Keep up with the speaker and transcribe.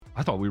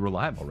I thought we were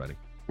live already.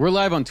 We're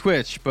live on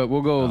Twitch, but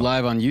we'll go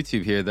live on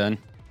YouTube here then.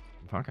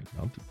 Fuck it.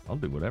 I'll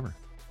do whatever.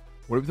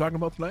 What are we talking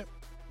about tonight?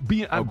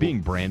 Being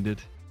branded.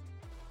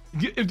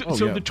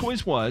 So the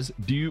choice was: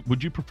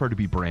 would you prefer to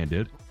be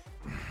branded,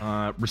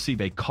 receive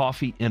a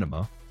coffee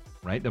enema,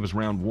 right? That was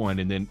round 1,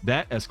 and then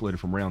that escalated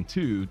from round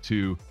 2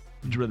 to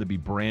would you rather be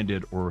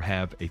branded or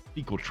have a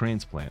fecal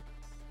transplant?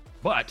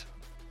 But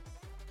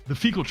the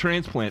fecal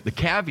transplant, the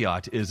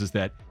caveat is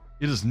that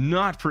it is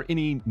not for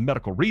any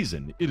medical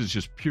reason. It is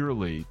just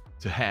purely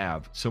to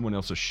have someone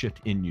else's shit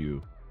in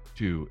you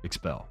to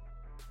expel.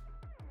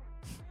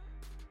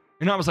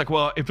 And I was like,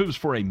 well, if it was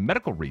for a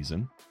medical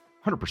reason,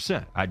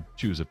 100%, I'd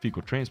choose a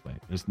fecal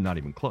transplant. It's not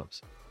even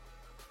close.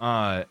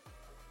 Telly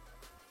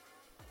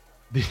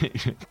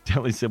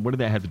said, what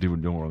did that have to do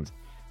with New Orleans?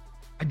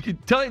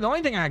 Telly, the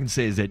only thing I can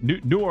say is that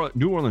New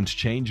Orleans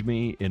changed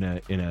me in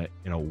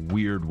a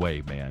weird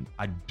way, man.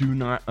 I do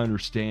not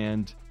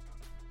understand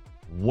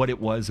what it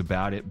was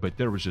about it, but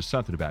there was just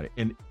something about it.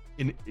 And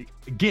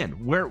again,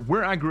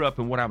 where I grew up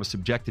and what I was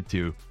subjected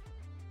to,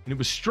 and it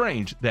was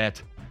strange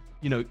that,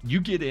 you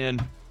get in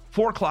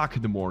 4 o'clock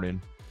in the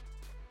morning,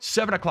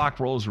 7 o'clock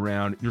rolls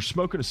around, you're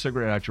smoking a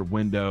cigarette out your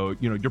window,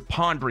 you're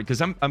pondering,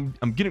 because I'm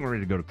getting ready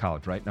to go to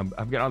college, right? And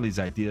I've got all these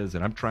ideas,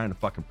 and I'm trying to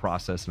fucking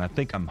process, and I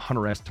think I'm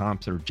Hunter S.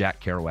 Thompson or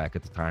Jack Kerouac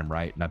at the time,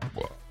 right? And I'm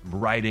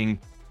writing,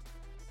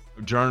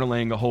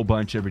 journaling a whole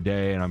bunch every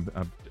day, and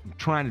I'm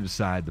trying to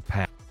decide the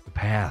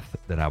path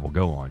that I will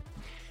go on.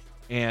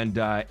 And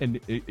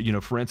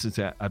for instance,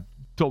 I've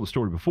told the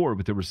story before,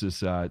 but there was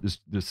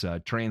this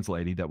trans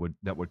lady that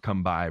would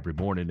come by every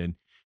morning, and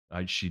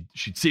she'd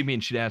see me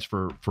and she'd ask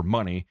for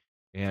money,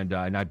 and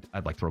I'd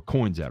like throw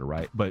coins at her,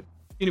 right? But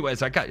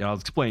anyways, I'll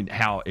explain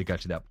how it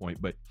got to that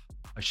point. But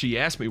she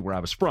asked me where I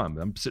was from.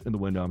 I'm sitting in the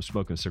window, I'm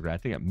smoking a cigarette. I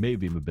think I may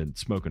have even been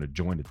smoking a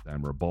joint at the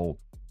time or a bowl.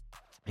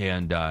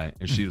 And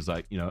she was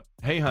like,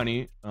 hey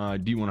honey,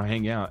 do you want to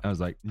hang out? I was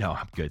like, no,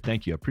 I'm good,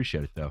 thank you, I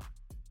appreciate it though.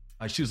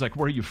 She was like,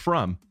 where are you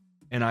from?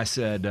 And I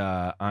said,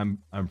 I'm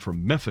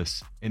from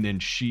Memphis. And then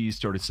she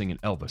started singing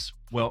Elvis.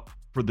 Well,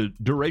 for the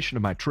duration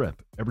of my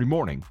trip, every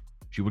morning,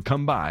 she would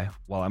come by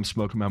while I'm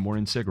smoking my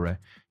morning cigarette,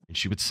 and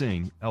she would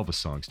sing Elvis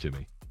songs to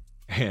me.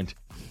 And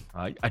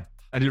I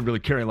didn't really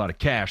carry a lot of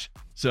cash,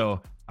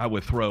 so I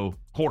would throw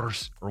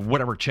quarters or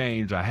whatever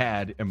change I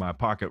had in my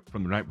pocket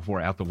from the night before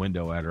out the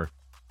window at her,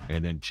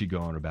 and then she'd go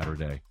on about her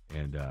day.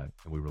 And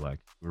we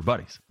were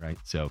buddies, right?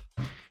 So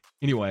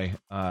anyway,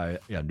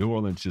 New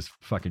Orleans just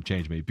fucking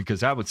changed me,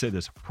 because I would say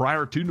this: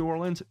 prior to New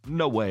Orleans,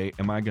 no way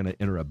am I going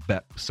to enter a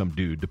bet with some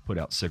dude to put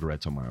out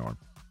cigarettes on my arm.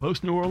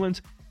 Post New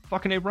Orleans,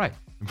 fucking ain't right.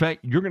 In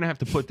fact, you're going to have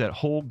to put that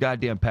whole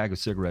goddamn pack of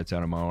cigarettes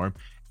out of my arm,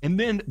 and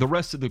then the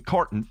rest of the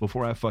carton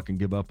before I fucking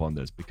give up on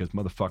this, because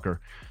motherfucker,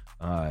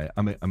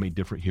 I'm a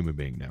different human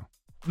being now.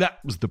 That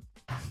was the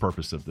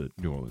purpose of the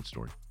New Orleans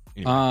story.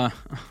 Anyway. I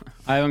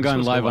haven't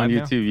gone live on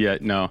YouTube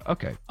yet. No.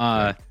 Okay.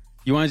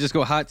 You want to just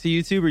go hot to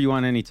YouTube, or you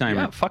want any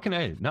timer? Yeah, fucking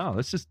A. No,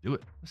 let's just do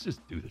it. Let's just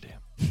do the damn.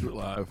 Do it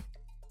live.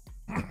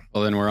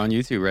 Well, then we're on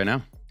YouTube right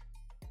now.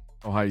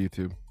 Oh, hi,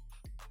 YouTube.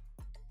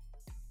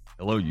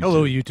 Hello, YouTube.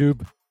 Hello,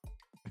 YouTube.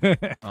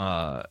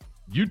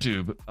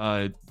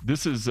 YouTube.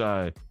 This is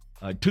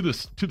to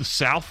the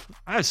south.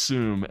 I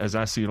assume, as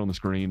I see it on the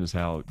screen, is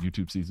how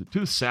YouTube sees it.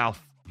 To the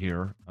south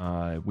here,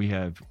 we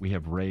have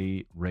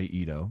Ray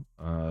Ito.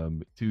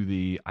 I'm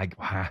going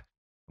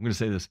to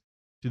say this.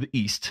 To the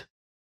east.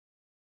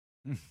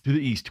 To the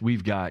east,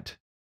 we've got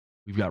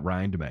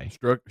Ryan DeMay.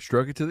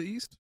 Stroke it to the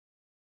east.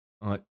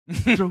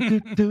 Stroke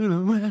it to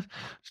the west,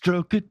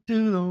 stroke it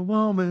to the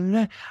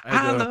woman.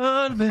 I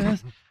love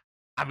this.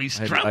 I mean,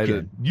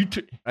 stroking.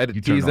 I had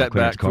to tease that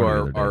back to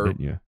our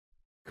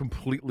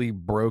completely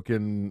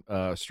broken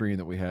stream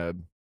that we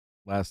had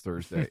last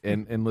Thursday.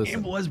 And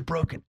listen, it was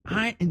broken.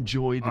 I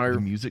enjoyed the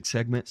music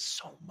segment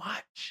so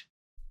much.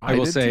 I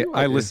will say,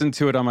 I listened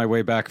to it on my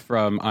way back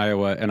from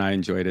Iowa, and I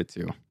enjoyed it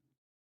too.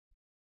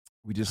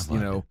 We just,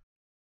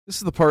 this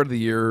is the part of the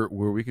year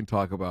where we can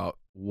talk about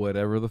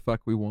whatever the fuck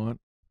we want.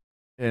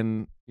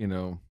 And, I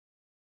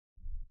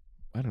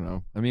don't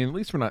know. I mean, at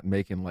least we're not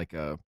making like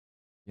a,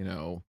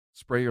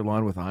 spray your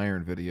lawn with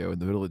iron video in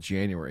the middle of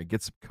January.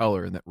 Get some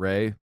color in that,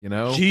 Ray,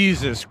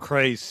 Jesus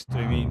Christ.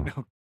 I mean,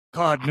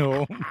 God,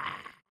 no.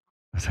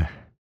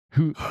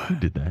 Who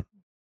did that?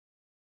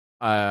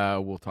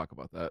 We'll talk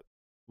about that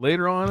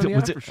later on in the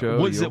after show.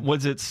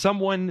 Was it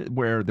someone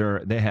where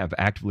they have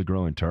actively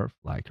growing turf?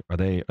 Like, are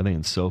they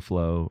in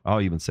SoFlo?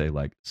 I'll even say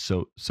like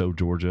So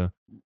Georgia,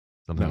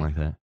 something like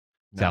that.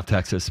 No. South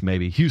Texas,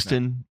 maybe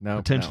Houston,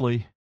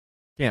 potentially.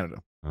 No.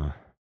 Canada.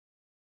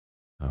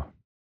 Oh,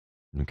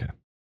 okay.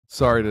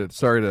 Sorry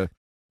to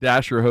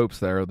dash your hopes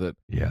there that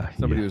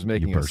somebody was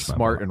making a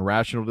smart and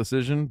rational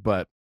decision,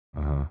 but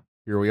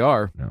here we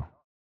are. No,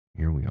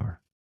 here we are.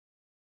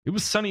 It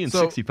was sunny and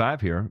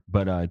 65 here,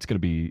 but it's going to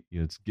be,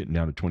 it's getting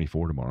down to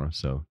 24 tomorrow.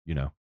 So,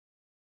 there's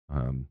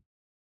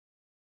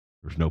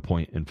no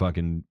point in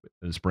fucking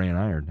spraying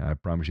iron. I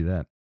promise you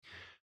that.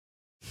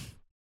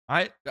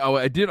 I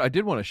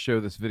did want to show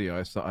this video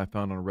I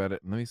found on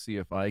Reddit, and let me see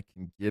if I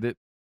can get it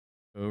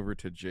over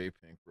to J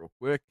Pink real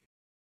quick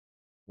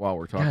while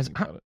we're talking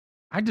about it.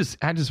 I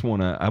just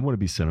want to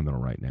be sentimental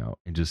right now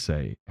and just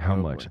say how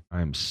much boy.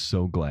 I am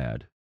so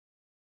glad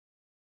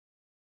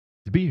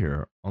to be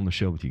here on the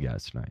show with you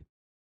guys tonight.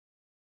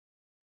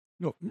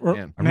 No,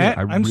 Man, Matt,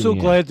 I'm so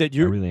glad that I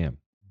you're really am.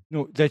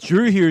 that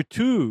you're here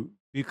too,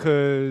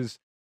 because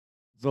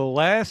the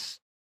last,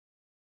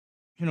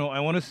 I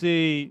want to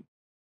say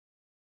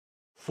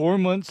 4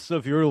 months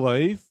of your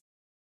life,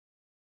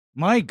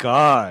 my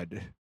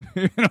God,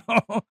 It's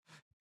not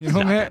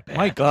Matt, that bad.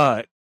 my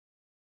God.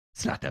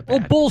 It's not that Oh,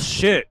 bad.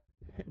 bullshit.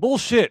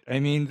 I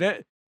mean,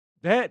 that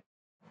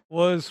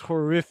was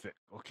horrific.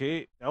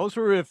 Okay, that was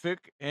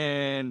horrific,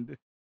 and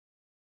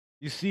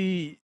you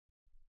see,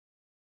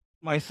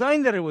 my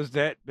sign that it was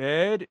that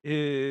bad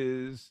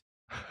is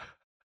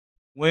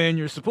when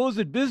your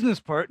supposed business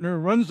partner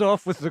runs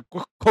off with the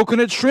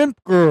coconut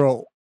shrimp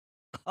girl.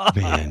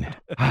 Man.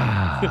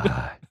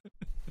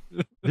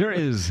 There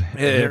is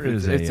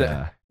happened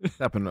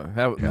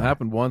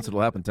once,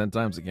 it'll happen 10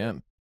 times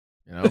again.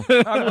 Back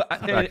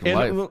to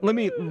life. Let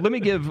me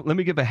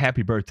give a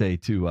happy birthday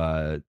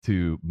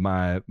to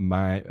my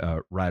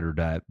ride or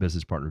die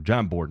business partner,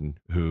 John Borden,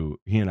 who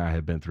he and I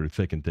have been through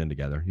thick and thin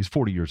together. He's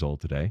 40 years old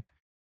today.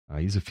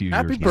 He's a few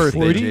Happy years. birthday,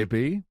 40?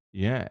 JP.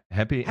 Yeah,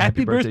 happy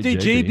birthday,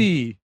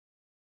 JB.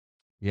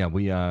 Yeah,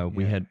 we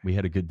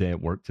had a good day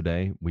at work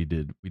today. We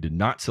did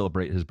not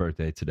celebrate his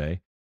birthday today.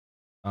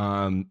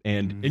 And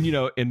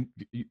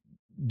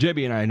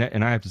JB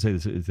and I have to say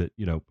this is that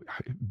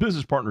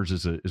business partners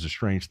is a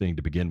strange thing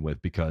to begin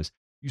with, because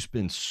you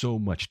spend so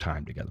much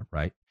time together,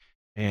 right?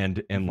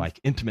 And like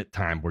intimate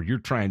time where you're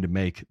trying to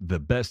make the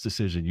best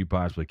decision you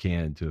possibly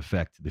can to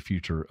affect the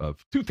future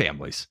of two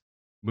families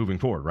moving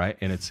forward, right?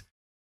 And it's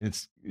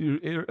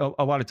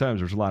a lot of times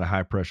there's a lot of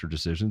high pressure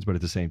decisions, but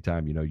at the same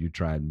time, you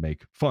try and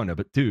make fun of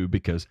it too,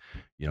 because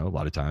a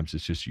lot of times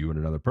it's just you and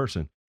another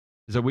person.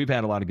 So we've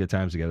had a lot of good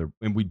times together,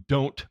 and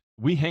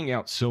we hang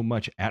out so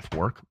much at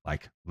work,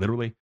 like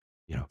literally,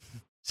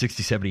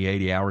 60, 70,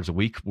 80 hours a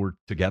week we're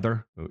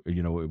together.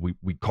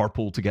 We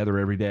carpool together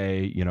every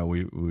day.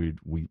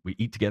 We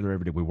eat together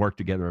every day. We work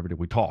together every day.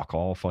 We talk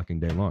all fucking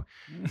day long.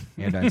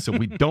 And so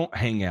we don't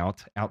hang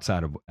out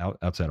outside of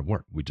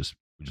work. We just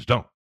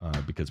don't,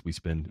 because we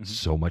spend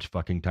so much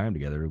fucking time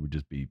together. It would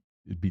just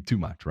it'd be too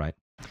much. Right.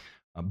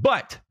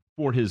 But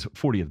for his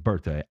 40th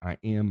birthday, I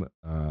am,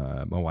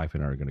 my wife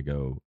and I are going to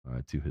go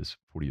to his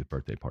 40th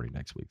birthday party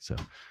next week. So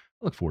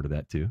I look forward to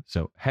that too.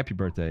 So happy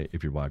birthday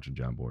if you're watching,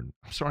 John Borden.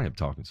 I'm sorry I'm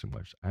talking so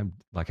much.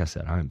 Like I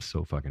said, I'm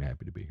so fucking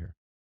happy to be here.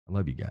 I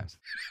love you guys.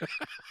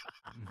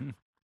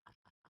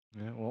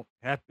 Yeah, well,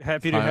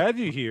 happy to have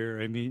you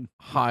here. I mean,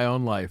 high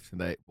on life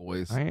tonight,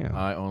 boys. I am.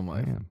 High on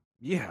life. I am.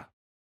 Yeah.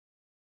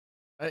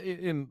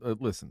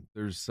 Listen,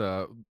 there's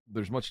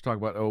much to talk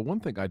about. Oh, one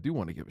thing I do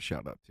want to give a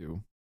shout out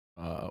to,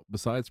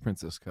 besides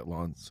Princess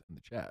Catlons in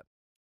the chat,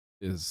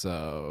 is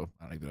I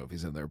don't even know if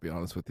he's in there, to be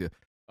honest with you.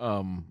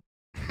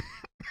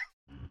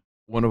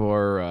 One of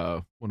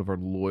our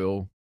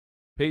loyal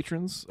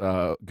patrons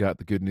got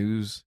the good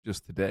news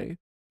just today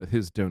that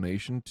his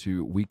donation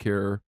to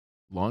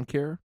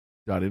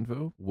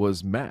WeCareLawnCare.info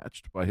was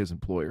matched by his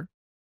employer.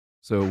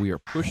 So we are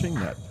pushing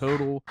that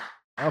total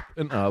up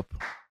and up.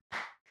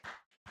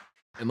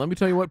 And let me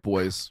tell you what,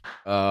 boys,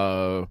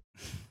 the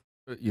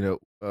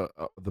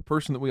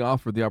person that we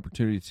offered the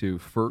opportunity to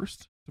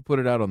first to put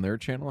it out on their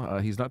channel,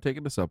 he's not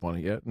taking us up on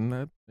it yet,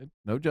 and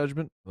no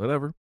judgment,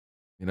 whatever.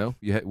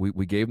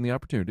 We gave him the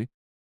opportunity.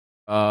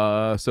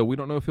 So we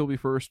don't know if he'll be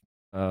first,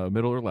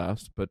 middle, or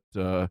last, but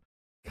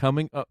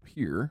coming up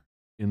here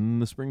in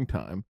the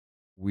springtime,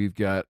 we've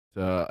got,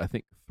 I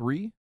think,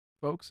 3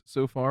 folks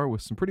so far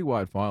with some pretty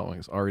wide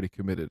followings already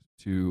committed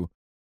to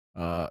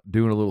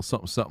doing a little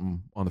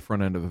something on the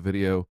front end of a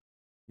video.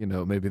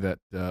 Maybe that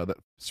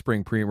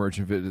spring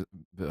pre-emergent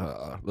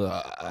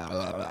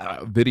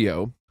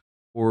video,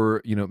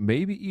 or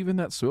maybe even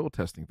that soil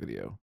testing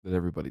video that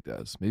everybody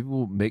does. Maybe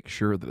we'll make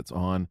sure that it's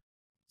on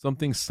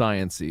something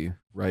science-y,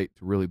 right,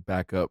 to really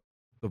back up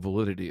the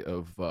validity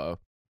of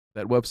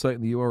that website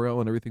and the URL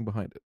and everything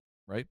behind it,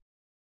 right?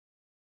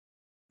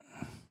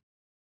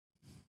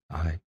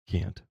 I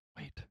can't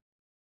wait.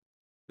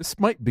 This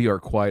might be our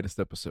quietest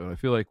episode. I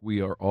feel like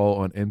we are all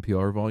on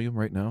NPR volume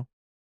right now.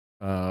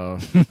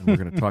 And we're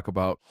going to talk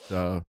about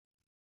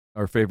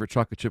our favorite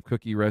chocolate chip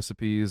cookie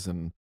recipes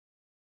and,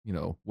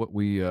 what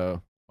we,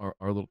 our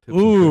little tips.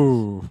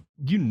 Ooh.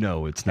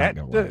 It's not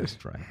going to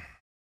last, right?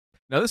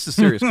 Now, this is a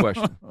serious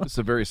question. This is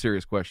a very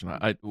serious question.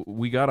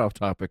 We got off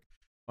topic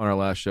on our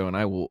last show, and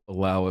I will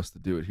allow us to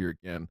do it here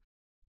again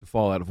to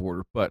fall out of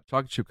order. But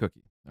chocolate chip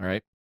cookie, all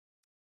right?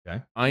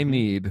 Okay. I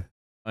need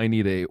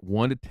a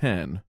 1 to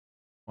 10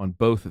 on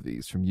both of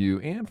these from you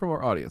and from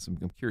our audience.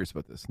 I'm curious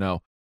about this.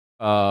 Now,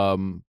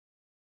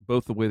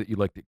 both the way that you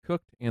liked it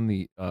cooked and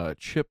the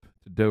chip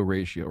to dough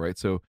ratio, right?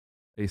 So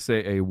they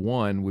say a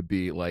 1 would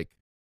be like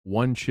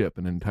 1 chip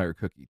in an entire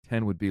cookie.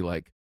 10 would be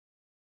like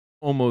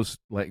almost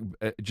like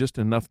just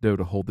enough dough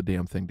to hold the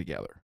damn thing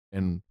together,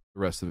 and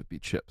the rest of it be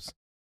chips.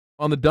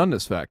 On the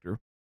doneness factor,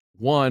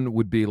 One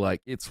would be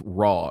like it's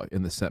raw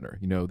in the center.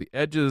 You know, the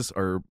edges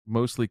are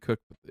mostly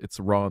cooked. It's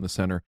raw in the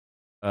center.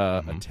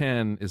 A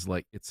 10 is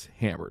like it's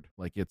hammered.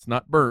 Like it's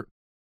not burnt,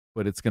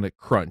 but it's going to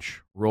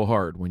crunch real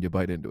hard when you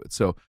bite into it.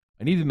 So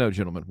I need to know,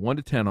 gentlemen, 1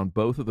 to 10 on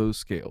both of those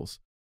scales.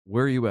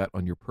 Where are you at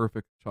on your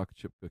perfect chocolate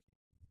chip cookie?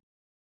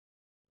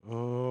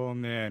 Oh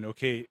man.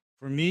 Okay.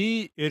 For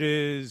me, it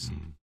is.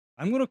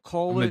 I'm gonna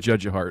call I'm gonna it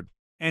judge you hard.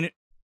 an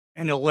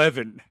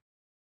 11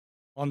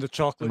 on the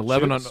chocolate An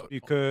 11 chips on.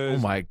 because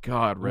Oh my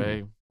God,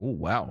 Ray! Oh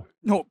wow.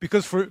 no,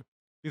 because for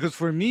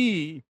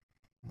me,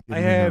 Getting I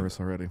me have- nervous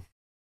already.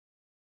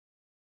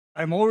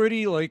 I'm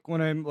already like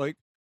when I'm like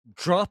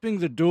dropping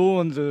the dough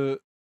on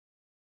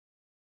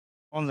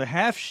the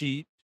half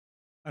sheet,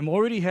 I'm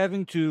already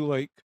having to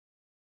like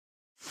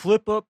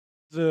flip up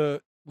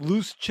the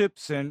loose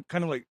chips and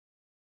kind of like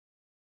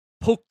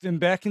poke them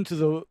back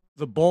into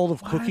the ball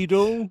of cookie What?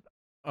 dough.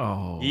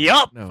 Oh.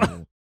 Yup.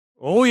 No.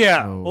 Oh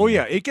yeah. No. Oh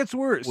yeah. It gets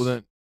worse. Well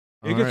then,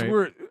 It all gets right.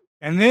 worse.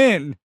 And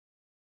then,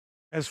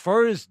 as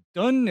far as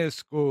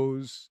doneness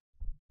goes,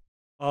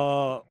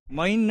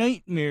 my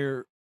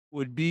nightmare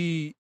would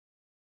be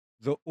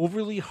the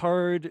overly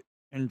hard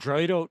and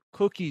dried out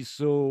cookies.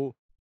 So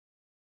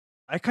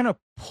I kind of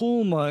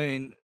pull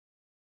mine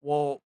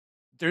while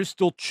they're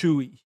still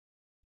chewy.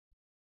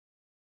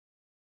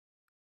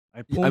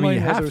 I pull I mean, you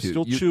mine while have they're to.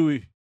 still You-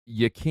 chewy.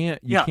 You can't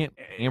Yeah.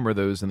 hammer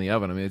those in the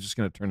oven. I mean, it's just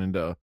going to turn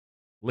into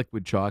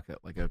liquid chocolate,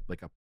 like a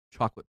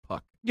chocolate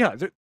puck. Yeah,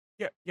 they're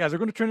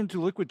going to turn into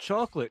liquid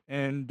chocolate.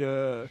 And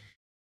the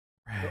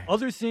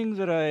other thing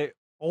that I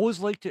always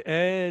like to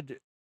add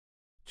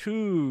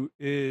too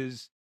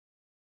is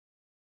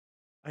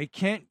I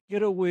can't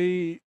get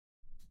away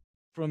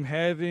from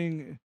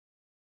having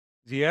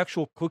the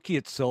actual cookie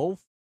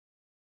itself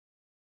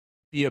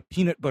be a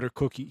peanut butter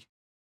cookie.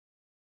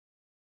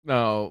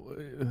 No,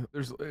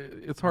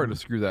 it's hard to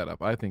screw that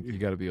up. I think you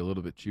got to be a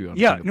little bit chewy on.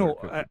 Yeah, peanut no,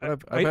 butter cookie. I-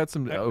 But I've had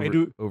some I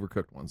do-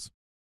 overcooked ones.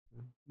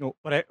 No,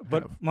 but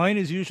have. mine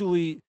is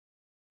usually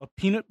a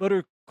peanut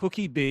butter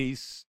cookie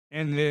base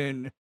and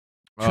then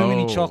too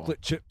many Oh.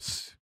 chocolate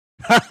chips.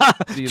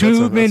 See, Too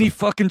that's many a-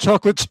 fucking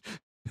chocolate.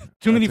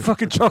 Too many that's a-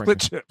 fucking that's a chocolate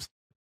chips.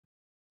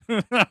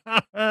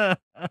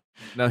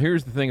 Now,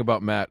 here's the thing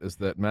about Matt is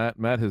that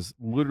Matt has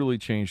literally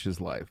changed his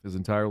life, his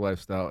entire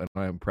lifestyle, and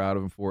I am proud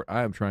of him for it.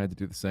 I am trying to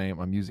do the same.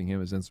 I'm using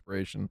him as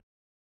inspiration.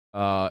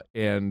 But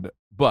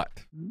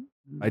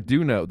I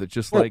do know that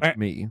just Well, like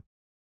me, and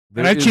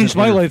there I've is changed an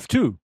my inter- life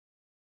too.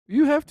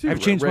 You have to. I've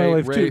changed my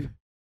life, too.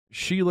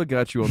 Sheila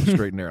got you on the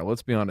straight and narrow.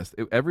 Let's be honest.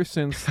 Ever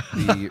since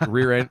the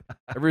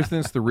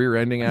rear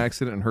ending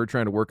accident and her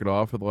trying to work it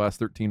off for the last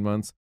 13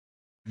 months,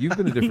 you've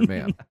been a different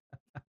man.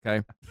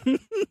 Okay.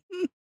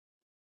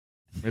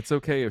 It's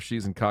okay if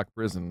she's in cock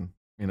prison,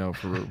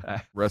 for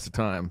the rest of the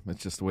time.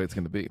 It's just the way it's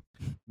going to be.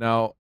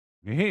 Now,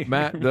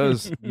 Matt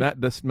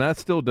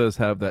still does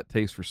have that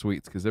taste for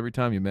sweets because every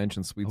time you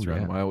mention sweets around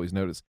him, I always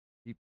notice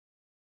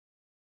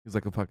he's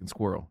like a fucking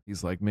squirrel.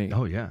 He's like me.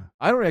 Oh yeah.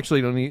 I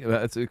don't eat.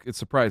 It's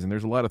surprising.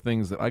 There's a lot of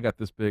things that I got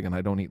this big and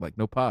I don't eat, like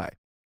no pie.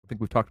 I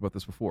think we've talked about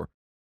this before.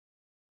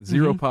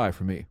 Zero pie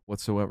for me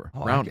whatsoever.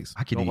 Oh, Brownies.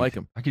 I could don't eat, like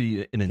them. I could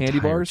eat an Candy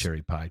entire bars?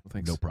 cherry pie.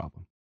 Thanks. No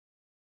problem.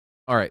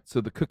 All right.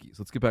 So the cookies.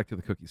 Let's get back to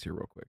the cookies here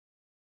real quick.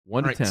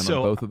 1 to All right, 10 so-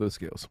 on both of those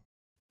scales.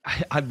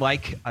 I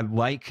like,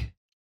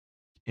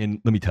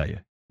 and let me tell you,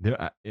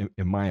 in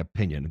my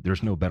opinion,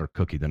 there's no better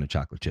cookie than a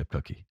chocolate chip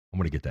cookie. I'm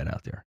going to get that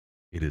out there.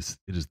 It is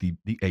the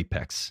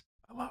apex.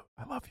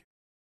 I love you.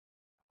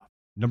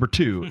 Number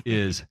 2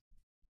 is,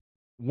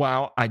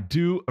 while I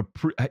do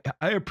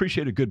I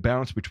appreciate a good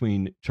balance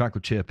between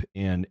chocolate chip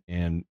and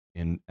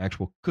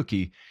actual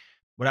cookie,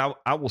 but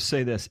I will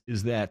say this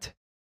is that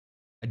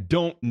I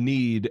don't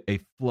need a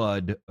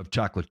flood of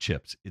chocolate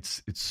chips.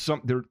 It's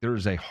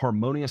there's a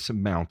harmonious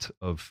amount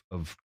of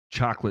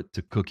chocolate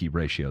to cookie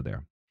ratio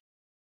there.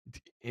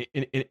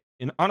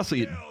 And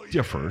honestly, it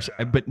differs,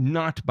 but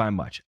not by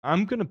much.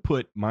 I'm going to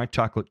put my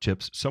chocolate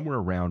chips somewhere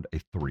around a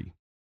 3.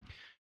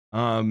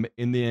 And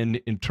then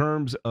in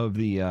terms of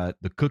the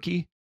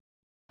cookie,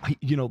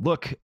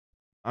 look,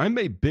 I'm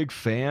a big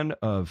fan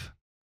of.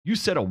 You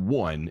said a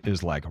 1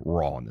 is like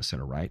raw in the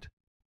center, right?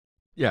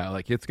 Yeah,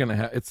 like it's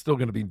still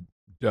gonna be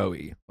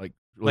doughy, like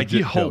Like legit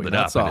you hold doughy, it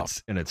not up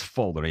soft. and it's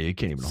folded. You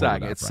can't even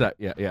Sag. hold it up. It's right?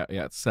 sag. Yeah,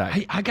 it's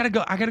sag. I gotta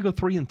go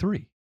 3 and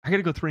 3. I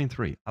gotta go 3 and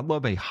 3. I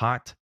love a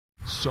hot,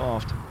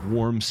 soft,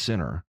 warm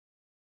center,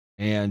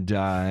 and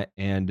I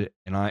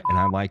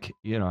like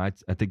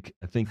I think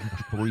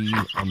 3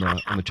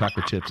 on the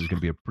chocolate chips is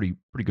gonna be a pretty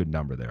good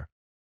number there.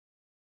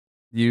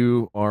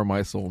 You are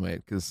my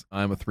soulmate because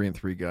I'm a 3 and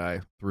 3 guy.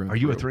 Through and Are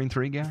you a through. 3 and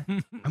 3 guy?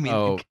 I mean,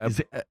 Oh,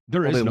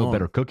 there all is day no long.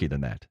 better cookie than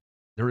that.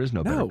 There is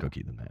no better No.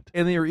 cookie than that.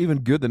 And they are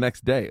even good the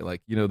next day.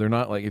 Like they're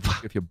not like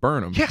if you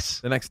burn them, Yes.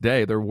 the next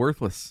day they're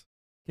worthless.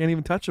 Can't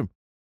even touch them.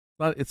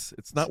 It's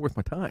not worth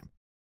my time.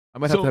 I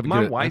might So have to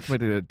my get wife- I might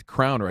get a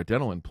crown or a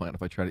dental implant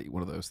if I try to eat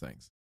one of those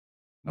things.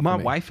 Not My for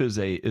me. wife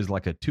is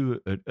like a 2.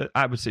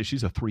 I would say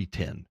she's a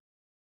 310,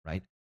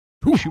 right?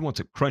 Whew. She wants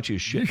it crunchy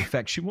as shit. In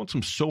fact, she wants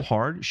them so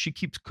hard she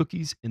keeps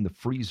cookies in the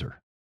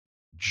freezer,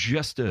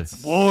 just to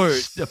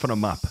Sports. stiffen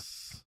them up.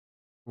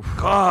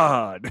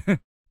 God. We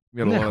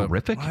got Isn't a that lot of,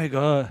 horrific? My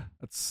God.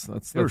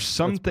 There are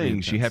some that's pretty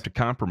things you intense. have to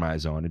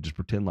compromise on and just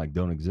pretend like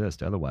don't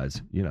exist.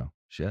 Otherwise,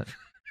 shit.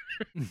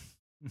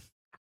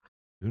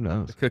 Who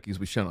knows? The cookies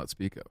we shall not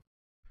speak of.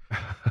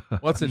 Well,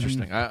 that's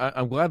interesting.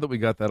 I'm glad that we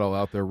got that all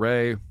out there.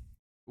 Ray,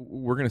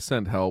 we're going to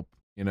send help.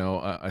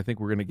 I think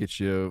we're going to get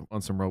you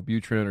on some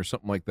Robuterin or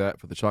something like that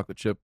for the chocolate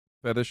chip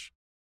fetish.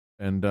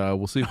 And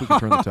we'll see if we can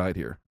turn the tide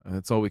here.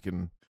 That's all we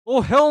can.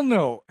 Oh, hell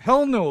no.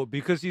 Hell no.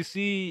 Because you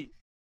see,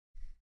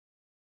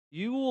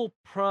 you will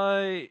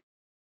pry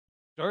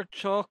dark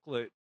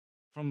chocolate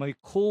from my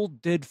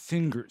cold, dead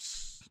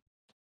fingers.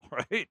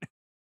 Right?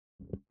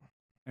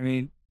 I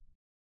mean,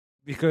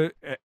 because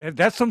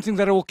that's something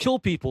that I will kill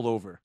people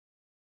over.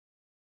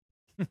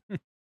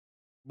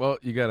 Well,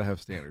 you got to have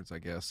standards, I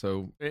guess.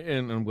 So,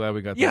 and I'm glad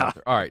we got that Yeah. out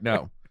there. All right,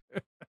 now,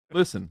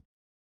 listen.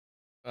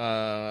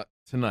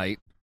 Tonight,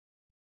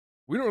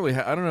 we don't really.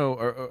 I don't know.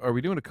 Are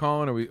we doing a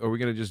call-in? Are we going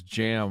to just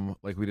jam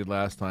like we did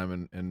last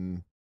time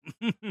and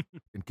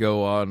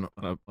go on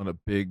a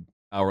big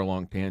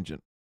hour-long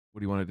tangent? What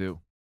do you want to do?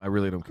 I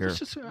really don't care. Let's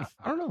just, I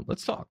don't know.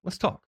 Let's talk.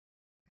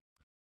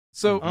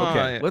 So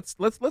okay, let's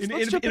jump into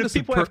if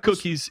some people have purpose.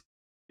 cookies.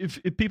 If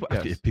people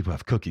Yes. if people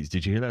have cookies,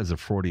 did you hear that as a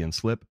Freudian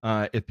slip?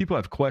 If people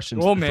have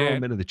questions, Oh, throw man.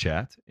 them into the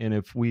chat, and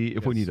if we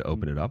Yes. need to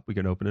open it up, we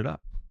can open it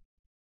up.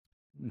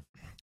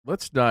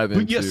 Let's dive But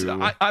into. yes,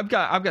 I've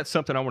got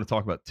something I want to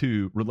talk about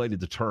too, related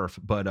to turf.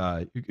 But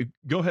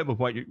go ahead with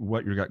what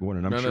you got going,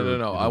 and I'm No.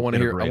 sure. I want to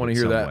hear. I want to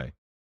hear that. Way.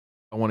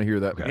 I want to hear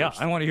that. Okay. Yeah,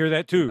 first. I want to hear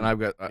that too. And I've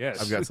got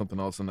Yes. something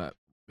else in that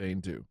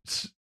vein too.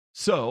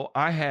 So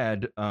I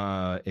had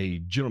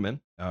a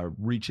gentleman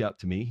reach out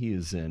to me. He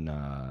is in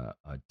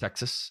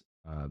Texas,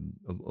 a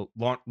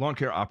lawn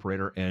care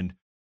operator, and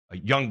a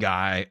young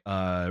guy,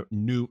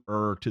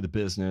 newer to the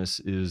business,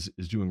 is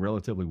doing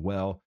relatively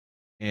well,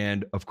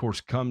 and of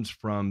course comes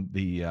from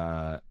the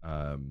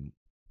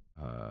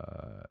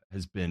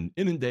has been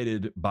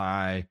inundated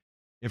by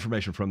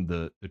information from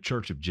the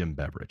Church of Jim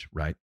Beveridge,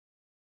 right?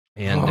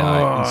 And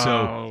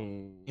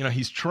so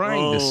he's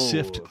trying to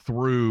sift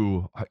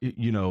through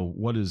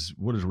what is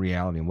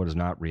reality and what is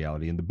not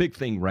reality. And the big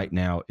thing right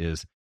now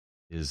is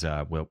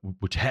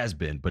which has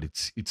been, but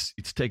it's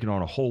taken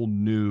on a whole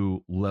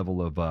new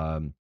level of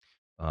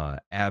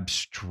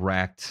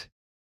abstract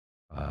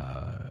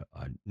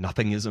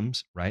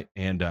nothingisms, right?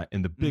 And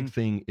the big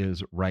thing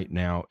is right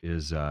now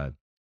is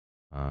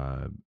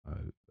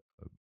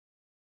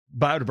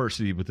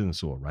biodiversity within the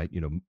soil, right?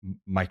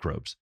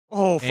 Microbes.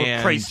 Oh, for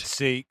And- Christ's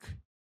sake.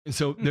 And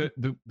so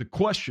the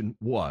question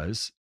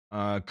was,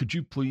 could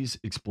you please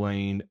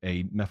explain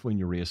a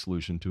methylenurea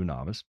solution to a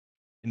novice?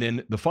 And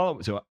then the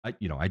follow-up, so I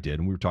did,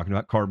 and we were talking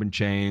about carbon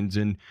chains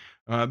and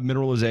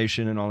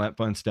mineralization and all that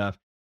fun stuff.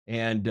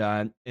 And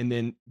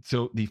then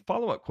so the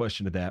follow-up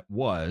question to that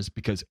was,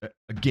 because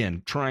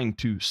again, trying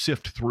to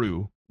sift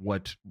through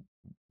what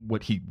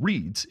he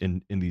reads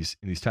in these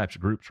types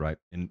of groups, right?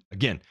 And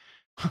again,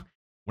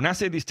 when I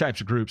say these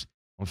types of groups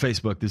on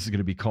Facebook, this is going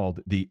to be called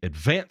the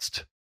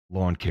Advanced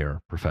Lawn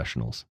Care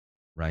Professionals,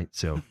 right?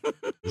 So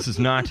this is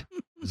not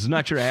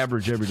your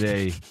average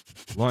everyday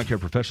lawn care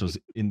professionals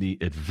in the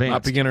advanced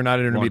Not beginner, not lawn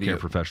care intermediate,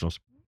 professionals,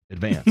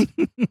 advanced,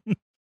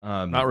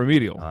 not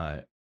remedial.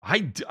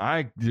 I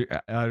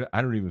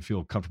don't even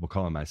feel comfortable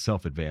calling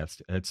myself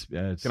advanced. It's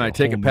Can I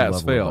take a whole new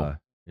pass level of, fail?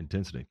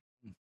 intensity.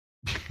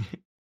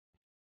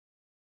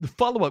 The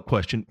follow-up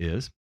question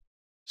is,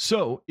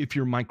 so if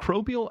your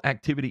microbial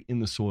activity in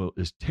the soil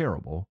is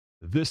terrible,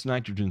 this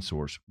nitrogen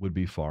source would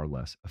be far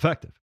less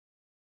effective.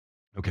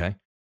 Okay.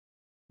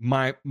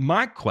 My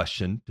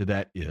question to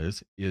that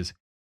is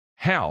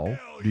how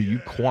do you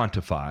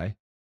quantify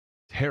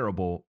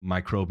terrible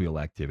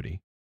microbial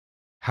activity?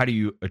 How do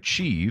you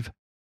achieve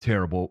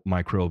terrible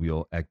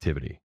microbial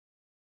activity?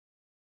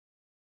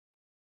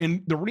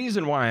 And the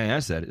reason why I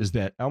ask that is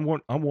that I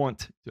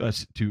want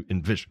us to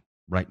envision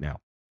right now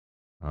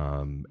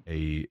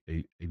a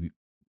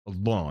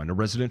lawn, a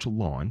residential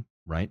lawn,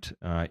 right?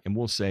 And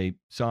we'll say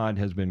sod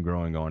has been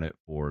growing on it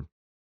for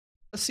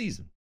a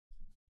season.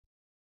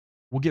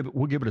 We'll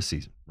give it a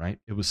season, right?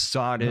 It was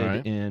sodded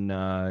Right. in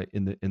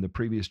the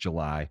previous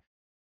July.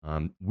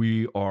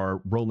 We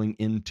are rolling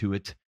into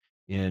it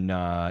in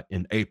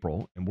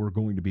April, and we're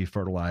going to be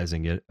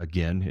fertilizing it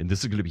again. And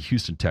this is going to be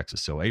Houston,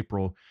 Texas. So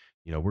April,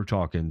 we're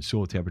talking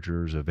soil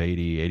temperatures of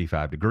 80,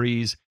 85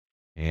 degrees.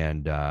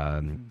 And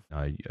we're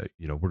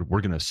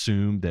going to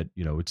assume that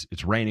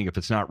it's raining. If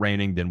it's not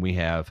raining, then we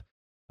have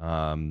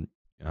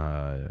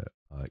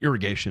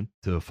irrigation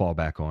to fall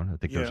back on. I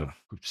think there's a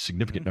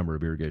significant number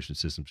of irrigation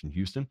systems in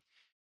Houston,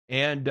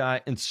 and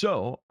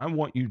so I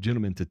want you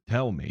gentlemen to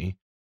tell me,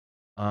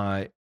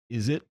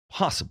 is it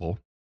possible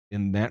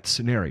in that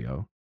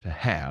scenario to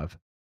have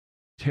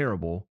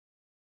terrible,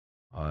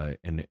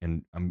 and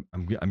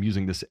I'm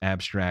using this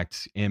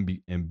abstract,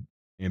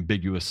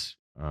 ambiguous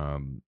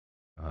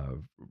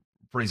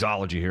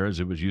phraseology here as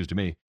it was used to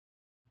me.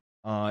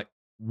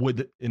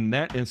 Would in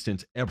that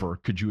instance ever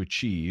could you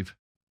achieve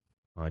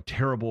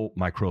terrible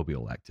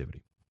microbial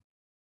activity?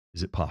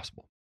 Is it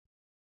possible?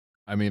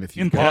 I mean, if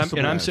you Impossible.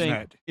 And I'm It's saying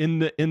not.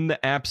 in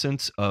the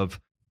absence of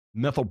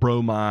methyl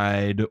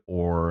bromide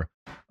or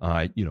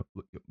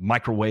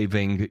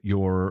microwaving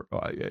your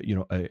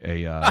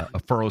a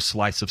furrow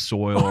slice of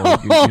soil,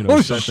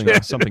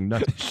 something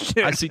nuts.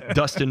 Shit. I see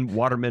Dustin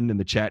Waterman in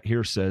the chat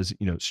here says,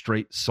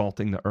 straight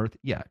salting the earth.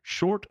 Yeah,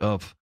 short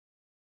of,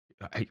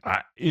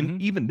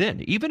 even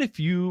then, even if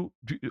you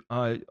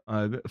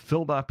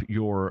filled up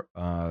your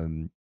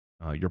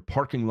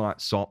parking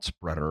lot salt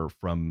spreader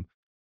from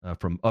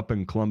up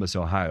in Columbus,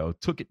 Ohio,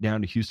 took it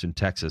down to Houston,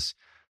 Texas,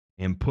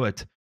 and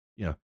put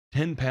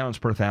 10 pounds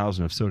per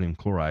thousand of sodium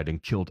chloride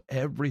and killed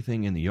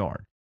everything in the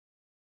yard.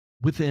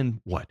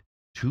 Within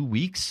 2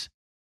 weeks,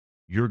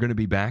 you're going to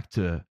be back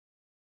to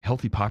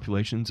healthy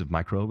populations of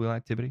microbial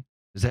activity?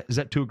 Is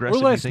that too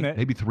aggressive? less, you think? Matt.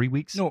 Maybe 3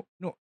 weeks? No,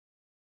 Or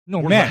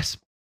Matt. less.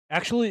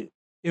 Actually,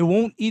 it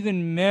won't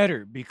even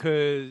matter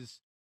because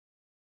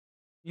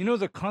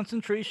the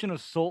concentration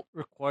of salt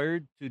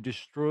required to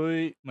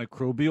destroy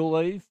microbial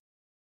life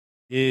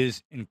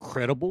is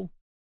incredible.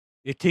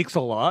 It takes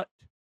a lot.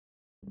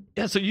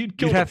 Yeah, so you'd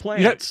kill the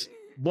plants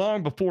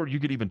long before you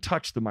could even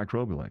touch the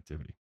microbial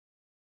activity.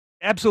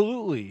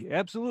 Absolutely.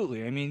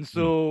 I mean,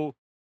 so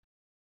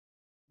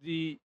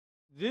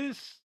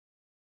this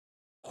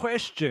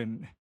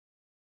question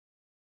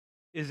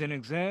is an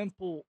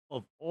example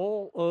of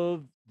all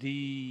of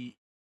the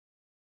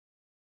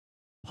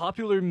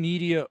popular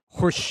media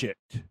horseshit.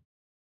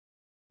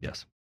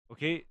 Yes.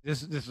 Okay,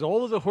 this is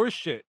all of the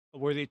horseshit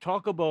where they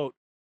talk about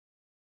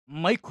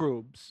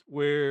microbes.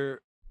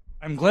 Where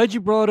I'm glad you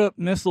brought up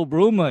methyl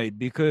bromide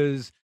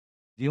because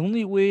the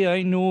only way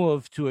I know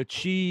of to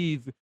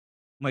achieve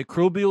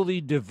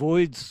microbially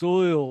devoid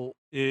soil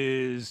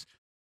is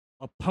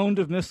a pound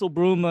of methyl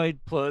bromide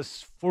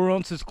plus 4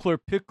 ounces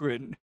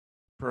chlorpicrin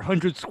per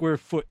 100 square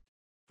foot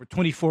for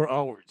 24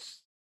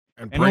 hours.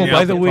 and And bring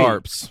by out the the way,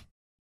 tarps.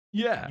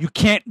 Yeah. You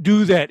can't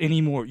do that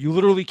anymore. You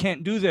literally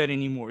can't do that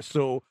anymore.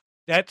 So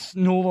that's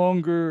no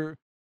longer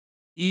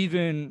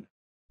even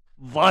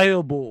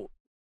viable.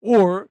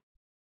 Or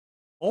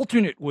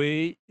alternate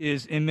way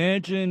is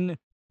imagine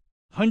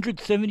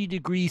 170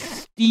 degree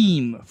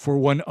steam for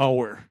 1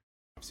 hour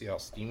See how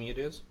steamy it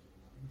is?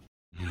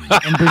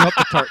 and bring up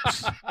the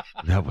tarps.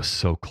 That was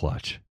so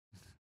clutch.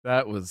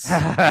 That was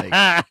like,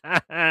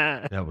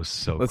 That was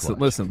so clutch.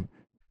 listen,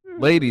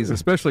 ladies,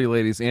 especially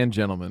ladies and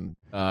gentlemen.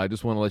 I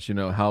just want to let you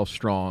know how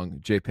strong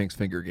J Pink's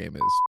finger game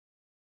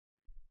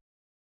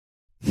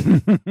is.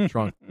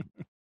 Strong,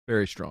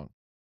 very strong,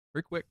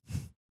 very quick.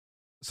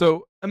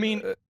 So I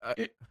mean,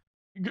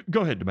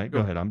 go ahead, Demay. Go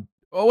ahead.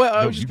 well,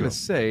 I No, was just you going go. to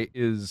say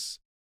is.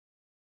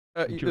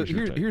 I'm curious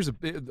your take. Here's a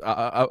bit.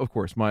 Of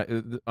course,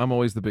 I'm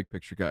always the big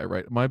picture guy,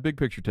 right? My big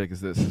picture take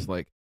is this: is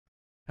like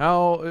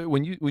how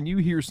when you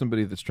hear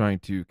somebody that's trying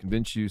to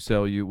convince you,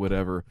 sell you,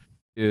 whatever,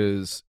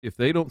 is if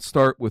they don't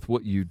start with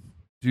what you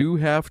do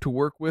have to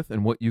work with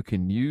and what you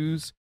can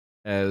use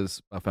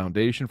as a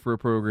foundation for a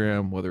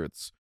program, whether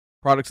it's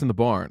products in the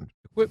barn,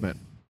 equipment,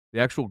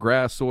 the actual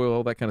grass, soil,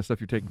 all that kind of stuff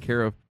you're taking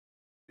care of,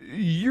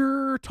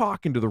 you're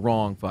talking to the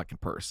wrong fucking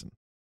person.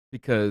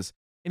 Because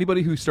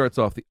anybody who starts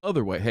off the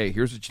other way, hey,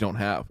 here's what you don't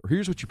have, or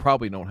here's what you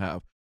probably don't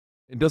have,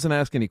 and doesn't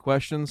ask any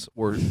questions,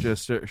 or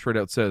just straight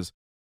out says,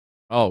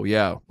 oh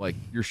yeah, like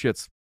your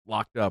shit's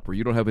locked up, or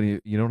you don't have any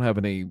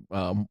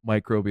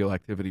microbial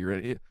activity, or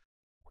any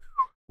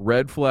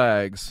red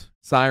flags,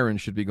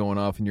 sirens should be going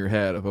off in your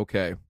head of,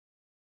 okay,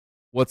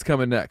 what's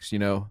coming next?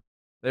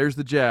 There's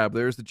the jab,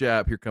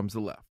 here comes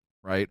the left,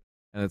 right?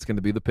 And it's going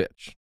to be the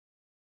pitch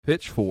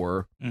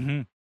for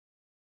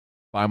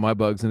buy my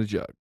bugs in a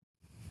jug.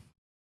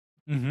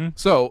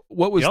 So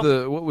what was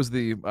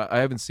the I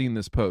haven't seen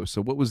this post,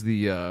 so what was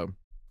the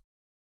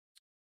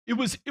It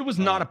was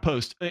not a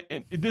post.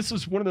 And this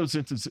is one of those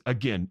instances,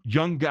 again,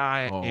 young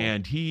guy,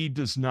 and he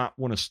does not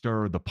want to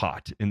stir the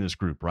pot in this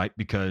group, right?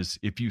 Because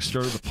if you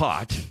stir the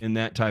pot in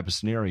that type of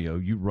scenario,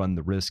 you run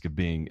the risk of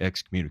being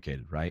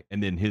excommunicated, right?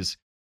 And then his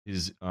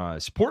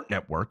support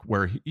network,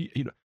 where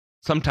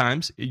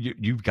sometimes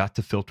you've got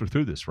to filter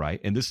through this, right?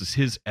 And this is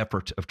his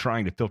effort of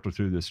trying to filter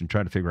through this and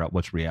trying to figure out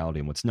what's reality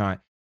and what's not.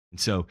 And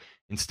so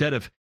instead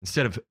of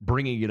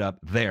bringing it up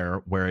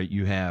there, where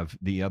you have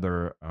the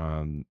other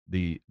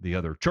the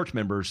other church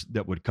members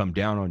that would come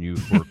down on you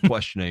for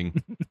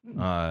questioning,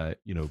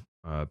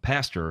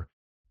 pastor,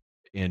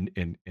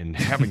 and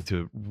having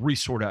to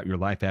resort out your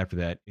life after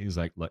that, he's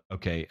like,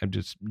 okay, I'm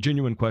just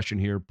genuine question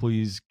here.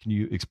 Please, can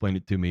you explain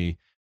it to me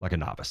like a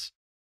novice,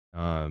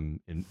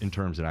 in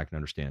terms that I can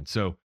understand?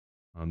 So,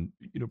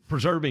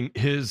 preserving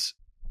his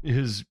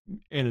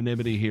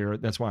anonymity here.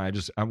 That's why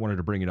I wanted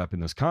to bring it up in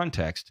this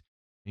context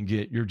and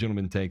get your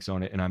gentleman takes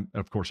on it. And I'm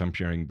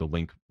sharing the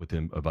link with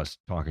him of us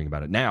talking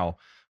about it now,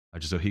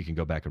 just so he can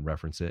go back and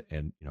reference it.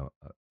 And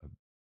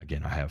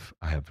again, I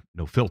have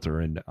no filter,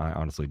 and I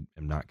honestly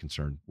am not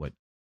concerned what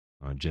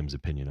Jim's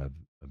opinion of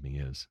me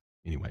is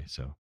anyway.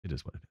 So it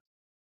is what it is.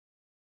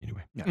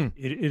 Anyway, yeah,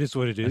 it is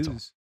what it That's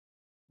is.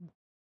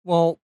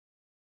 Well,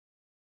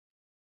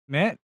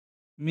 Matt,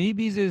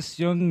 maybe this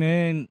young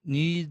man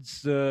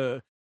needs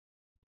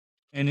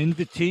an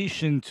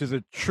invitation to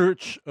the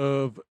church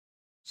of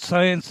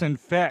science and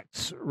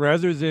facts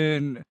rather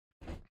than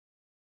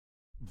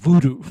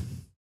voodoo.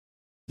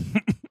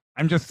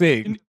 I'm just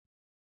saying.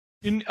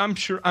 I'm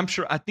sure.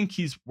 I think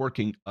he's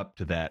working up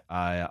to that.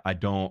 I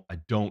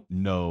don't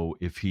know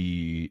if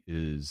he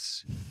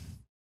is.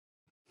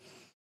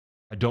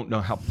 I don't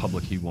know how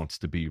public he wants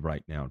to be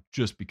right now.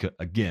 Just because,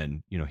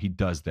 again, he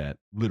does that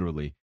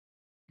literally.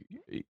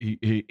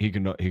 He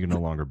can no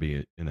longer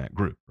be in that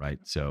group, right?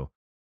 So,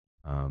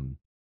 and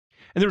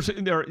you're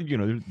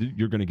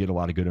going to get a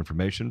lot of good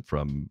information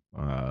from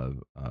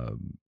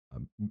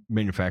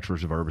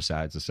manufacturers of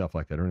herbicides and stuff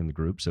like that are in the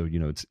group. So,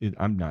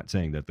 I'm not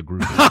saying that the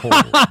group is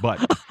horrible, but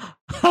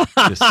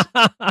this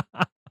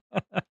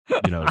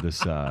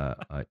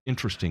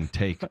interesting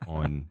take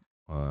on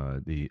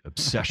the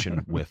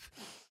obsession with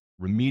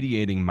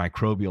remediating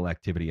microbial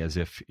activity as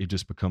if it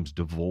just becomes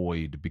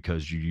devoid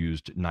because you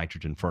used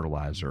nitrogen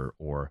fertilizer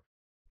or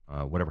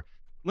whatever.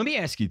 Let me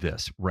ask you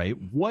this, Ray.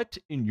 What,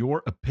 in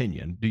your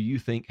opinion, do you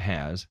think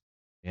has,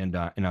 and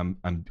I'm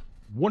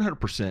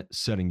 100%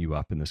 setting you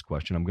up in this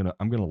question.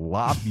 I'm gonna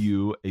lob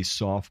you a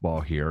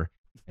softball here,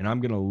 and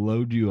I'm gonna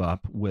load you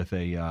up with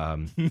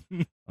a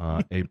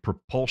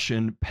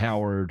propulsion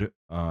powered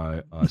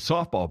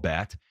softball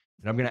bat,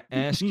 and I'm gonna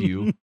ask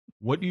you,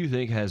 what do you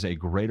think has a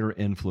greater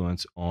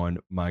influence on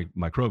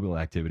microbial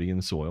activity in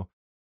the soil,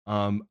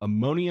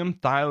 ammonium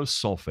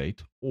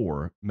thiosulfate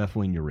or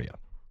methylene urea,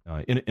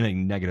 in a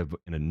negative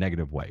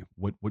way?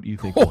 What do you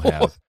think will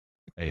have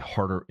a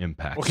harder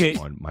impact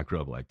on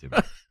microbial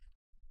activity?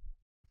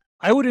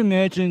 I would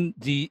imagine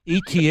the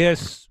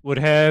ATS would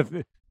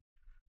have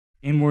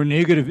a more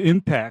negative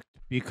impact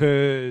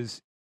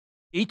because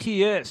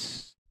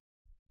ATS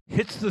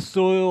hits the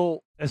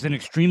soil as an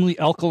extremely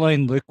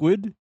alkaline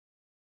liquid.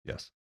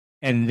 Yes.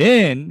 And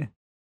then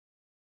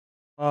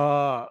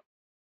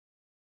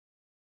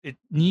it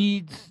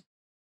needs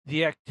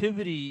the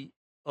activity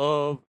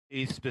of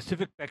a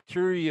specific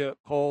bacteria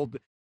called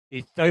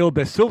a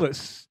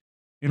thiobacillus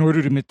in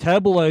order to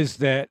metabolize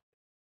that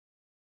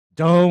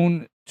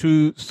down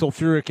to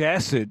sulfuric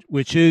acid,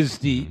 which is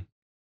the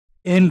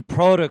end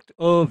product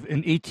of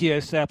an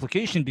ATS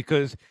application.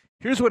 Because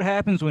here's what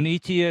happens when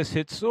ATS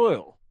hits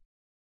soil.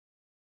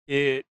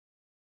 It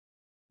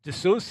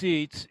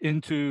dissociates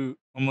into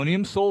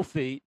ammonium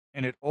sulfate,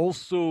 and it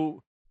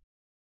also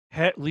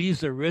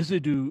leaves a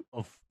residue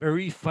of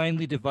very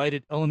finely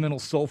divided elemental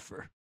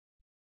sulfur.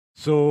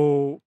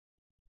 So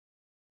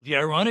the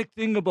ironic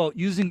thing about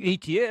using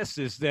ATS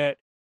is that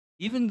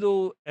even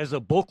though as a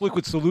bulk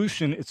liquid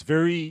solution, it's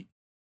very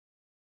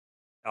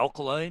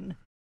alkaline,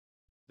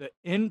 the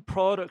end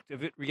product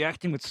of it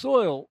reacting with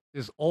soil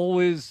is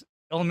always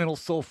elemental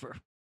sulfur.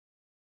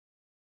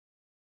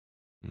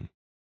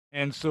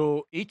 And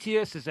so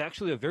ATS is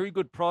actually a very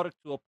good product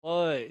to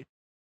apply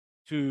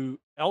to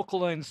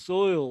alkaline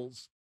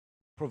soils,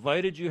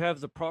 provided you have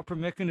the proper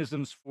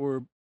mechanisms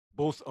for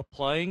both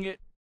applying it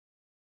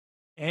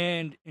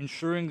and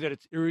ensuring that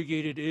it's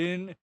irrigated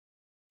in.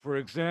 For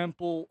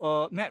example,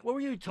 Matt, what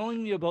were you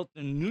telling me about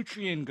the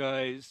Nutrien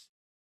guys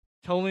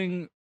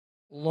telling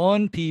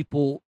lawn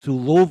people to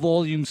low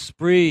volume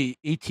spray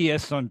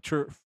ATS on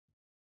turf?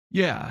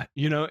 Yeah,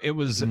 it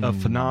was a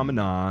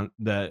phenomenon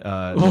that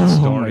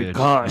started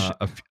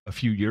a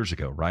few years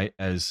ago, right?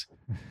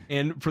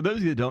 And for those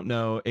of you that don't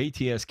know,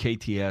 ATS,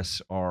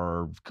 KTS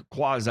are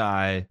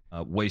quasi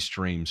waste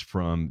streams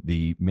from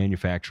the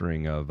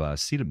manufacturing of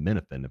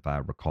acetaminophen, if I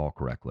recall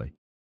correctly.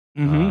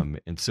 And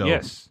so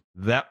yes.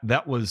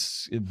 that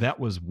was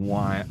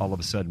why all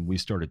of a sudden we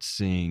started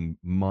seeing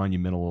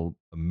monumental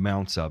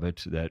amounts of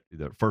it that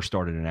first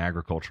started in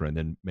agriculture and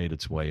then made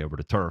its way over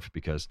to turf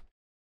because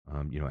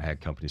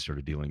ag companies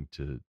started dealing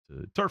to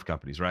turf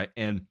companies, right?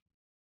 And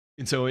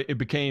so it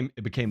became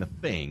a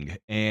thing,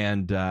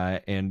 and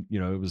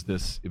it was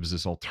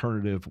this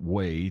alternative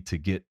way to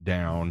get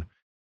down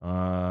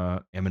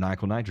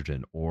ammoniacal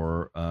nitrogen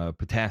or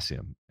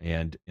potassium,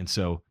 and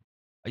so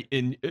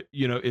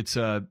it's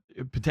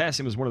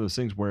potassium is one of those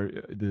things where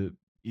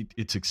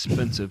it's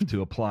expensive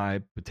to apply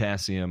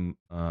potassium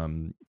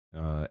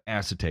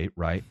acetate,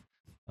 right?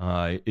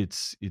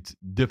 It's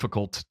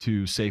difficult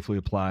to safely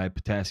apply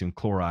potassium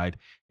chloride,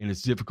 and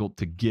it's difficult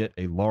to get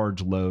a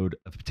large load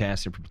of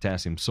potassium from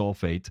potassium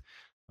sulfate.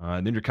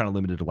 And then you're kind of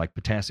limited to like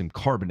potassium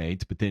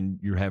carbonate, but then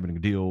you're having to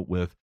deal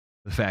with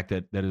the fact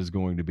that is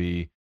going to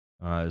be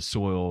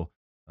soil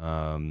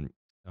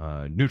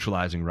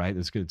neutralizing, right?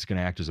 It's going to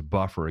act as a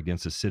buffer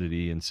against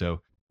acidity. And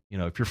so,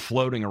 if you're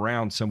floating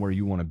around somewhere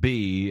you want to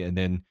be, and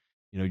then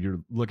you're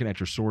looking at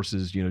your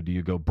sources, do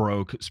you go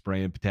broke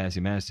spraying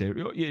potassium acetate?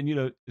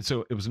 And,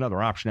 so it was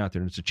another option out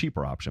there, and it's a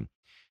cheaper option.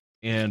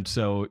 And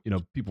so,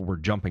 people were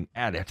jumping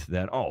at it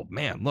that, oh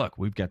man, look,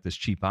 we've got this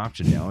cheap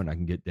option now and I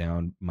can get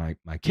down my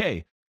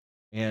K.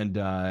 And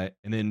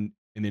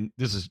then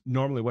this is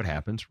normally what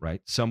happens,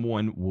 right?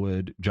 Someone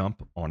would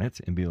jump on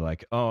it and be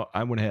like, oh,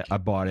 I went ahead, I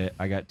bought it.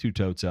 I got 2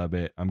 totes of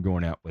it. I'm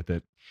going out with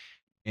it.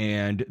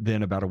 And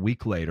then about a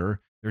week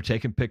later, they're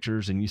taking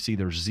pictures, and you see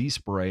there's Z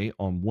spray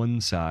on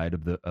one side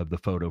of the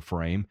photo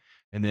frame,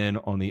 And then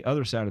on the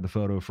other side of the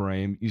photo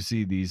frame, you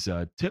see these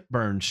tip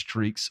burn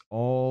streaks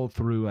all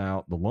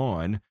throughout the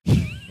lawn.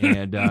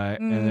 And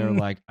they're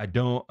like, I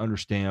don't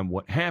understand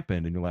what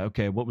happened. And you're like,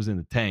 okay, what was in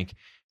the tank?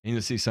 And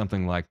you see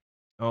something like,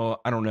 oh,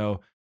 I don't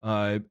know.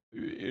 I'm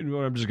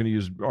just going to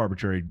use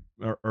arbitrary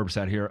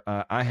herbicide here.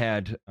 I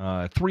had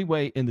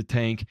 3-way in the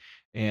tank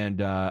and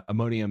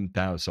ammonium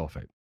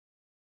thiosulfate.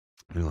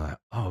 And you're like,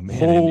 oh man,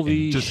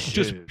 Holy and shit.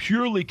 just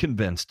purely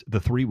convinced the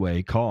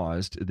 3-way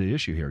caused the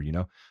issue here.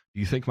 Do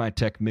you think my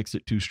tech mixed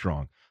it too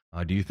strong?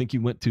 Do you think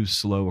you went too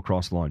slow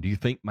across the lawn? Do you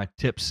think my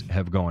tips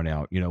have gone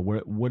out?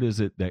 What is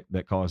it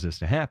that caused this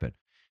to happen?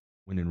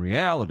 When in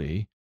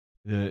reality,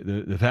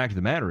 the fact of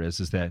the matter is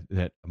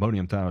that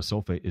ammonium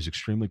thiosulfate is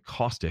extremely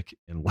caustic,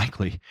 and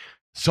likely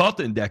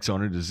salt index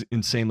on it is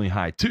insanely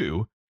high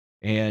too.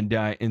 And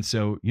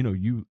so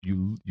you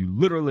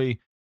literally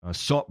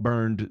salt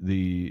burned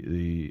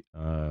the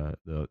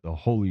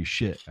holy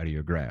shit out of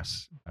your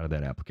grass out of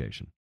that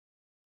application.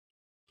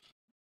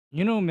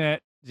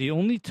 Matt, the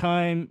only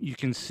time you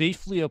can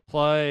safely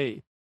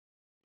apply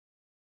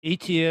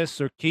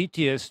ATS or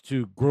KTS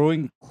to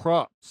growing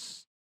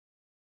crops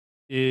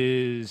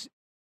is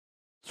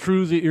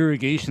through the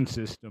irrigation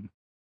system,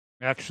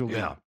 actually.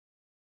 Yeah.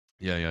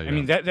 I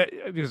mean, that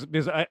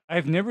because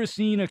I've never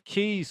seen a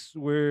case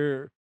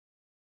where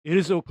it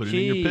is okay. Put it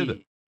in your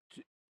pivot.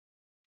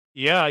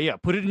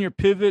 Put it in your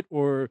pivot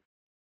or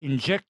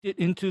inject it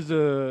into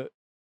the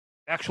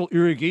actual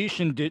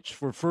irrigation ditch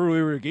for furrow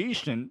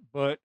irrigation.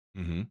 But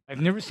I've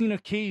never seen a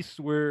case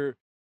where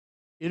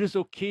it is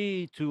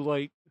okay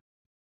to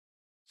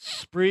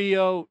spray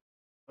out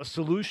a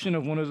solution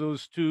of one of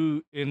those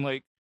two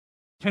in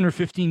 10 or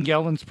 15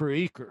 gallons per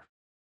acre.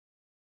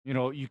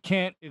 You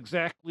can't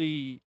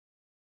exactly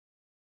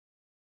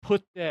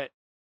put that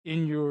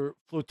in your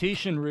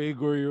flotation rig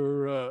or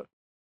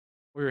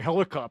your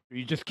helicopter.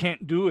 You just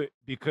can't do it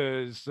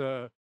because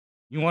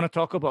you want to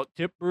talk about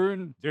tip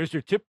burn. There's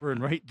your tip burn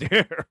right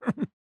there.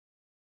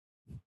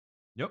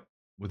 Yep,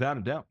 without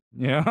a doubt.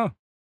 Yeah.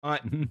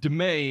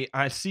 DeMay,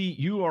 I see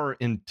you are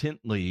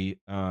intently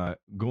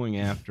going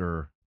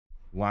after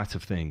lots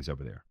of things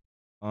over there.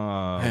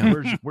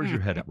 Where's your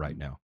head at right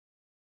now?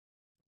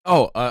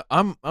 Oh,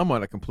 I'm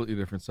on a completely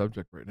different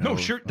subject right now. No,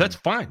 sure, that's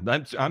fine.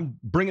 I'm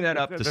bringing that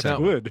up to That's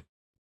sound good.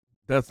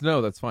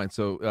 That's fine.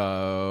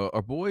 So,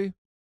 our boy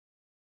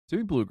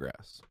Timmy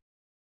Bluegrass,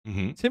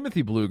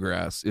 Timothy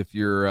Bluegrass. If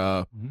you're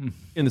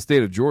in the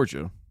state of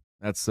Georgia,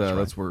 that's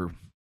where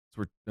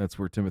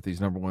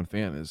Timothy's number one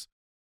fan is,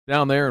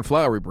 down there in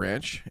Flowery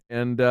Branch.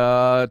 And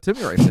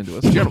Timmy writes into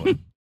us,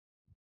 gentlemen.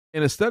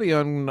 In a study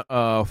on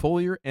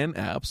foliar and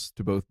apps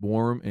to both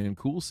warm and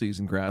cool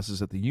season grasses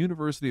at the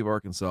University of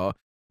Arkansas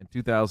in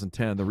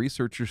 2010, the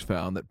researchers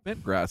found that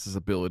bent grass's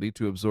ability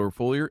to absorb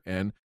foliar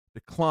N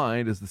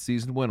declined as the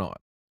season went on.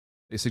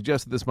 They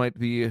suggested this might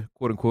be,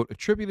 quote-unquote,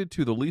 attributed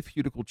to the leaf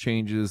cuticle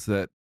changes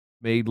that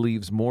made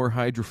leaves more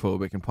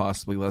hydrophobic and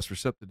possibly less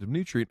receptive to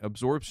nutrient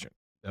absorption.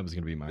 That was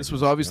going to be my This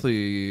was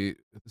obviously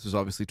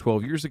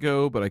 12 years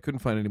ago, but I couldn't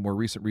find any more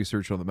recent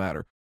research on the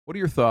matter. What are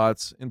your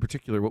thoughts? In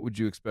particular, what would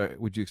you expect?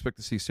 Would you expect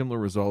to see similar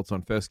results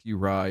on fescue,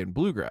 rye, and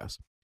bluegrass?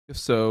 If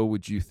so,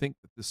 would you think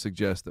that this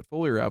suggests that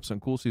foliar apps on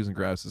cool season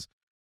grasses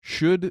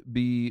should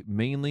be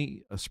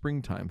mainly a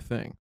springtime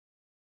thing?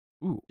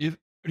 Ooh,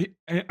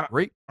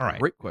 great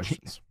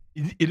questions.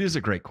 It is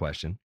a great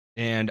question,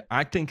 and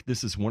I think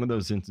this is one of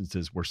those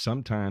instances where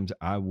sometimes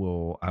I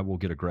will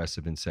get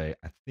aggressive and say,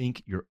 I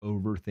think you're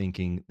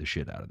overthinking the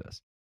shit out of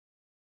this.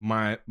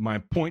 My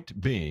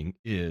point being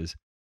is,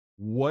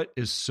 what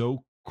is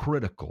so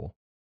critical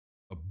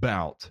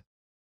about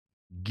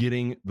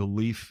getting the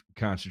leaf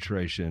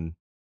concentration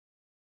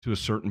to a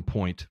certain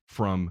point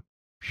from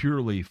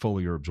purely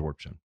foliar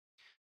absorption?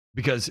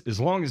 Because as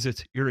long as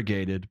it's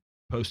irrigated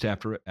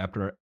after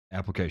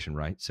application,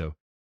 right? So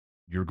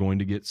you're going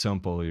to get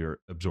some foliar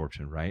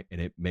absorption, right? And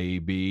it may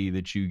be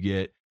that you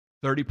get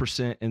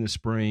 30% in the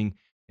spring,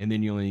 and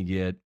then you only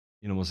get,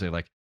 we'll say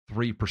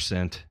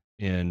 3%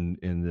 in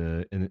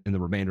the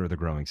remainder of the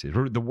growing season,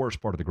 or the worst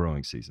part of the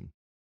growing season.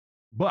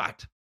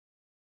 But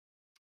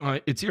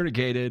it's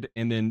irrigated,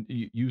 and then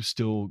you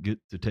still get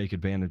to take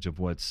advantage of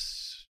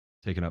what's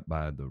taken up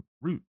by the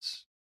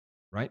roots,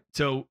 right?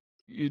 So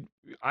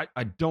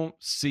I don't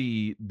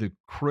see the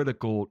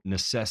critical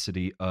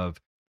necessity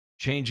of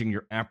changing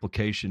your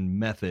application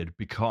method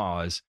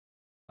because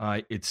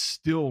it's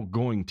still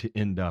going to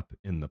end up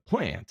in the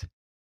plant.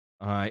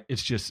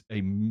 It's just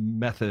a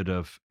method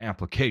of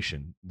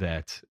application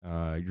that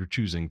you're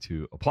choosing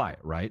to apply it,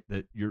 right?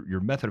 That your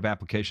method of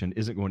application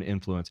isn't going to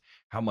influence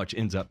how much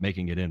ends up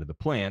making it into the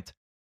plant.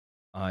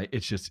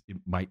 It's just, it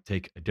might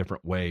take a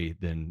different way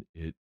than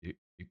it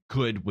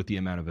could with the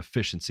amount of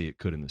efficiency it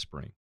could in the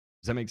spring.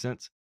 Does that make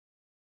sense?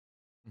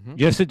 Mm-hmm.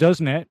 Yes, it does,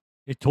 Matt.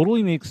 It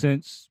totally makes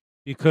sense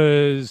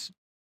because,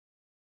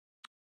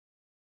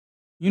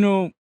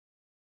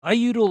 I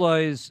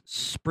utilize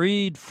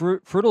sprayed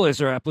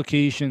fertilizer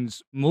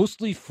applications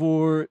mostly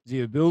for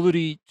the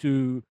ability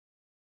to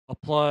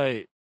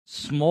apply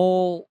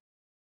small,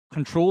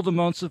 controlled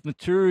amounts of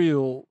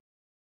material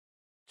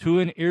to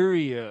an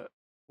area,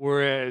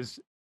 whereas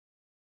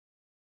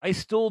I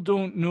still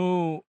don't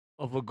know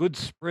of a good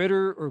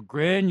spreader or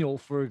granule,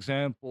 for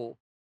example,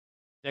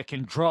 that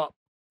can drop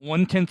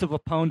 1/10 of a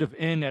pound of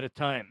N at a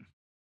time.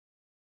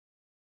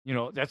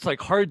 That's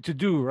like hard to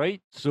do,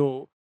 right?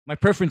 So my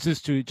preference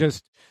is to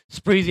just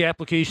spray the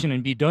application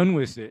and be done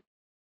with it.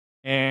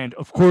 And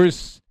of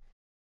course,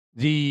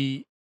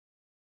 the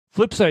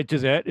flip side to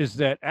that is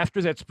that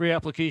after that spray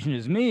application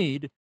is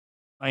made,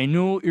 I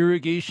know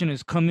irrigation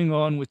is coming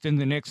on within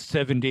the next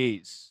 7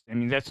 days. I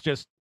mean, that's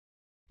just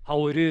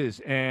how it is.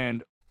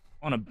 And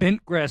on a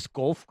bent grass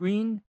golf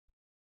green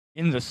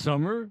in the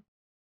summer,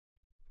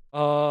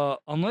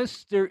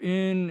 unless they're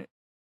in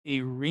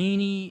a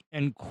rainy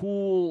and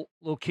cool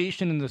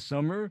location in the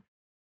summer,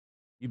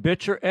 you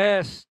bet your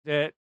ass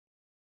that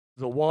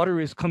the water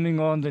is coming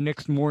on the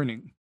next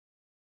morning.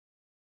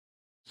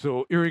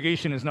 So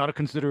irrigation is not a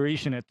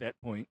consideration at that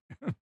point.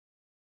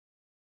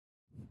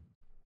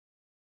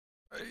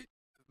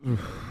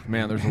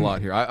 Man, there's a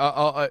lot here.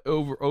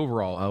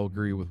 Overall, I'll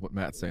agree with what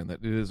Matt's saying,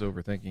 that it is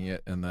overthinking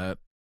it, and that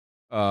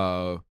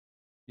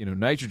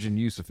nitrogen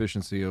use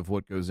efficiency of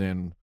what goes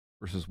in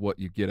versus what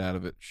you get out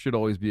of it should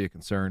always be a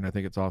concern. I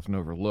think it's often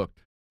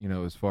overlooked,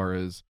 as far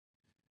as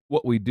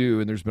what we do.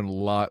 And there's been a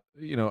lot,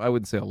 I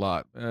wouldn't say a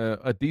lot,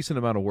 a decent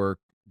amount of work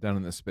done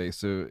in this space.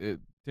 So,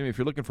 Timmy, if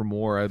you're looking for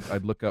more,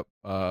 I'd look up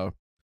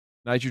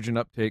nitrogen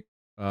uptake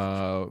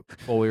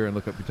foliar and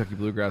look up Kentucky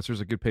bluegrass.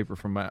 There's a good paper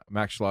from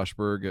Max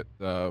Schlossberg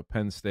at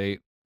Penn State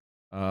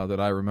that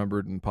I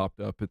remembered and popped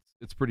up.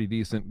 It's pretty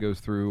decent. Goes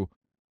through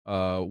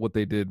what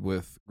they did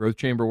with growth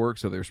chamber work.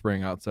 So they're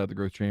spraying outside the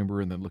growth chamber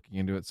and then looking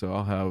into it. So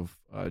I'll have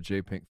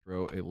Jay Pink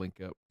throw a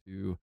link up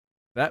to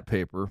that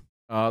paper.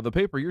 The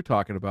paper you're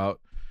talking about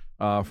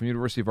from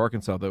University of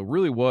Arkansas, though,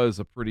 really was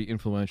a pretty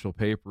influential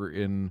paper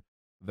in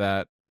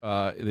that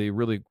they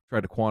really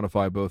tried to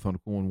quantify both on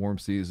cool and warm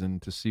season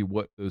to see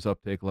what those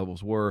uptake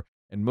levels were,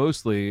 and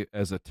mostly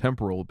as a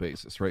temporal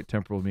basis, right?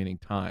 Temporal meaning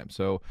time.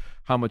 So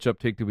how much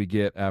uptake do we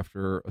get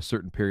after a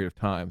certain period of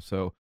time?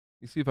 So let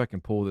me see if I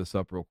can pull this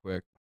up real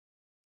quick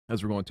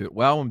as we're going to it.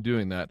 While I'm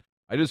doing that,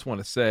 I just want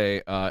to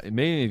say, and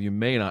many of you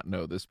may not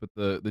know this, but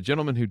the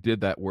gentleman who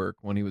did that work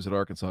when he was at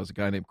Arkansas is a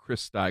guy named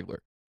Chris Stigler.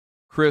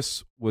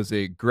 Chris was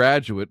a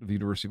graduate of the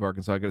University of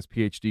Arkansas, got his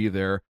PhD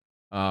there,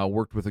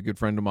 worked with a good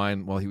friend of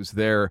mine while he was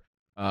there,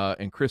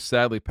 and Chris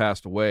sadly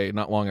passed away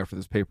not long after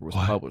this paper was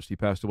published. He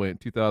passed away in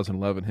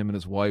 2011. Him and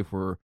his wife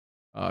were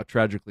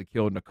tragically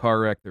killed in a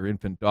car wreck. Their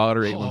infant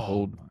daughter,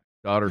 8-month-old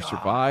daughter,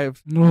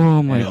 survived.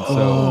 Oh, my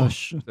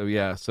gosh.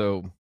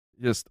 So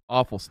just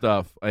awful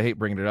stuff. I hate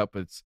bringing it up,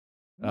 but it's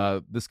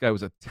this guy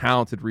was a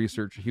talented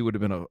researcher. He would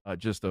have been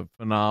just a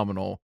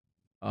phenomenal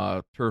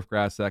turf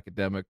grass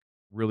academic,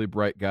 really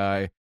bright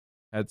guy,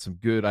 had some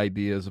good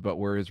ideas about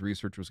where his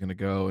research was going to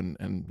go,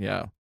 and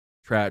yeah,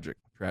 tragic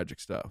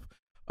stuff.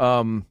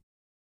 So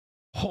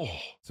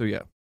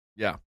yeah.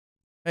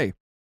 Hey,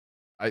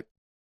 I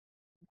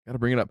got to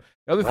bring it up.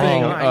 The other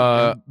thing,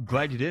 I'm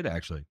glad you did,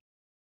 actually.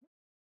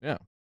 Yeah.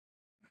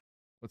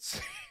 Let's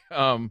see.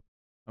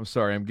 I'm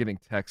sorry, I'm getting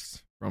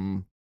texts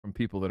from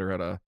people that are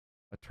at a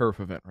turf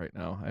event right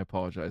now. I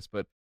apologize,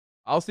 but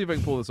I'll see if I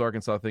can pull this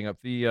Arkansas thing up.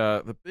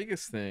 The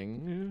biggest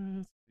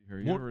thing.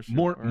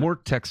 More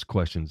text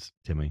questions,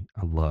 Timmy.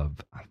 I love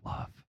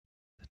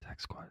the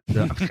text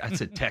questions. I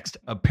said text.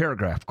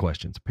 Paragraph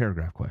questions.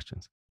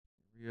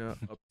 Yeah,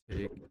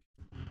 uptake.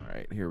 All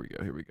right, here we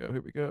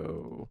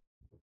go.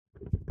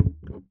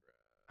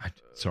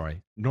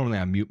 Sorry. Normally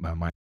I mute my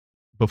mic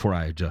before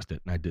I adjust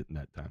it, and I didn't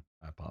that time.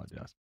 I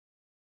apologize.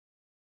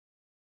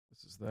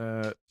 This is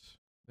that.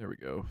 There we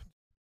go.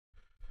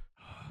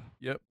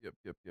 Yep.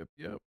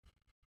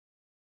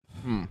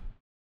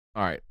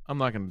 All right, I'm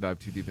not going to dive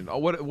too deep into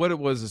what it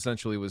was.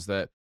 Essentially, was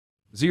that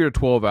 0 to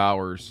 12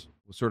 hours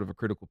was sort of a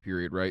critical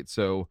period, right?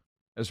 So,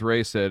 as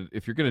Ray said,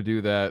 if you're going to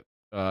do that,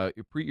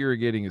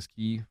 pre-irrigating is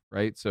key,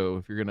 right? So,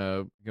 if you're going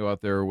to go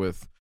out there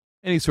with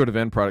any sort of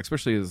end product,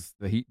 especially as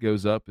the heat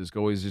goes up, is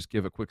always just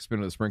give a quick spin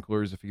of the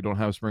sprinklers. If you don't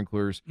have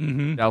sprinklers,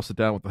 douse it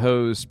down with the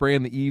hose, spray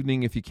in the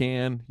evening if you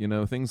can,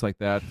 things like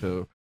that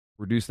to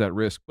reduce that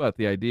risk. But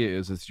the idea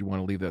is you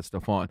want to leave that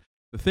stuff on.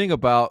 The thing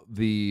about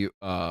the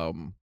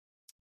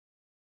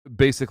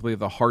basically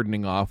the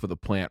hardening off of the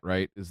plant,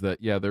 right, is that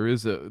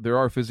there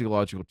are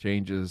physiological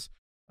changes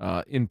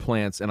in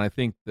plants, and I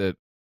think that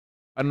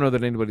I don't know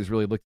that anybody's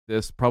really looked at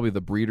this. Probably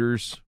the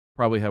breeders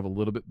probably have a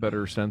little bit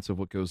better sense of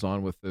what goes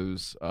on with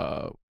those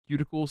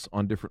cuticles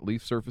on different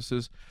leaf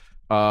surfaces.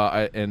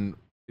 And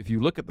if you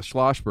look at the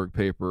Schlossberg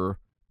paper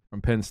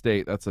from Penn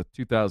State, that's a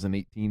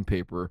 2018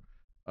 paper.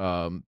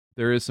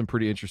 There is some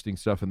pretty interesting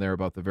stuff in there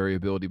about the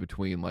variability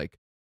between like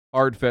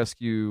hard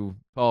fescue,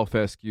 tall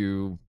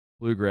fescue,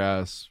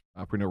 bluegrass,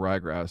 perennial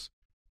ryegrass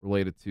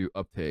related to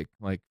uptake.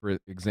 Like, for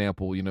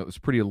example, it was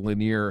pretty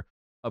linear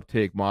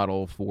uptake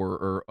model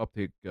or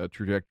uptake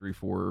trajectory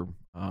for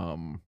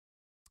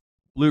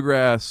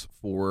bluegrass,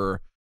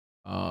 for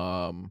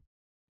perennial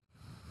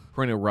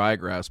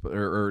ryegrass, but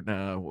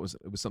what was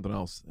it? It was something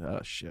else.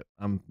 Shit,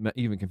 I'm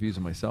even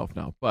confusing myself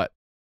now. But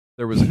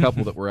there was a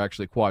couple that were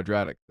actually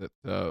quadratic that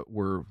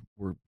were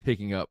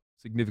taking up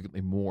significantly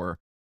more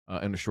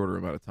in a shorter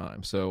amount of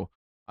time. So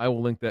I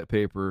will link that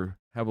paper,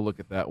 have a look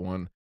at that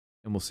one,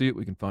 and we'll see what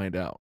we can find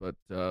out. But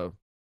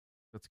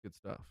that's good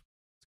stuff.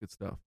 It's good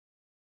stuff.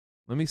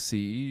 Let me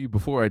see,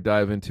 before I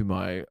dive into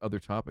my other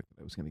topic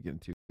that I was going to get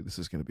into, this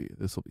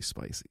will be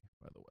spicy,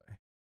 by the way.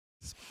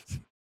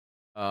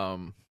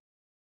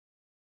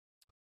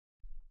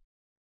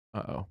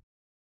 Uh-oh.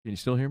 Can you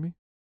still hear me?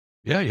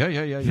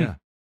 Yeah.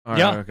 All right,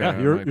 Yeah, okay. yeah,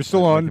 you're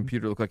still my on.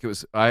 computer looked like it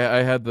was.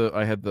 I had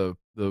the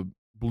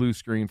blue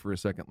screen for a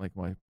second, like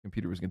my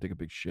computer was going to take a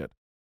big shit.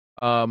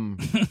 Do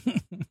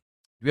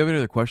you have any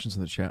other questions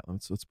in the chat?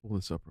 Let's pull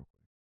this up real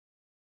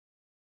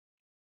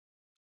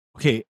quick.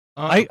 Okay,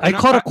 I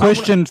caught a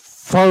question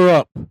far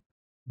up.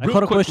 I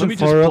caught a question let me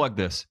just far up. plug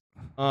this.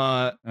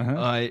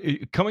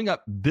 Coming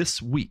up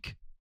this week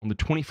on the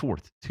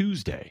 24th,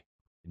 Tuesday,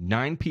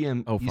 9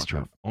 p.m.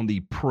 Eastern, on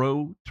the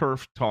Pro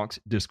Turf Talks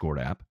Discord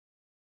app.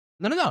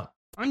 No.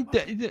 I know.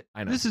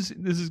 This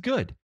is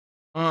good.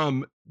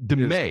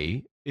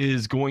 DeMay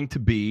is going to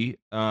be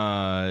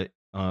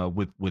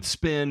with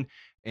Spin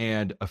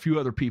and a few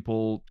other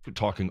people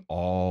talking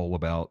all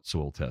about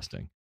soil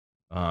testing.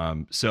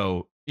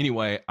 So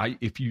anyway,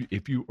 if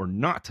you are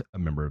not a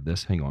member of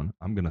this, hang on,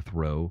 I'm going to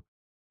throw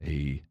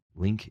a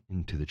link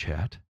into the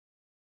chat.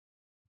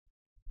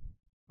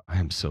 I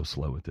am so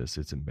slow with this;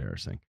 it's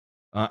embarrassing.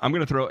 I'm going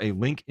to throw a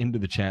link into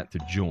the chat to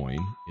join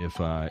if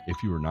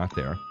you are not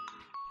there.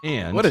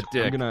 And what a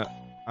dick!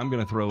 I'm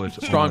gonna throw it.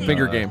 Strong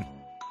finger game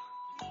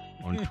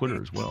on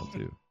Twitter as well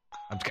too.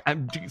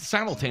 I'm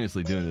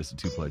simultaneously doing this in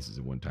two places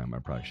at one time. I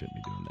probably shouldn't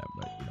be doing that,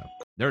 but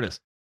there it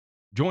is.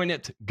 Join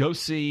it. Go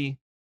see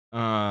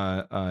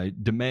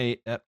DeMay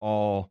et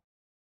al.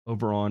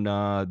 Over on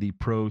the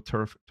Pro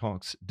Turf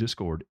Talks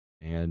Discord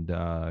and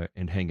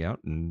hang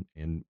out and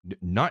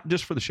not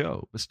just for the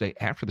show, but stay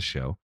after the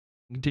show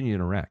and continue to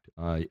interact.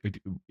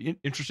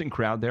 Interesting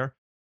crowd there.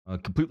 A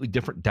completely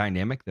different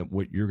dynamic than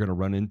what you're going to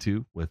run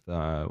into with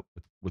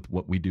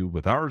what we do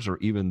with ours, or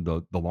even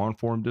the Lawn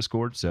Forum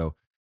Discord. So,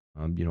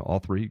 all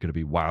three are going to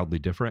be wildly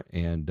different,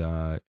 and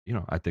I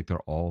think they're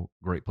all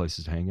great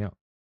places to hang out.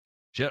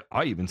 Shit,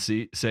 I even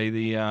say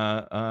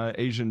the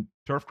Asian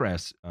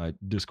Turfgrass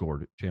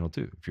Discord channel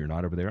too. If you're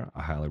not over there,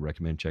 I highly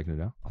recommend checking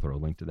it out. I'll throw a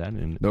link to that.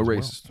 And no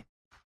racist. Well.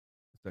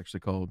 It's actually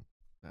called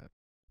that.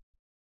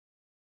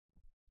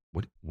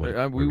 What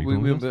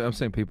I'm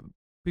saying people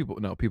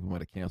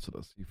might have canceled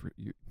us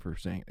for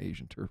saying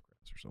Asian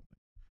turfgrass or something.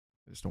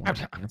 I just don't want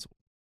to get canceled.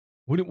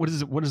 What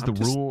is it? What is the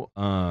rule?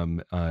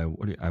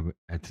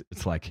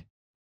 It's like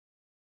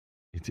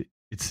it's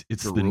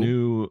the rule?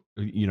 New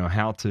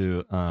how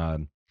to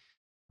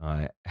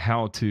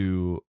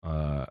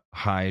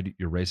hide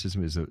your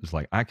racism is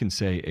like I can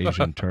say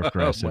Asian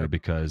turfgrass center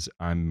because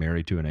I'm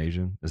married to an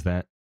Asian. Is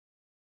that?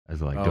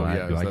 Do I get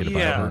a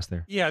bypass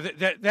there? Yeah,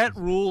 that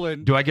rule.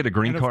 And do I get a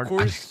green card? Of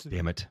course,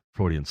 damn it,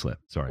 Freudian slip.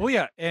 Sorry. Oh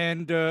yeah,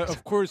 and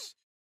of course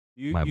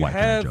my you wife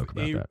have joke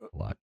about that a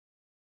lot.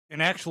 An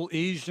actual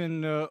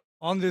Asian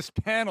on this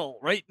panel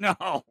right now.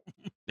 Oh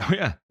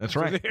yeah, that's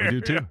right. I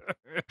do too.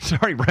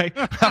 Sorry, Ray.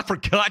 I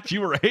forgot you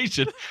were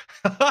Asian.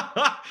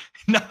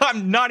 No,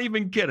 I'm not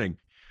even kidding.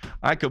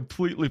 I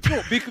completely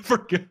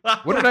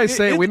forgot. What did I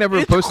say? We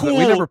never posted. Cool.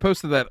 We never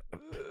posted that.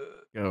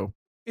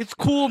 It's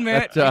cool,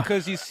 Matt,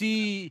 because you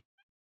see,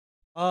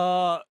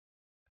 it's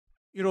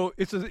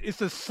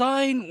a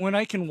sign when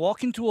I can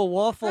walk into a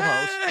Waffle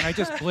House and I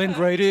just blend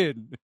right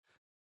in.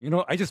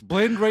 I just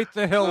blend right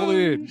the hell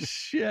in.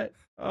 Shit.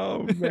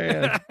 Oh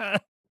man.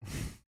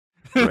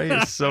 Ray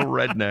is so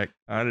redneck.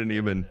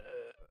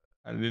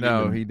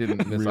 He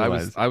didn't miss.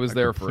 I was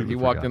there for. He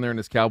walked in there in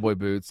his cowboy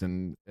boots,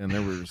 and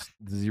there was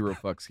zero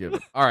fucks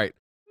given. All right.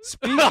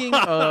 Speaking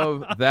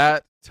of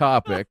that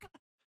topic,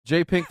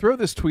 J Pink, throw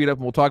this tweet up,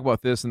 and we'll talk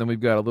about this, and then we've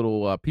got a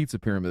little pizza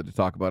pyramid to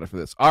talk about it for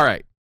this. All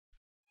right.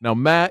 Now,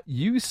 Matt,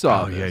 you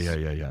saw this.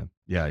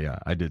 Yeah.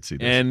 I did see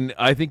this, and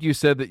I think you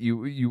said that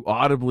you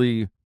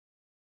audibly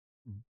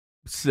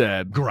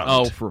said, Grunt.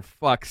 "Oh, for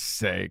fuck's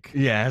sake!"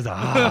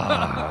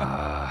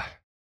 Yeah,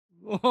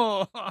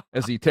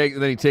 as he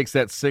takes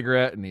that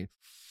cigarette and he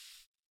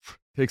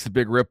takes a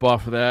big rip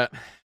off of that,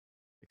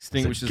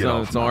 extinguishes it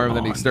on its arm,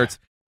 then he starts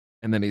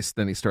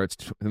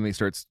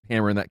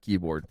hammering that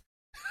keyboard.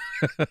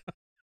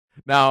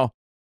 Now,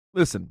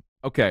 listen,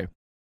 okay,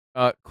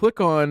 click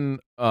on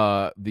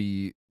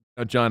the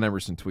John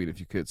Emerson tweet if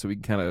you could, so we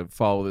can kind of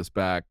follow this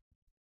back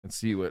and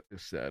see what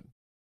is said.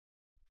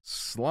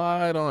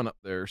 Slide on up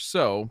there.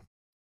 So,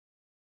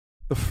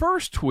 the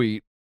first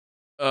tweet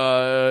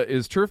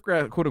is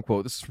turfgrass, quote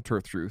unquote. This is from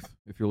Turf Truth.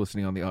 If you're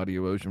listening on the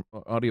audio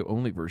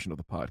only version of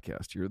the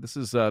podcast here, this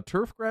is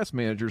turfgrass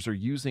managers are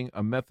using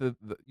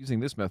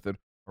this method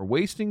are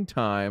wasting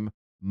time,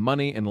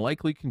 money, and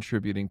likely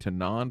contributing to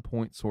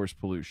non-point source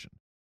pollution.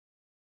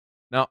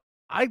 Now,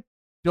 I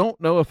don't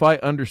know if I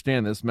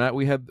understand this, Matt.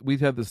 We've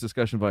had this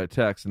discussion via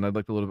text, and I'd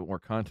like a little bit more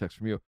context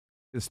from you.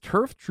 Is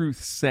Turf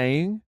Truth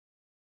saying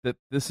that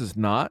this is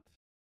not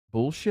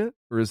bullshit,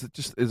 or is it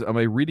just am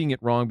I reading it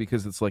wrong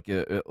because it's like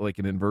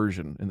an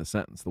inversion in the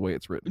sentence the way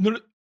it's written? No,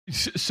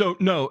 so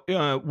no.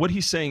 What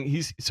he's saying,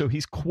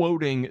 he's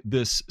quoting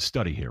this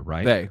study here,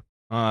 right?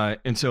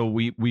 And so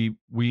we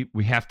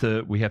have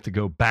to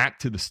go back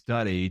to the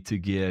study to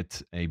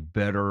get a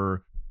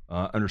better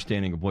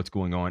understanding of what's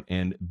going on.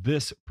 And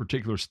this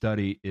particular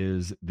study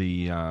is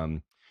the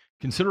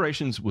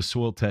considerations with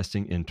soil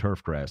testing in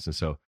turf grass. And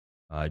so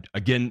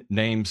again,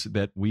 names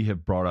that we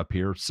have brought up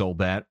here: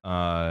 Soldat,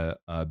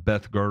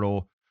 Beth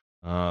Girdle.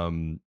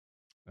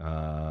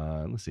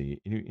 Let's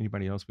see,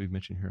 anybody else we've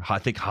mentioned here? I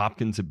think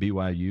Hopkins at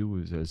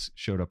BYU has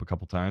showed up a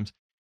couple times,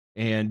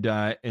 and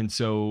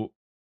so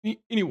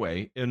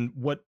anyway, and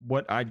what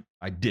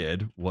I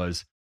did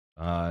was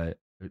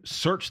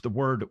search the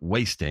word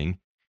wasting,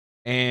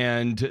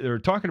 and they're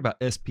talking about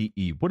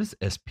SPE. What is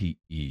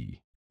SPE?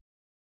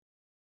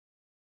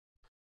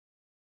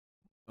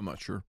 I'm not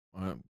sure.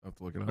 I have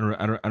to look it up.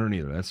 I don't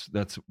either.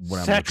 That's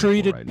what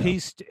saturated I'm looking for right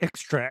paste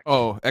extract.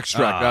 Oh,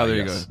 extract. There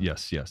you go.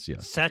 Yes.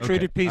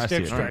 Saturated paste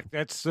extract. Right.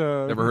 That's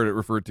never heard it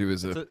referred to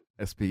as a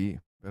SPE,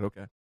 but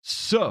okay.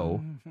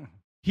 So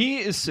he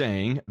is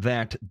saying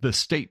that the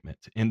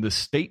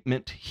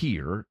statement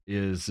here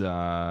is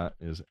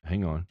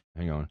hang on,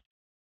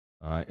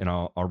 and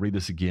I'll read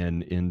this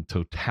again in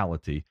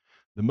totality.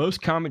 The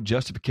most common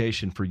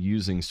justification for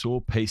using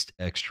soil paste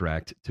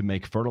extract to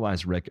make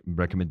fertilizer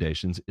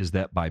recommendations is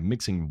that by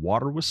mixing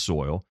water with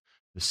soil,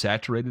 the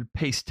saturated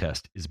paste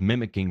test is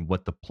mimicking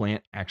what the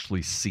plant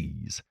actually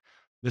sees.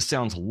 This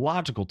sounds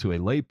logical to a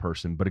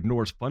layperson, but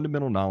ignores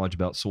fundamental knowledge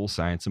about soil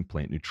science and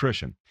plant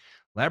nutrition.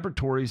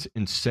 Laboratories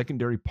and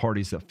secondary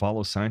parties that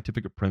follow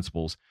scientific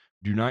principles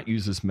do not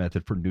use this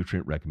method for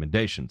nutrient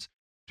recommendations.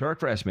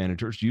 Turfgrass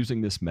managers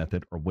using this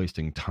method are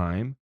wasting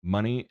time,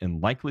 money,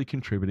 and likely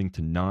contributing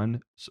to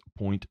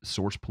non-point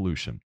source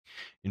pollution.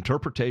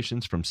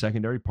 Interpretations from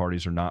secondary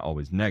parties are not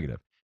always negative.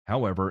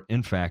 However,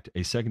 in fact,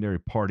 a secondary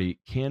party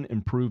can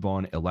improve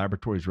on a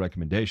laboratory's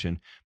recommendation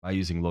by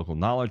using local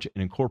knowledge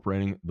and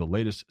incorporating the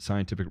latest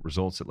scientific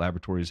results that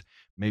laboratories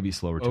may be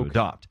slower to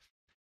adopt.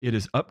 It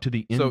is up to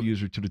the end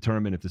user to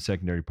determine if the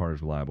secondary party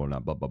is reliable or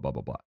not, blah, blah, blah,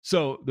 blah, blah.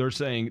 So they're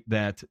saying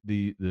that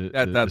the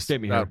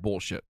statement here...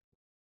 bullshit.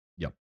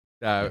 Yep.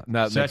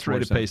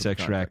 Saturated paste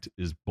extract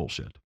is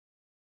bullshit.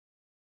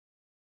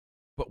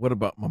 But what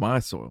about my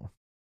soil?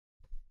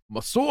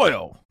 My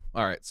soil!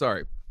 All right,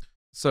 sorry.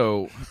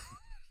 So...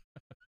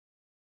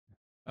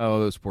 oh,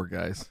 those poor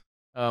guys.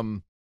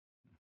 All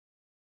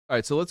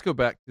right, so let's go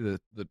back to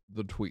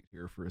the tweet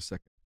here for a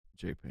second,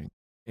 J-Pink.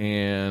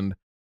 And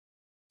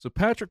so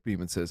Patrick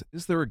Beeman says,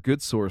 is there a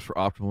good source for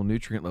optimal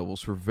nutrient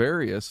levels for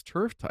various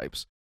turf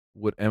types?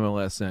 Would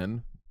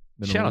MLSN,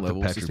 minimum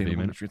level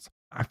sustainable nutrients?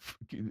 I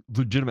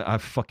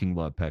fucking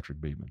love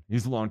Patrick Beeman.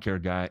 He's a lawn care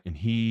guy, and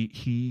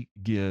he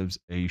gives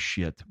a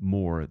shit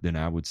more than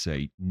I would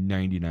say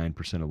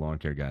 99% of lawn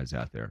care guys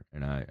out there.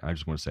 And I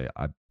just want to say,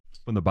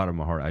 from the bottom of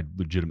my heart, I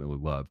legitimately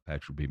love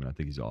Patrick Beeman. I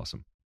think he's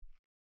awesome.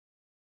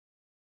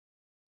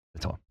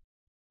 That's all.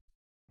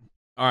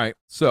 All right.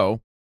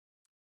 So,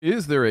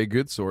 is there a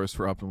good source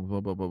for optimal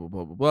blah, blah, blah, blah,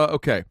 blah, blah, blah?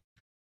 Okay.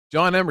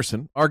 John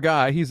Emerson, our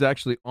guy, he's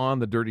actually on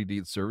the Dirty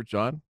Deeds server.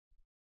 John,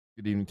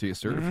 good evening to you,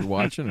 sir, if you're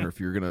watching or if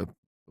you're going to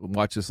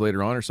watch this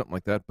later on or something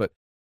like that. But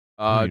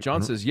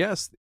John says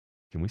yes.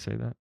 Can we say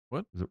that?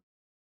 What?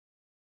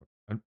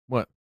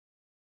 What?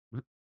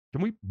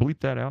 Can we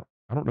bleep that out?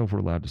 I don't know if we're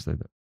allowed to say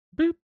that.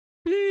 Beep,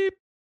 beep.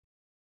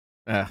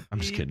 I'm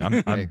just kidding.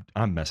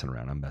 I'm messing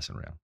around. I'm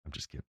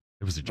just kidding.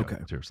 It was a joke.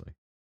 Okay. Seriously.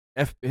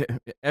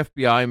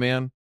 FBI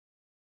man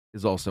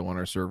is also on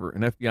our server.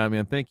 And FBI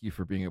man, thank you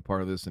for being a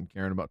part of this and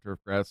caring about turf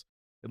grass.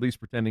 At least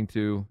pretending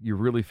to. You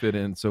really fit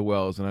in so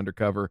well as an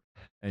undercover,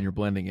 and you're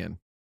blending in.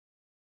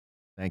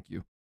 Thank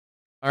you.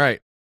 All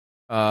right.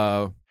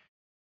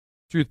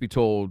 Truth be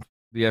told,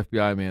 the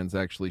FBI man's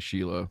actually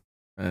Sheila,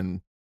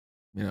 and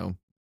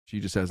she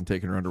just hasn't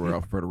taken her underwear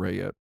off of her Ray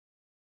yet.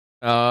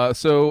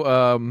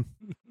 So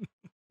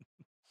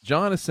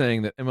John is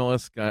saying that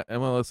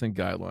MLSN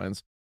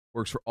guidelines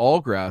works for all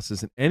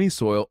grasses in any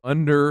soil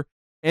under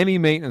any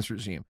maintenance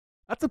regime.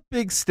 That's a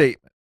big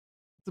statement.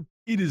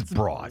 It is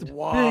broad.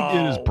 Wow.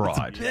 It is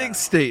broad. It's a big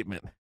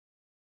statement.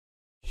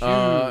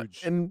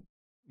 Huge. And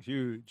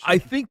huge. I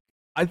think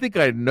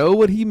I know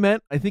what he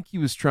meant. I think he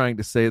was trying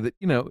to say that,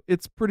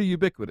 it's pretty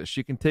ubiquitous.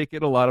 You can take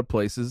it a lot of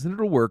places and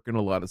it'll work in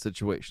a lot of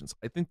situations.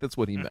 I think that's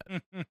what he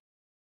meant.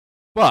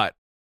 But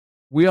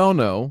we all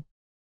know,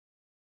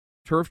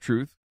 Turf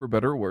Truth, for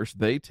better or worse,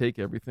 they take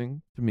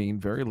everything to mean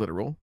very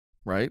literal,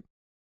 right?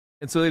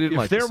 And so they didn't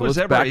like it. If there was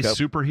ever a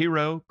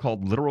superhero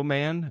called Literal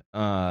Man,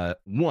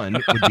 one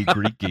would be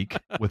Greek Geek,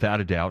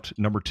 without a doubt.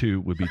 Number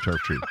two would be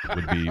Turf Truth,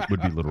 would be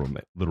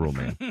Literal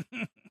Man.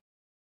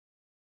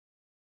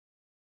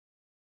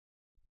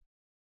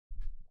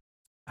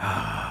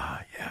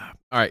 Yeah.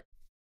 All right.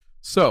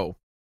 So,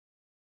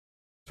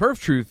 Turf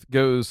Truth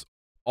goes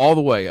all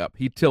the way up.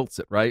 He tilts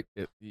it, right?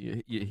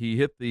 He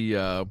hit the,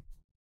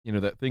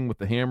 that thing with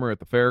the hammer at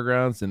the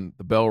fairgrounds, and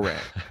the bell rang.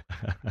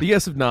 The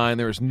S of 9,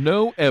 there is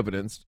no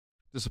evidence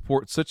to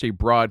support such a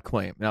broad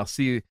claim. Now,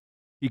 see,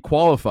 he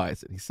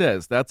qualifies it. He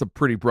says that's a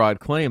pretty broad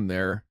claim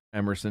there,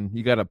 Emerson.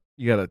 You gotta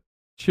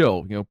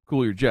chill.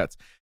 Cool your jets.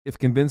 If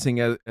convincing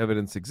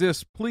evidence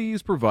exists,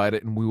 please provide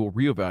it, and we will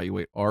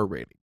reevaluate our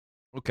rating.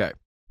 Okay.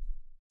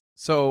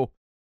 So,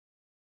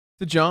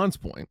 to John's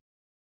point,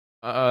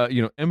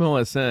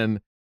 MLSN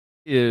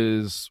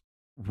is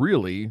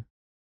really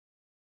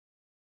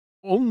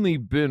only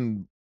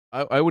been,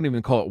 I wouldn't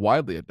even call it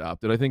widely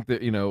adopted. I think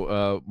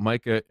that,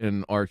 Micah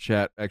in our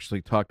chat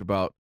actually talked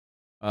about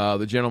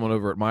the gentleman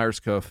over at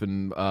Myerscough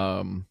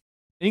in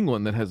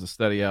England that has a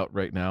study out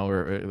right now,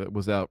 or it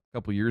was out a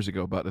couple years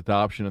ago, about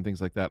adoption and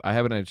things like that. I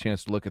haven't had a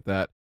chance to look at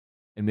that,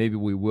 and maybe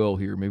we will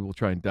here. Maybe we'll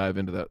try and dive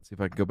into that, see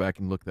if I can go back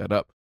and look that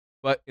up.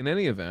 But in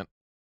any event,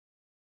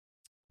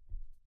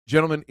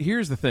 gentlemen,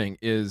 here's the thing,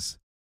 is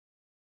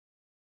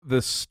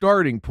the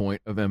starting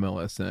point of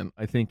MLSN,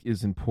 I think,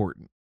 is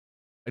important.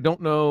 I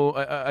don't know.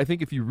 I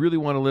think if you really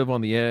want to live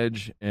on the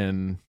edge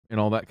and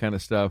all that kind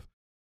of stuff,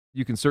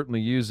 you can certainly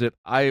use it.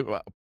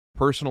 I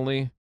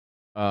personally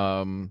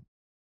am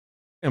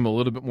a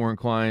little bit more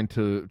inclined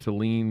to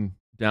lean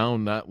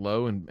down that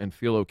low and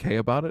feel okay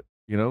about it,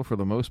 for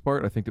the most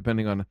part. I think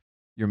depending on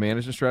your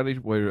management strategy,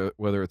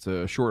 whether it's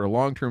a short or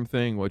long-term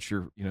thing, what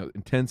your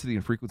intensity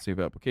and frequency of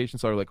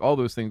applications are, like all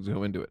those things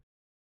go into it.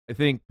 I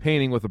think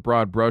painting with a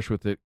broad brush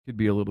with it could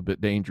be a little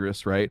bit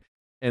dangerous, right?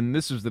 And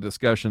this is the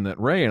discussion that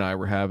Ray and I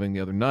were having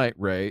the other night,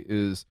 Ray,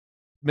 is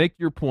make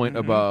your point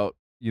about,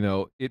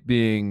 it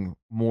being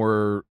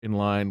more in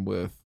line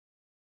with,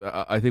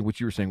 I think what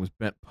you were saying was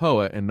bent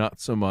POA and not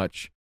so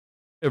much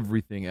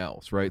everything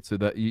else, right? So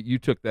that you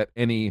took that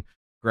any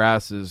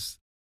grasses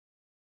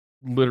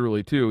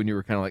literally too, and you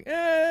were kind of like,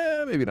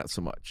 maybe not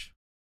so much.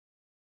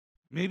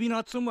 Maybe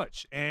not so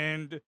much.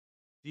 And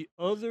the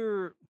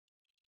other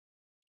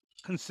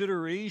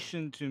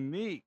consideration to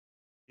make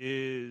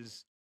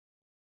is,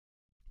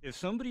 if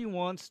somebody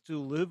wants to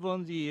live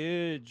on the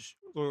edge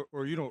or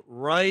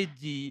ride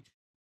the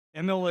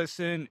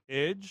MLSN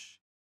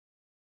edge,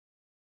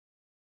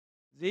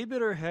 they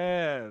better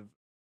have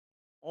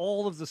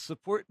all of the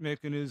support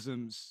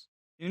mechanisms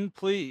in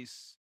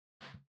place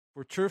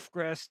for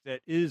turfgrass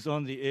that is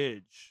on the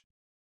edge.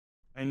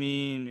 I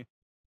mean,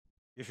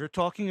 if you're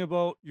talking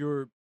about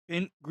your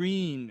bent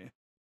green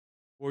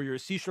or your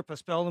Caesar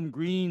paspalum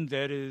green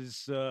that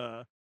is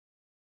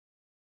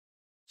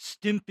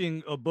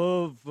stimping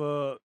above,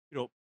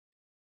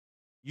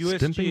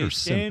 USGA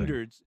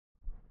standards.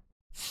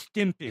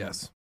 Stimping.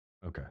 Yes.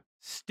 Okay.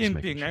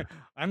 Stimping. Sure.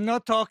 I'm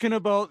not talking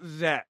about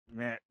that,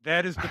 Matt.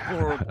 That is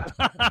deplorable.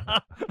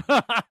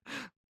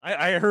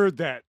 I heard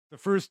that the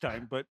first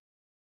time, but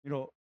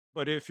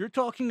if you're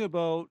talking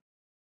about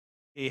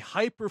a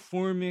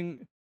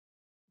high-performing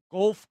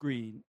golf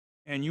green,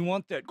 and you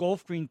want that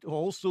golf green to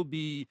also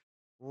be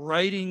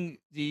riding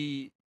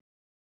the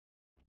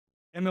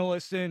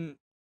MLSN,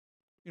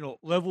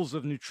 levels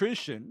of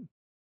nutrition,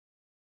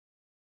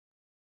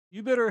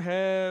 you better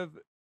have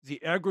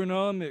the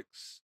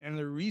agronomics and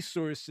the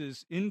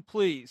resources in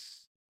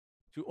place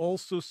to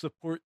also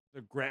support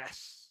the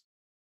grass.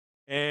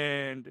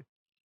 And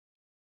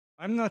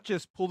I'm not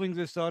just pulling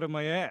this out of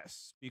my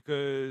ass,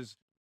 because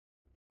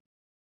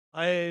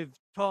I've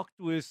talked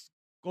with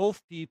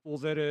golf people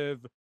that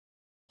have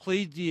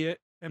played the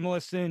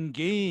MLSN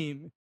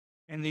game,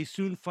 and they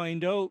soon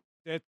find out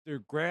that their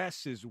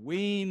grass is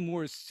way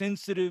more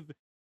sensitive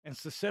and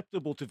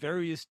susceptible to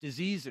various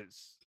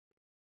diseases.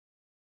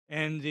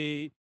 And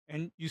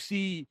you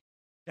see,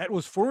 that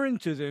was foreign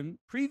to them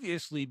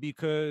previously,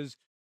 because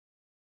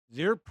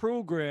their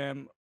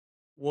program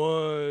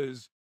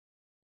was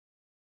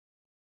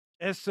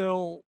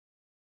SLAN,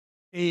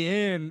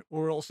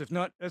 or else if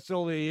not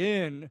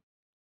SLAN,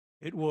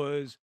 it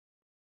was,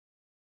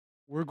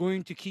 we're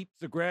going to keep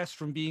the grass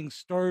from being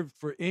starved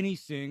for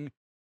anything.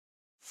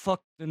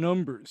 Fuck the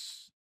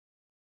numbers.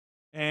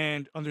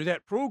 And under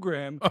that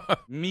program,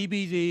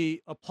 maybe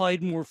they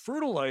applied more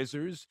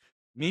fertilizers,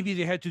 maybe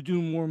they had to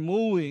do more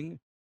mowing,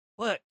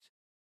 but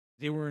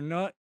they were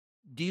not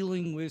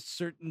dealing with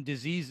certain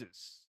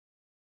diseases.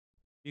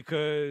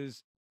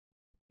 Because,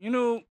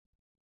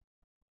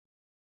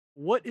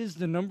 what is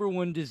the number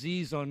one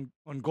disease on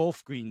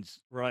golf greens,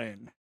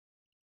 Ryan?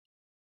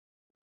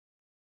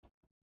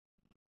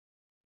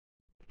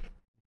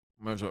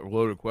 That's a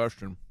loaded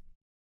question.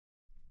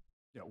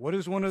 Yeah, what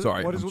is one of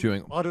Sorry, what I'm is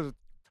chewing. out of the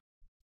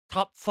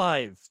top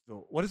five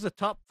though? What is the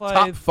top five?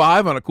 Top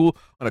five on a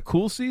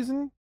cool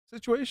season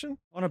situation?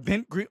 On a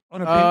bent green,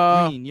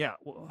 yeah.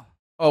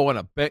 Oh, on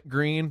a bent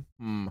green?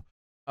 On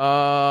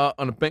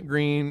a bent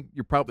green,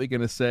 you're probably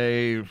gonna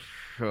say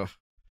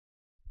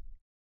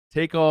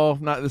take all.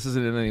 Not this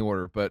isn't in any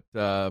order, but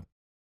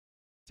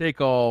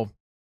take all.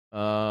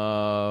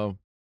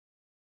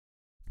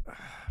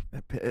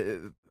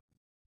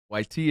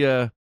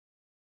 Waitia,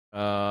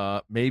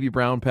 maybe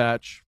brown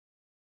patch,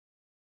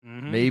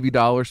 maybe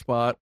dollar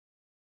spot,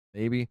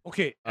 maybe.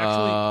 Okay,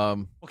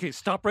 actually, okay,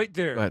 stop right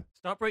there. Go ahead.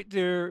 Stop right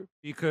there,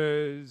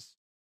 because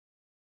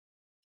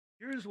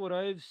here's what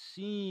I've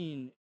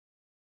seen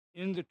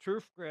in the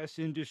turf grass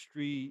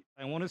industry,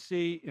 I want to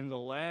say in the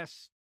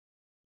last,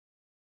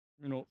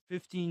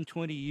 15,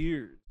 20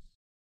 years,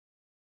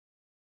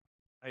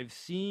 I've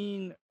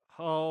seen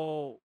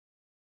how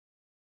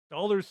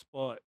dollar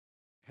spot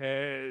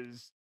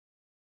has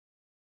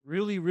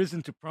really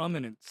risen to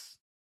prominence.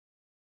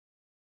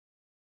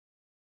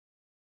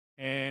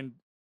 And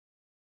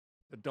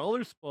the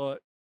dollar spot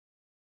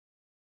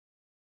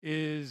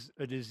is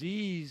a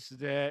disease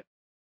that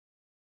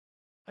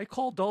I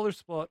call dollar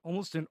spot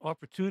almost an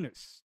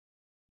opportunist.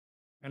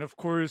 And of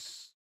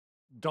course,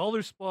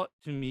 dollar spot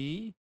to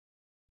me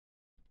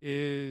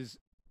is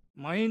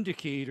my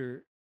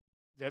indicator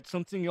that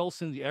something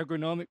else in the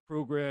agronomic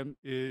program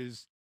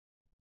is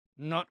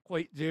not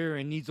quite there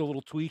and needs a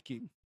little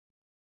tweaking.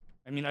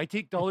 I mean, I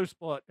take dollar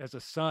spot as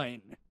a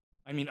sign.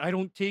 I mean, I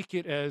don't take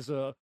it as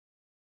a,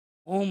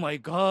 oh my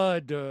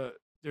God,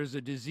 there's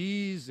a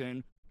disease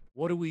and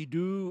what do we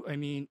do? I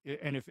mean,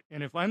 and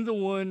if I'm the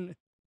one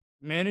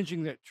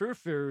managing that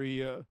turf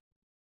area,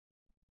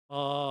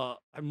 I'm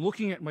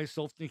looking at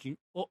myself thinking,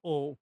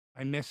 uh-oh,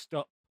 I messed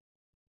up.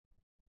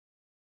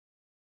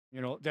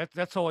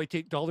 That's how I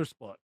take dollar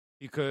spot,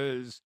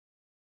 because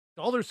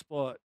dollar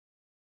spot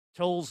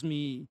tells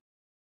me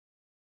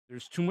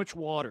there's too much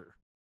water.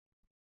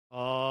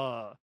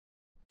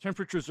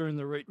 Temperatures are in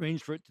the right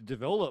range for it to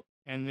develop.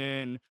 And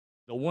then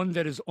the one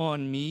that is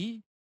on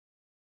me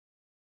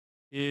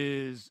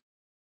is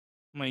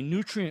my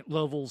nutrient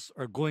levels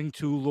are going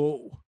too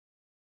low.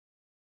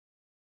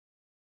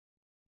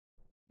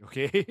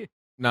 Okay?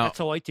 Now, that's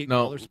how I take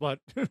dollar spot.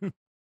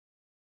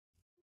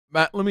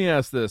 Matt, let me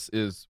ask this: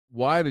 is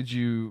why did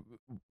you,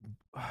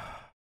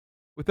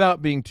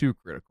 without being too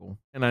critical,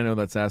 and I know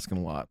that's asking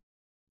a lot.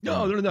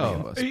 No.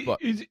 Us, but,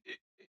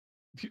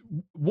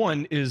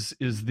 one is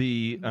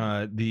the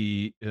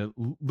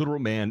literal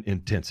man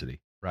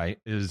intensity, right?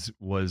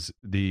 Was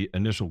the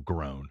initial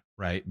groan,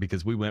 right?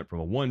 Because we went from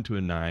a 1 to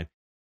a 9,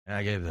 and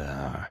I gave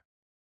the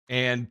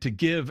and to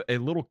give a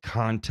little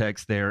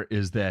context there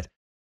is that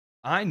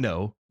I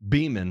know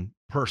Beeman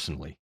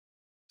personally.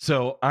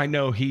 So I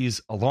know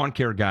he's a lawn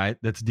care guy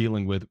that's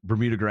dealing with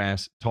Bermuda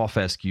grass, tall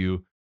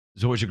fescue,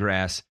 zoysia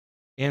grass,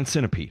 and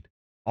centipede,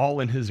 all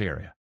in his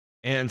area.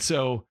 And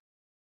so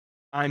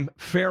I'm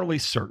fairly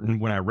certain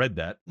when I read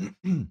that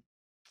and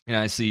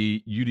I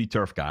see UD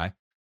Turf Guy,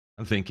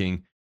 I'm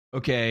thinking,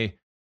 okay,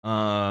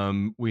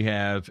 we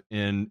have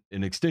an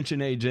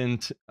extension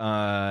agent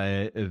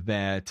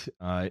that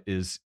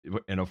is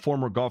and a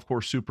former golf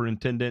course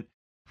superintendent,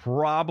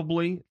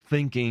 probably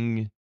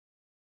thinking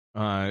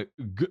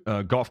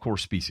golf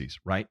course species,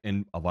 right?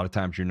 And a lot of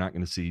times you're not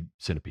going to see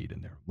centipede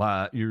in there.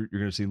 You're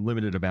going to see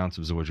limited amounts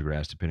of zoysia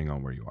grass depending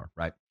on where you are,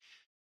 right?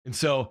 And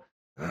so,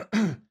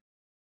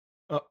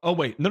 oh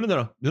wait,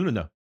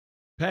 no.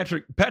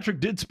 Patrick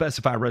did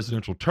specify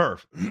residential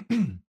turf,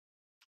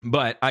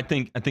 but I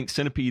think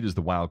centipede is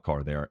the wild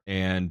card there,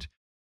 and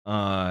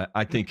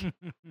I think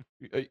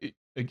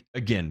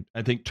again,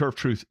 I think Turf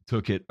Truth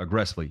took it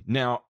aggressively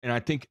now, and I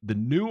think the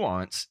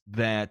nuance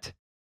that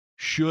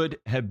should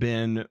have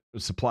been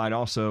supplied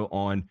also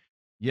on,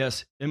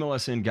 yes,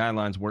 MLSN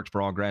guidelines works for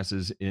all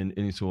grasses in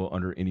any soil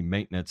under any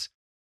maintenance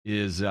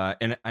is,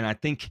 and I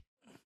think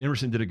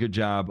Emerson did a good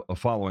job of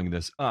following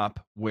this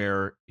up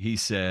where he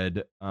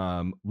said,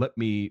 let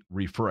me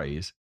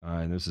rephrase,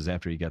 and this is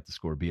after he got the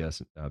score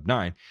BS of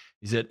 9.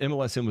 He said,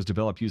 MLSN was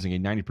developed using a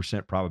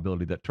 90%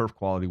 probability that turf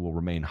quality will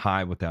remain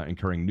high without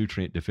incurring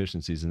nutrient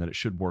deficiencies and that it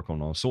should work on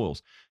all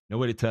soils. No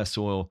way to test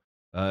soil.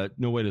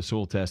 No way to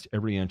soil test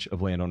every inch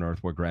of land on earth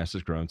where grass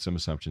is grown. Some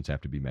assumptions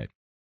have to be made.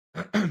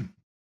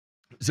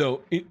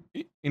 So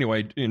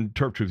anyway, in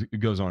Turf Truth, it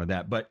goes on to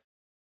that. But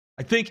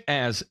I think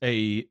as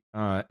a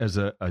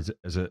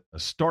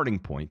starting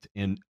point,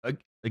 and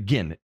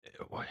again,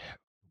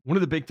 one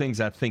of the big things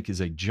I think is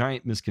a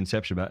giant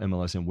misconception about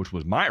MLSN, which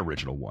was my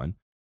original one,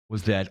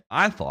 was that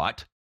I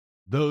thought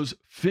those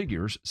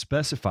figures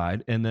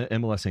specified in the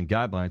MLSN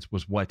guidelines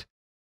was what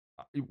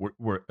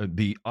were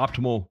the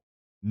optimal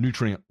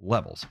nutrient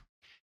levels.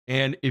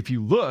 And if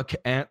you look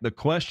at the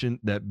question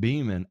that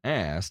Beeman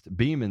asked,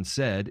 Beeman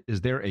said,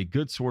 is there a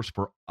good source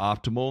for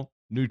optimal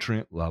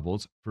nutrient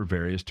levels for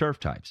various turf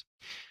types?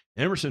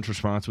 Emerson's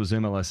response was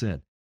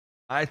MLSN.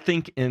 I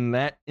think in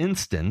that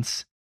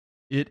instance,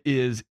 it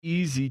is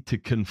easy to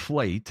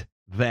conflate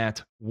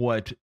that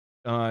what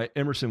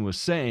Emerson was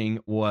saying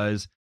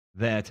was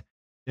that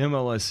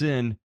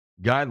MLSN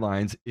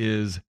guidelines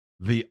is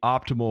the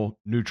optimal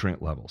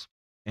nutrient levels.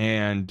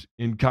 And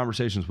in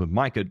conversations with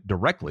Micah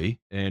directly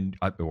and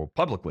or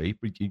publicly,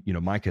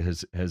 Micah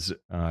has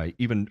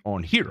even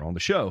on here on the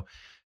show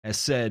has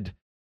said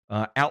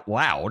out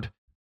loud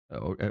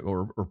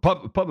or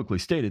publicly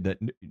stated that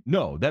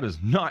no, that is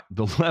not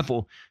the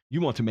level you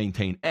want to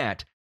maintain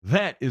at.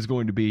 That is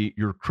going to be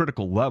your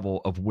critical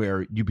level of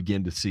where you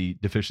begin to see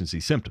deficiency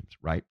symptoms,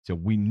 right? So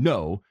we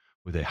know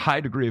with a high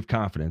degree of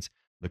confidence,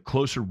 the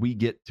closer we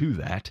get to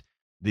that,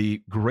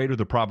 the greater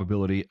the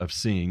probability of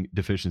seeing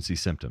deficiency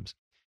symptoms.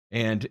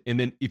 And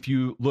then if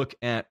you look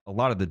at a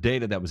lot of the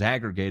data that was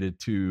aggregated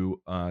to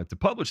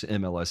publish the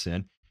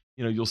MLSN,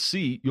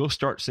 you'll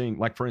start seeing,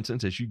 like, for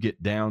instance, as you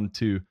get down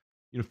to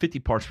 50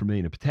 parts per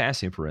million of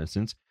potassium, for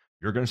instance,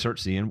 you're going to start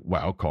seeing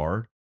wild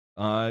card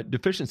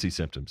deficiency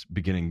symptoms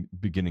beginning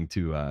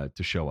to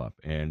show up,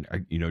 and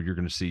you're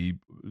going to see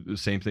the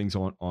same things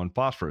on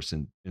phosphorus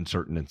in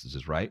certain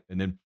instances, right? And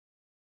then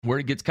where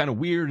it gets kind of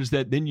weird is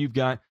that then you've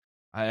got,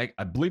 I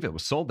believe it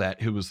was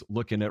Soldat who was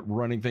looking at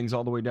running things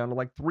all the way down to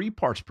like 3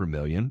 parts per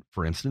million,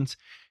 for instance,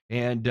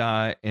 and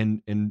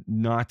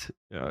not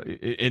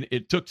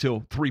it took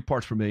till 3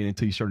 parts per million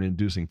until you started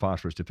inducing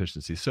phosphorus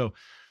deficiency. So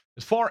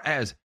as far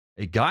as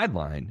a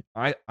guideline,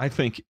 I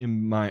think,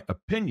 in my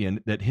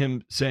opinion, that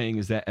him saying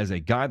is that as a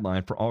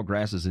guideline for all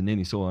grasses in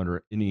any soil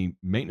under any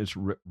maintenance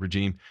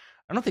regime,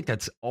 I don't think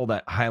that's all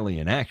that highly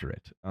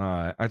inaccurate.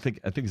 I think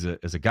as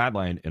a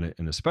guideline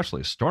and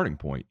especially a starting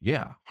point,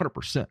 yeah,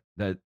 100%.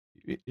 That,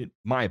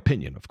 my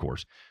opinion, of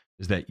course,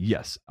 is that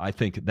yes, I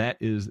think that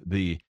is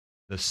the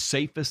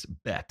safest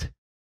bet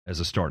as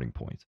a starting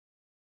point.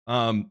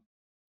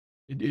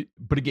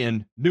 But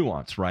again,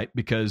 nuance, right?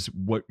 Because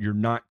what you're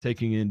not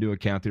taking into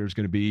account there is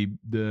going to be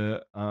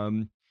the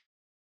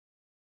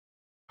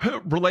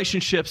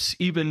relationships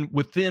even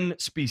within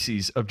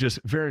species of just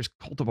various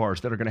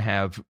cultivars that are going to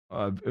have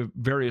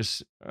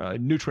various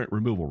nutrient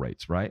removal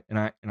rates, right? And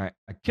I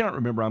cannot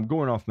remember. I'm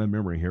going off my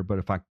memory here, but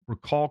if I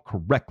recall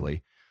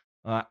correctly,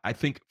 I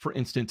think, for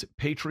instance,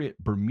 Patriot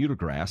Bermuda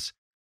grass.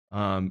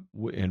 And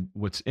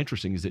what's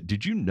interesting is that,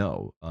 did you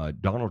know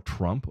Donald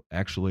Trump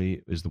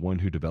actually is the one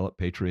who developed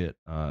Patriot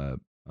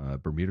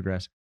Bermuda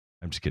grass?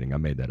 I'm just kidding. I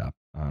made that up.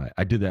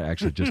 I did that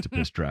actually just to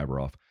piss Driver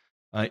off.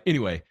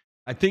 Anyway,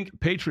 I think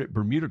Patriot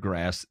Bermuda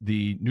grass,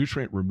 the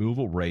nutrient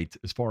removal rate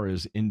as far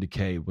as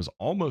NDK was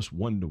almost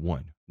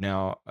 1-to-1.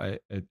 Now,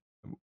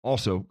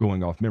 also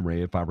going off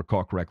memory, if I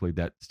recall correctly,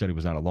 that study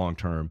was not a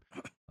long-term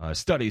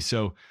study.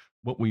 So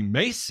what we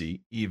may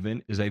see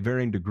even is a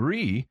varying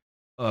degree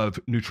of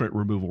nutrient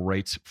removal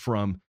rates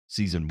from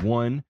season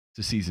 1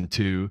 to season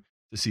 2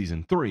 to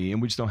season 3,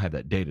 and we just don't have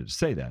that data to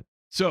say that.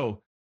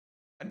 So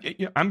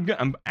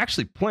I'm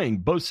actually playing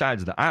both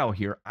sides of the aisle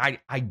here. I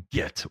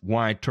get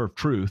why Turf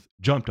Truth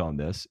jumped on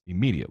this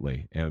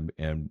immediately and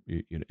in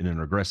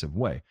an aggressive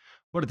way,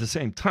 but at the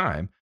same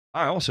time,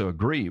 I also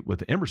agree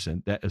with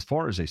Emerson that as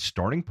far as a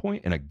starting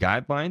point and a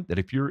guideline, that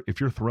if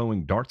you're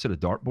throwing darts at a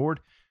dartboard,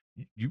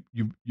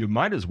 you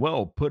might as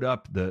well put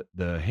up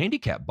the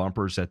handicap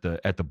bumpers at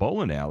the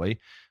bowling alley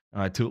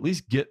to at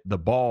least get the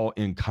ball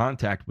in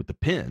contact with the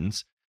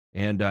pins,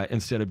 and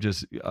instead of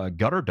just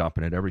gutter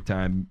dumping it every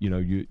time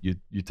you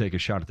take a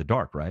shot at the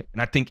dark, right?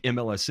 And I think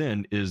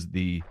MLSN is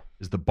the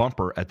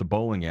bumper at the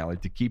bowling alley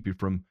to keep you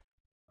from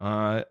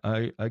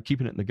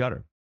keeping it in the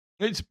gutter.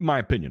 It's my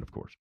opinion, of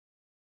course.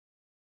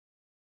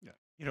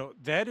 Yeah,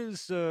 that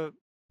is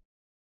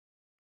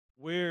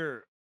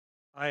where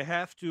I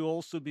have to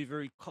also be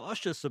very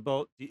cautious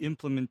about the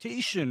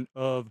implementation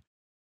of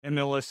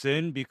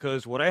MLSN,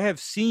 because what I have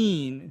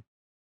seen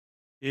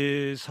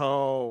is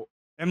how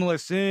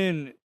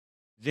MLSN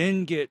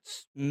then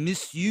gets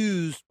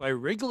misused by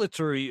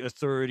regulatory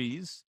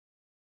authorities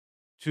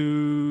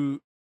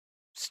to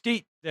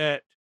state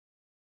that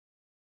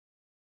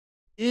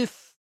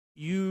if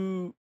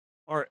you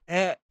are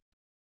at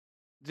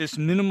this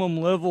minimum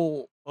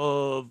level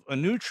of a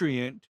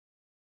nutrient,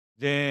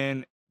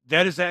 then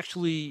that is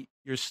actually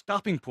your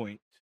stopping point,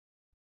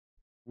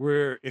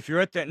 where if you're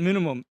at that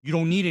minimum, you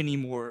don't need any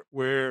more.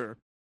 Where,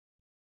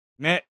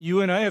 Matt,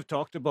 you and I have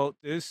talked about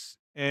this,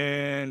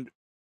 and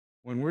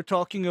when we're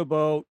talking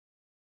about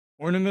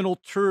ornamental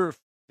turf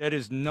that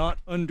is not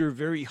under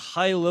very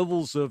high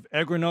levels of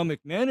agronomic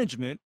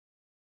management,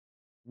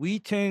 we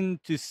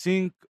tend to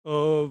think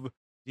of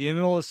the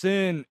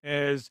MLSN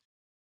as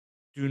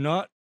do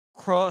not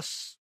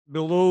cross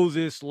below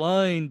this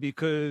line,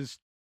 because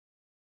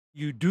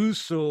you do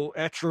so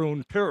at your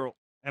own peril.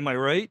 Am I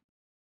right?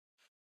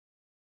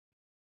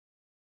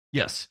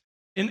 Yes.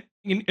 And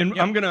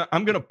I'm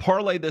gonna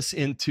parlay this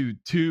into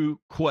 2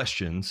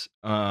 questions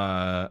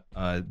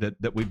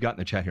that we've got in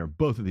the chat here.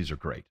 Both of these are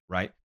great,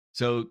 right?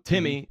 So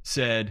Timmy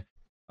said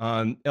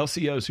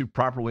LCOs who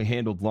properly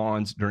handled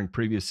lawns during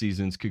previous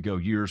seasons could go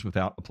years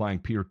without applying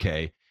P or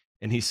K,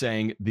 and he's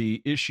saying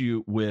the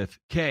issue with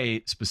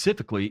K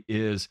specifically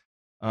is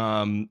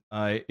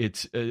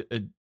it's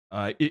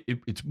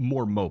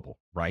more mobile,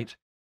 right?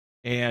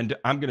 And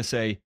I'm going to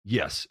say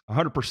yes,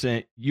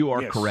 100%. You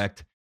are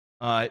correct.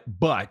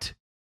 But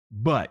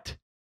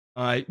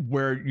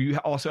where you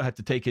also have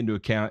to take into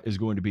account is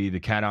going to be the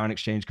cation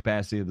exchange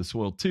capacity of the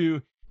soil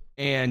too.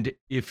 And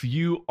if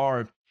you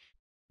are,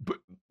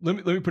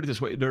 let me put it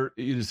this way: there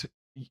is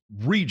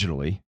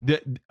regionally.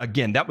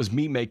 That was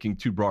me making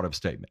too broad of a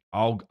statement.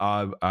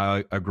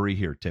 I agree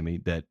here, Timmy,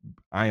 that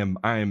I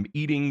am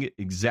eating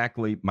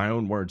exactly my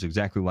own words,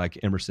 exactly like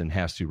Emerson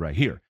has to right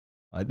here.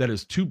 That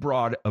is too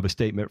broad of a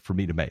statement for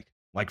me to make.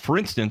 Like, for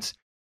instance,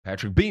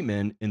 Patrick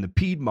Beeman in the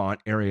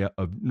Piedmont area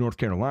of North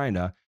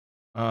Carolina,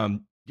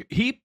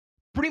 he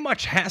pretty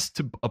much has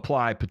to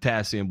apply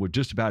potassium with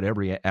just about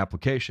every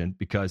application,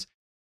 because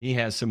he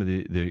has some of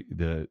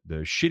the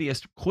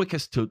shittiest,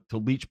 quickest to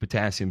leach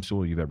potassium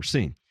soil you've ever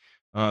seen.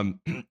 And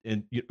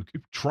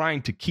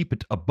trying to keep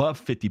it above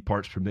 50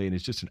 parts per million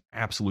is just an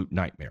absolute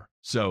nightmare.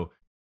 So,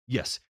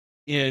 yes,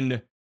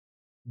 throughout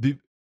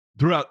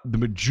the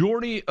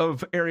majority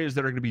of areas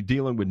that are going to be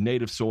dealing with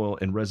native soil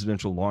and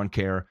residential lawn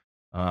care,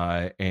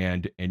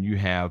 and you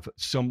have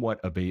somewhat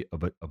of a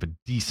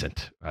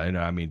decent,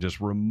 just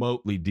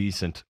remotely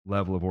decent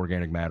level of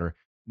organic matter,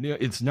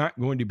 it's not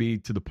going to be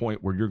to the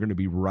point where you're going to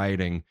be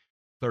writing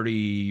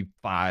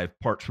 35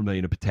 parts per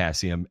million of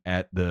potassium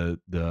at the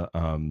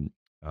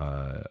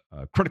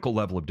critical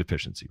level of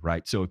deficiency,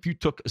 right? So if you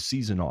took a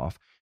season off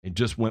and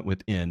just went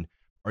within,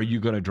 are you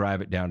going to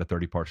drive it down to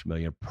 30 parts per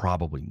million?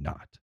 Probably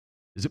not.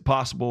 Is it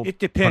possible? It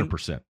depends.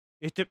 100%.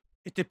 It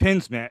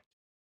depends, Matt.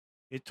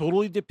 It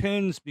totally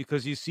depends,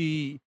 because you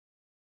see,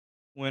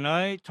 when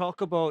I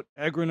talk about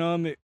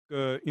agronomic,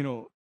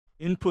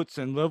 inputs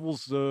and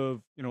levels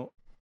of,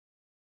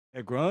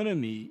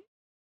 agronomy,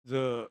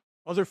 the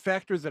other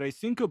factors that I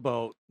think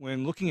about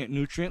when looking at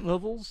nutrient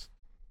levels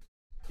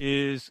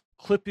is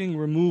clipping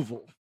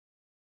removal.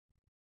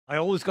 I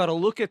always got to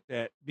look at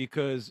that,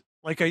 because,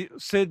 like I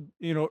said,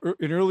 in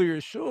earlier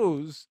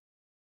shows,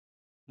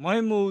 my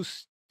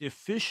most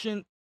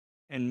deficient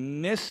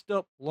and messed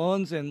up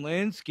lawns and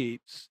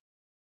landscapes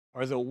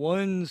are the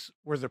ones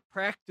where the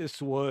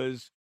practice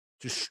was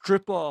to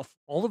strip off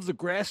all of the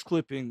grass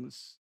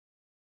clippings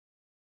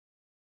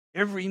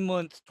every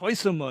month,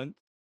 twice a month.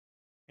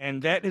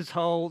 And that is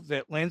how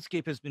that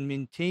landscape has been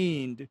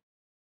maintained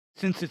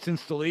since its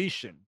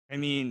installation. I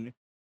mean,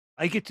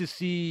 I get to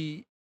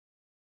see,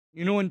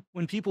 when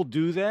people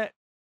do that,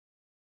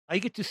 I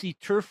get to see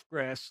turf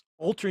grass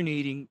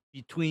alternating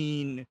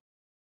between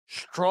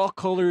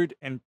straw-colored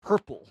and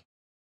purple.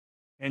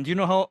 And you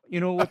know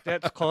what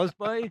that's caused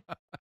by?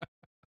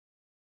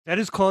 That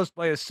is caused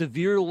by a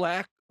severe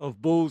lack of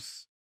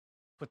both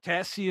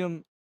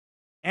potassium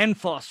and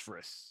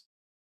phosphorus.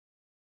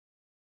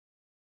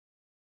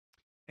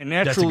 And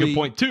naturally, that's a good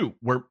point too,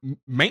 where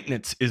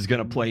maintenance is going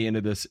to play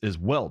into this as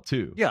well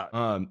too.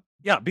 Yeah.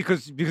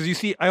 Because you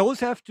see, I always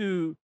have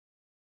to,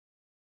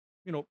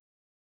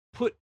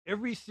 put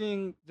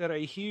everything that I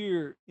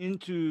hear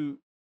into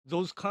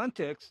those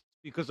contexts,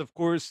 because of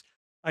course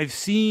I've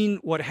seen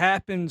what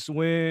happens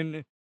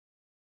when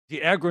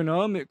the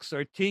agronomics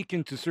are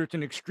taken to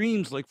certain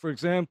extremes. Like, for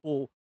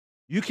example,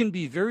 you can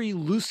be very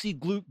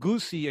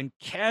loosey-goosey and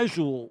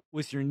casual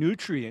with your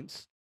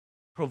nutrients,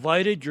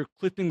 provided your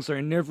clippings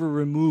are never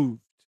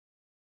removed.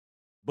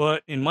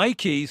 But in my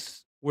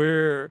case,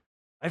 where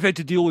I've had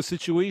to deal with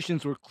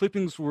situations where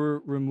clippings were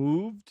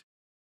removed,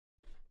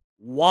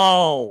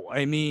 wow.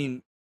 I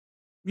mean,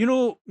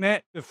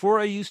 Matt, before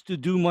I used to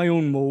do my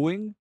own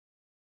mowing,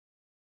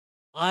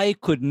 I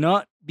could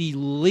not be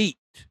late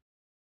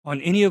on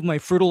any of my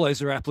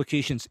fertilizer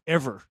applications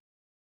ever.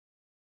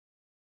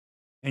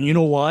 And you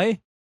know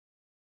why?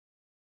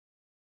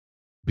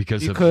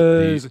 Because of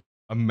the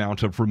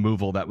amount of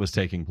removal that was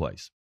taking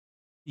place.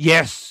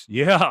 Yes.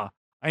 Yeah.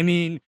 I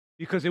mean,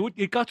 because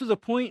it got to the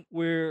point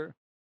where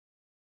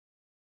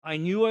I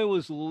knew I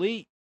was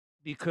late,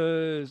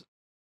 because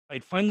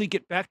I'd finally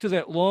get back to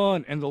that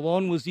lawn, and the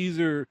lawn was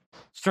either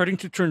starting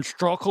to turn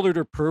straw-colored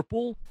or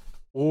purple,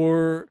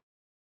 or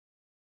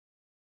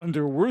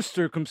under worse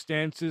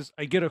circumstances,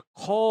 I get a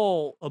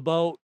call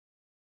about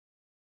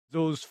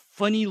those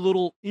funny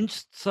little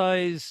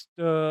inch-sized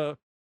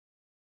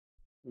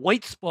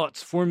white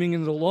spots forming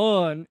in the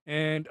lawn,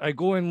 and I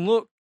go and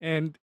look,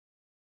 and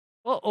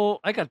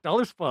I got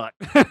dollar spot.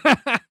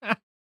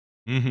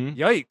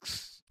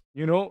 Yikes.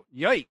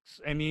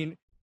 Yikes. I mean,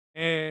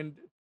 and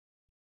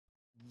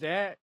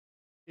that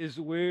is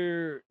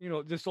where,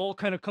 this all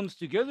kind of comes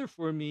together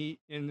for me,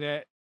 in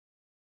that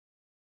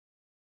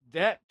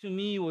to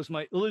me was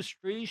my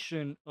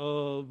illustration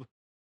of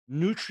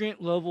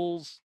nutrient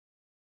levels,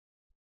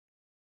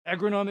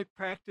 agronomic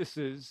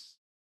practices,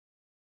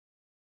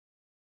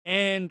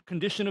 and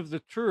condition of the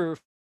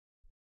turf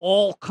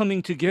all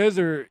coming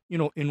together,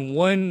 in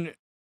one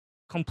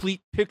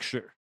complete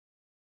picture.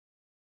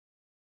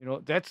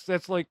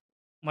 That's like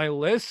my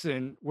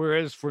lesson.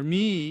 Whereas for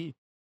me,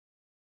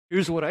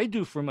 here's what I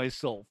do for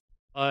myself.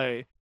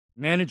 I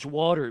manage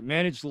water,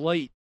 manage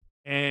light,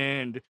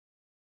 and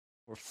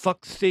for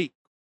fuck's sake,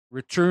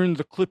 return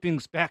the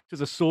clippings back to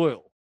the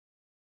soil.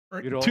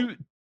 Right.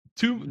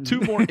 Two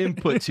more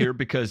inputs here,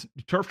 because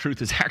Turf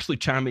Truth is actually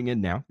chiming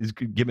in now. He's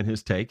giving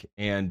his take.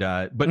 And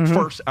but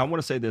first, I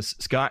want to say this.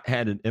 Scott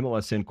had an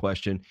MLSN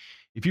question.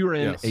 If you were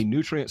in a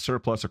nutrient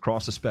surplus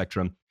across the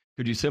spectrum,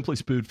 could you simply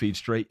spoon feed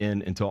straight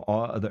in until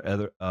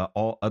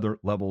all other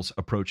levels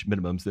approach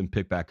minimums, then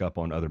pick back up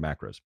on other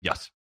macros?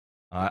 Yes.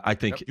 I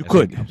think you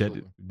could.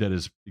 That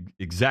is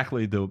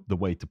exactly the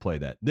way to play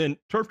that. Then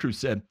Turf Truth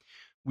said,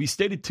 we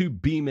stated 2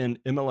 Beeman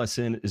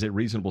MLSN is a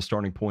reasonable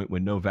starting point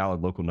when no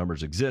valid local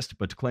numbers exist,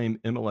 but to claim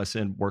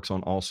MLSN works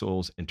on all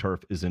soils and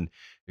turf is an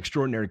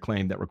extraordinary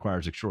claim that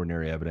requires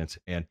extraordinary evidence.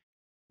 And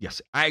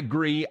yes, I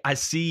agree. I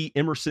see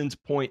Emerson's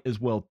point as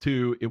well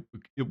too.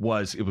 It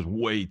was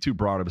way too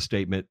broad of a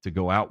statement to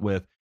go out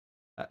with.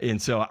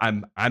 And so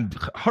I'm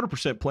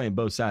 100% playing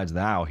both sides of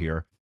the aisle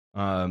here.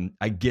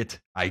 I get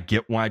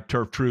why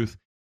Turf Truth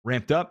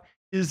ramped up.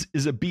 Is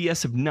a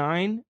BS of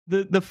 9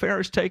 the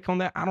fairest take on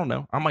that? I don't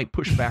know. I might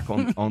push back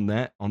on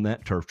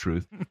that Turf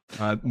Truth.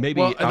 Maybe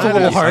Well,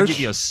 I'll give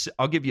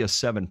you a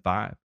 7.5.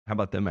 How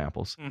about them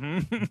apples?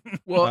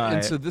 Well,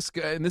 and so this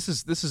guy, and this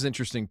is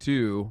interesting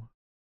too.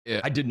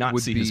 I did not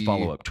see his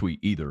follow-up tweet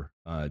either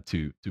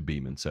to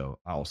Beeman, so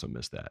I also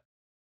missed that.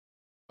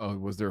 Oh,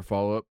 was there a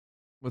follow-up?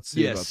 Let's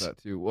see about that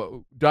too.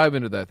 Well, dive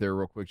into that there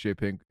real quick, J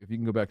Pink. If you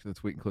can go back to the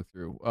tweet and click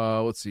through.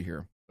 Let's see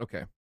here.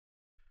 Okay.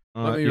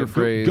 Let me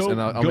rephrase,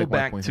 and I'll go make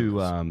back my point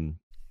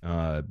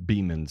to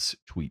Beeman's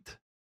tweet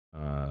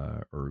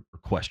or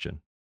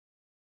question.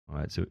 All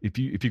right, so if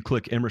you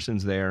click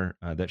Emerson's there,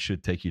 that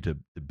should take you to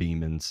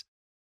Beeman's.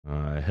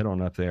 Head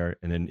on up there,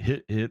 and then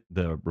hit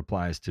the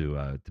replies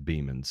to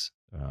Beeman's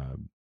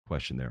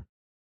question there.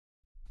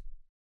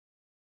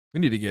 We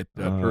need to get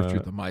Turf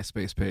Truth the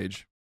MySpace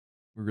page.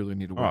 We really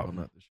need to work on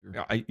that this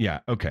year. Yeah,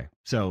 okay.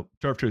 So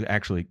Turf Truth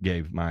actually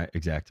gave my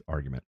exact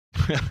argument.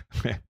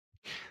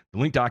 The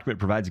link document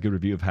provides a good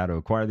review of how to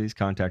acquire these.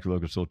 Contact your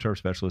local soil turf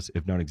specialist.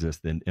 If none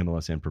exist, then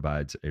MLSN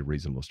provides a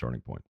reasonable starting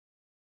point.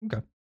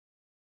 Okay.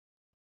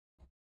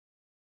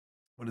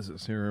 What is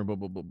this here? Blah,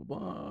 blah, blah, blah,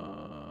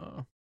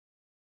 blah.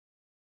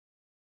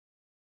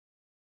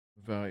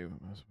 Value.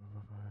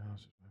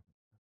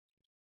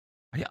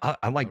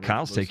 I like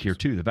Kyle's take here,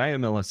 too. The value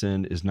of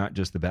MLSN is not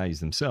just the values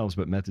themselves,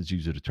 but methods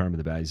used to determine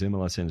the values.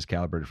 MLSN is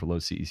calibrated for low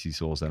CEC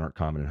soils that aren't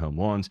common in home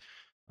lawns.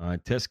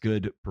 Test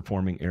good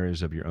performing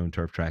areas of your own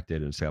turf track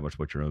data and establish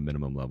what your own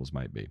minimum levels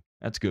might be.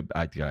 That's good.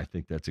 I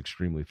think that's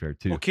extremely fair,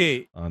 too.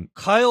 Okay.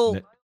 Kyle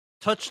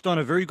touched on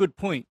a very good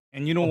point.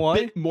 And you know why?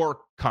 A bit more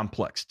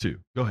complex, too.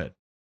 Go ahead.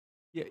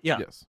 Yeah.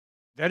 Yes.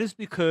 That is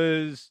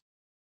because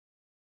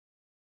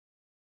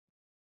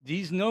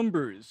these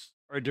numbers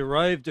are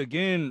derived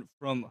again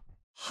from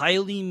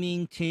highly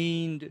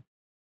maintained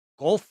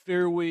golf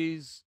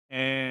fairways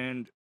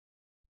and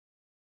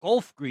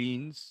golf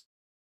greens.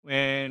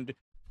 And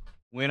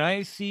when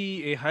I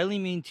see a highly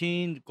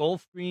maintained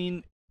golf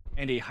green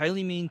and a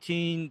highly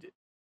maintained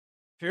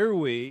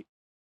fairway,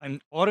 I'm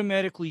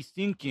automatically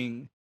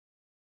thinking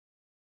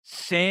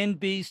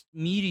sand-based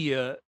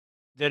media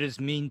that is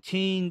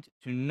maintained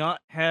to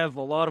not have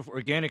a lot of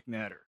organic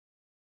matter,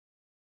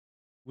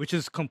 which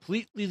is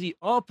completely the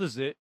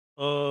opposite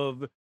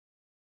of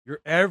your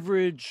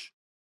average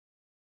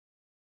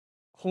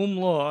home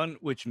lawn,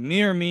 which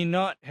may or may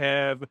not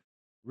have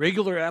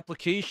regular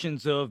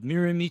applications of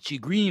Miramichi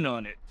green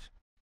on it.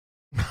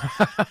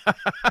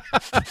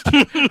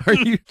 Are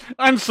you?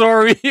 I'm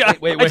sorry.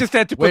 Wait, I just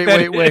had to put that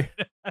in. Wait.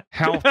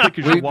 How thick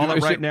is your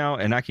wallet right now?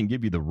 And I can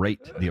give you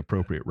the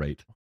appropriate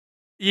rate.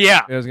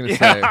 Yeah. I was going to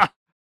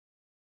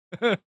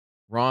say.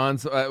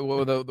 Ron's,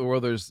 well,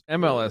 there's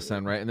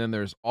MLSN, right? And then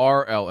there's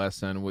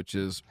RLSN, which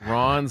is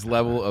Ron's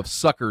level of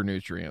sucker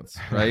nutrients,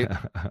 right?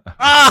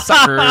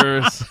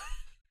 Suckers.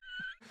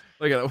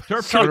 Look at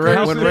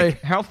that.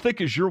 How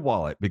thick is your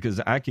wallet? Because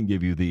I can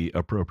give you the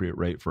appropriate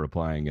rate for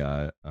applying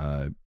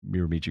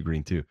Miramichi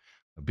Green too.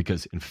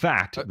 Because in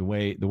fact, the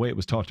way it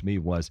was taught to me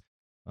was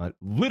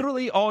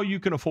literally all you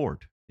can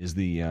afford is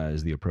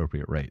the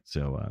appropriate rate.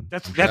 So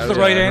that's the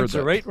right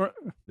answer, right?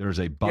 There's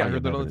a body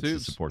of evidence to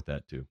support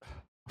that too.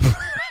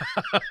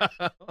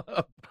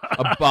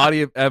 A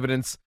body of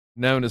evidence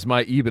known as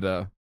my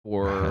EBITDA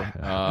for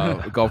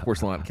Golf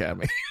Course Lawn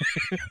Academy.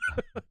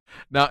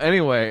 Now,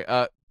 anyway,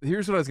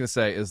 here's what I was going to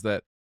say is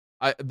that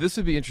this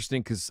would be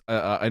interesting because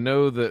I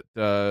know that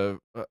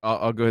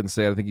I'll go ahead and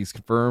say it. I think he's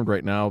confirmed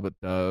right now, but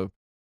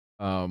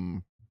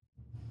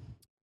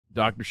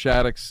Dr.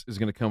 Shaddix is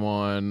going to come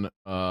on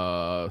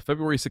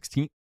February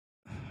 16th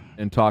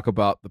and talk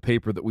about the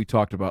paper that we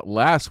talked about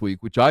last week,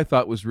 which I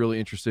thought was really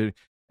interesting.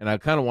 And I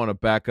kind of want to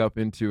back up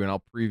into, and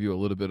I'll preview a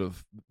little bit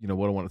of,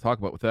 what I want to talk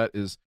about with that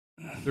is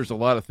there's a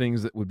lot of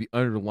things that would be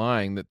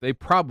underlying that they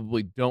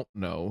probably don't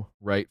know,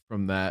 right,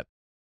 from that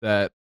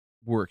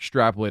we're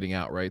extrapolating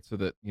out, right? So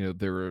that,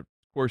 there are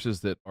courses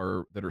that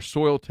are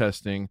soil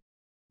testing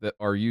that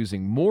are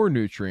using more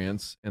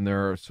nutrients, and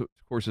there are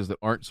courses that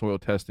aren't soil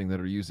testing that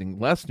are using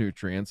less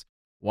nutrients.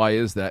 Why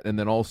is that? And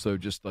then also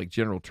just like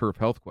general turf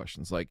health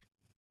questions, like,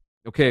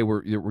 okay,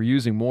 we're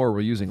using more,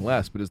 we're using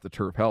less, but is the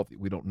turf healthy?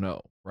 We don't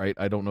know, right?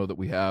 I don't know that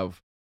we have,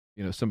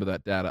 some of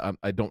that data.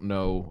 I don't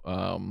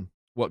know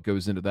what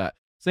goes into that.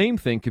 Same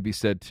thing could be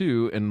said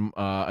too, and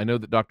I know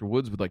that Dr.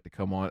 Woods would like to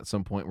come on at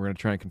some point. We're going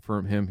to try and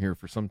confirm him here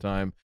for some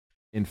time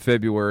in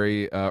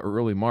February or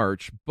early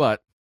March.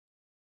 But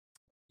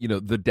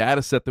the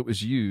data set that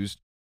was used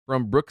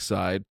from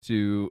Brookside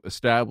to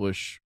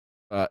establish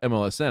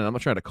MLSN, I'm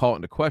not trying to call it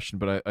into question,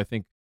 but I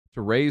think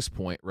to Ray's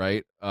point,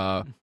 right?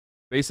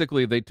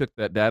 Basically, they took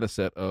that data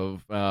set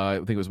of I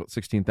think it was about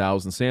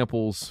 16,000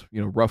 samples,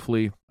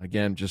 roughly.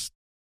 Again, just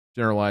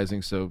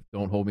generalizing, so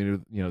don't hold me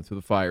to to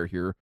the fire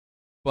here.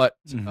 But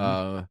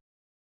the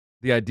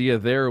idea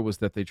there was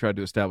that they tried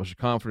to establish a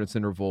confidence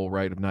interval,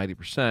 right, of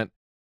 90%,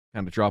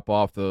 kind of drop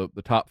off the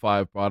top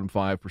 5, bottom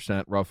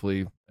 5%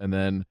 roughly, and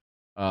then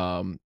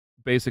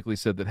basically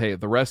said that, hey,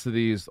 the rest of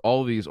these,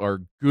 all of these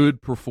are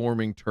good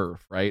performing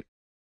turf, right?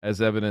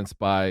 As evidenced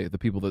by the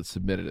people that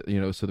submitted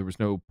it, so there was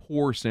no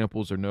poor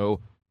samples or no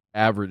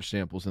average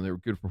samples, and they were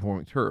good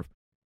performing turf.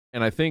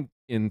 And I think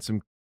in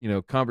some,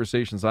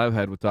 conversations I've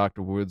had with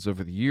Dr. Woods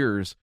over the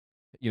years,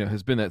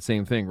 has been that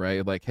same thing,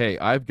 right? Like, hey,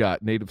 I've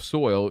got native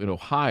soil in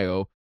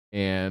Ohio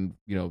and,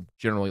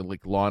 generally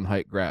like lawn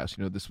height grass.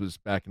 This was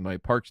back in my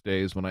parks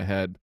days when I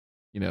had,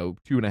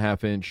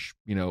 2.5 inch,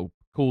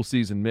 cool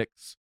season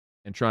mix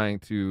and trying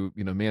to,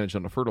 manage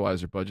on a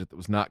fertilizer budget that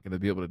was not going to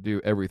be able to do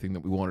everything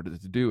that we wanted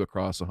it to do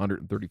across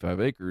 135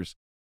 acres.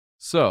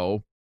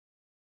 So,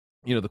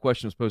 the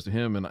question was posed to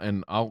him,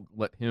 and I'll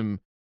let him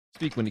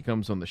speak when he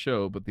comes on the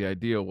show, but the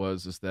idea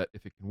is that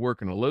if it can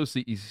work in a low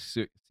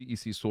CEC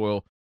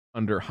soil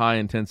under high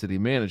intensity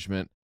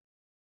management,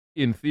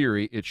 in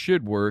theory, it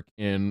should work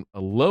in a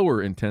lower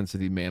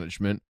intensity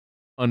management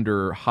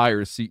under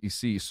higher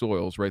CEC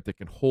soils, right? That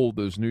can hold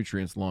those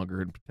nutrients longer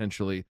and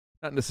potentially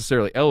not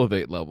necessarily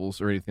elevate levels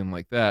or anything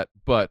like that,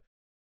 but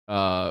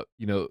the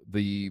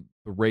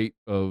rate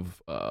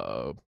of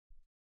I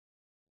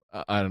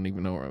don't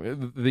even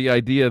know, the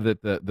idea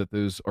that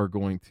those are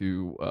going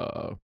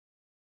to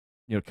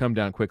come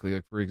down quickly,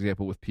 like for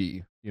example with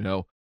pea,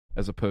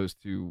 as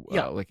opposed to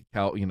like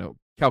a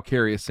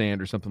calcareous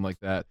sand or something like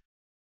that.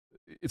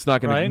 It's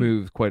not going to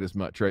move quite as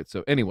much, right?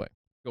 So anyway,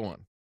 go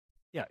on.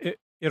 Yeah,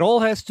 it all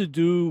has to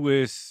do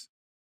with,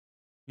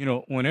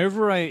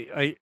 whenever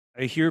I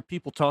hear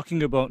people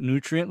talking about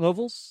nutrient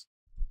levels,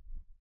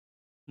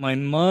 my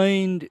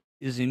mind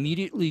is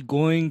immediately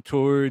going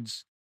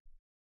towards,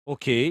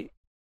 okay,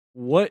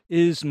 what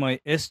is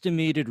my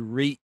estimated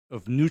rate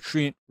of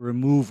nutrient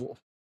removal?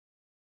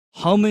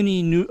 How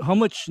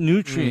much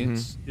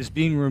nutrients is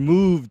being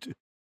removed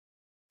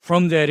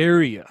from that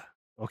area?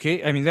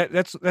 Okay, I mean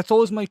that's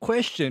always my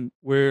question.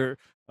 Where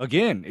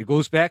again, it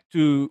goes back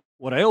to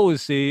what I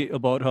always say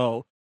about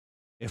how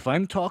if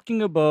I'm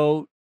talking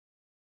about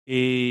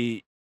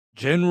a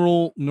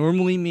general,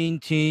 normally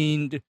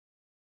maintained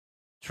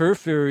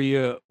turf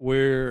area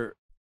where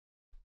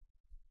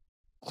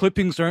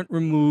clippings aren't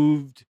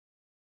removed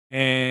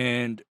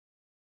and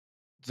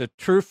the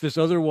turf is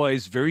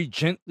otherwise very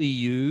gently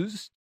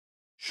used,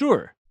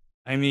 sure.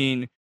 I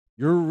mean,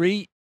 your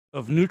rate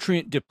of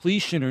nutrient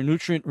depletion or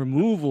nutrient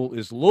removal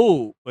is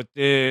low, but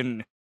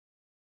then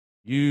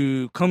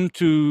you come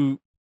to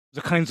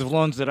the kinds of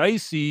lawns that I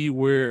see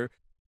where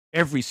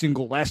every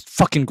single last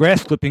fucking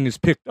grass clipping is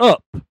picked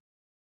up,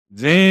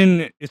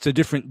 then it's a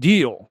different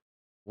deal.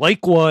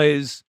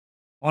 Likewise,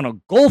 on a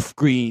golf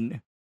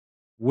green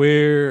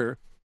where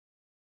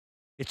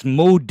it's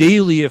mowed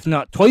daily, if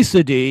not twice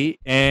a day,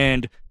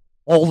 and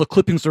all the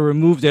clippings are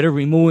removed at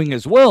every mowing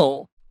as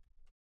well,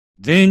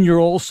 then you're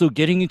also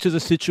getting into the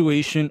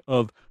situation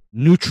of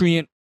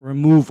nutrient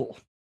removal.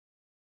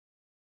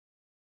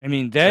 I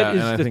mean, that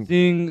is the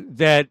thing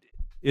that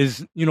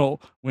is,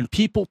 when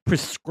people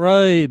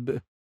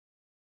prescribe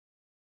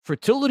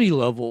fertility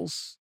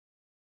levels,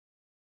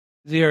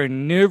 they are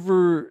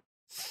never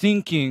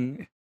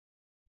thinking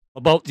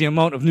about the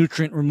amount of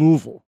nutrient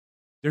removal.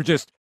 They're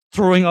just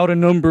throwing out a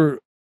number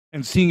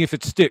and seeing if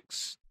it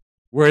sticks.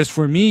 Whereas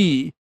for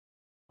me,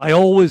 I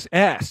always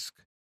ask,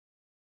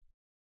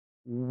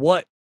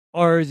 what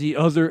are the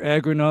other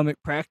agronomic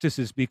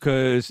practices?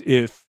 Because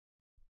if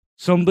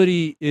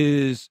somebody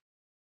is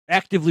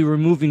actively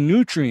removing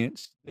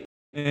nutrients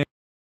and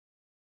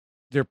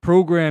their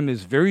program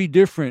is very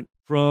different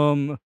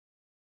from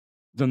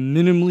the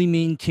minimally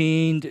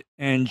maintained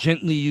and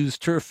gently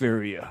used turf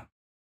area.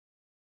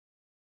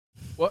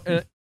 Well,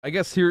 and I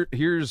guess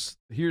here's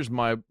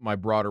my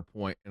broader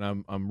point,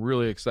 and I'm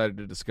really excited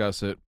to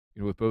discuss it,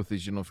 with both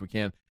these gentlemen if we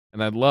can.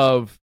 And I'd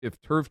love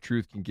if Turf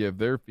Truth can give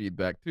their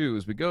feedback too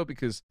as we go,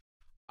 because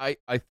I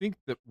think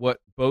that what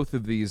both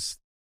of these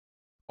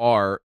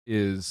are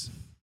is,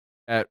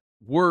 at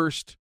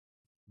worst,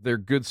 they're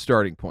good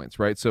starting points,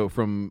 right? So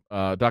from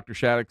Dr.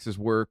 Shaddix's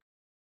work,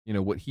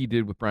 what he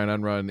did with Brian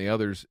Unruh and the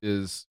others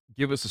is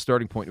give us a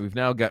starting point. We've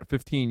now got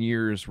 15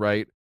 years,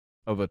 right,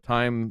 of a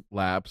time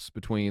lapse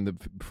between the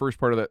first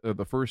part of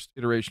the first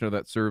iteration of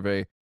that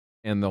survey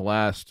and the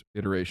last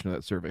iteration of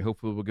that survey.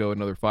 Hopefully we'll go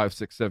another 5,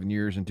 6, 7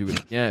 years and do it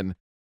again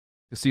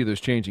to see those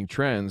changing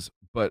trends.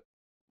 But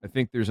I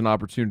think there's an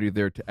opportunity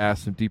there to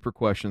ask some deeper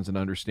questions and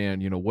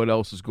understand, what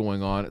else is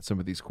going on at some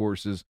of these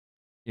courses,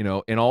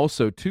 and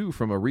also too,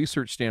 from a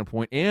research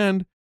standpoint,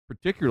 and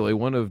particularly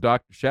one of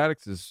Dr.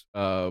 Shaddix's,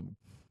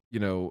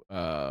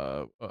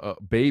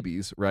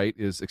 babies, right,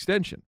 is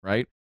extension,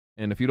 right?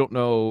 And if you don't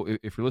know,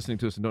 if you're listening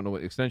to us and don't know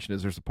what extension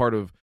is, there's a part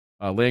of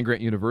land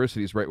grant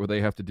universities, right, where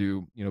they have to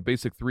do,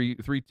 basic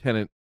three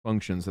tenant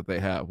functions that they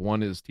have.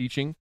 One is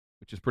teaching,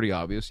 which is pretty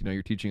obvious.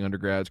 You're teaching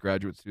undergrads,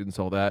 graduate students,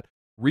 all that.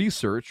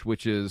 Research,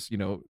 which is,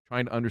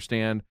 trying to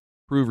understand,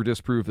 prove or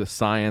disprove the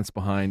science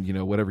behind,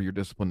 whatever your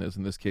discipline is,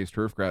 in this case,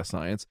 turfgrass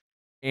science.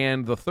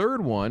 And the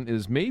third one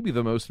is maybe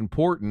the most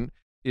important,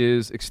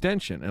 is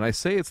extension. And I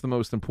say it's the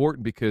most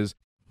important because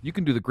you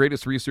can do the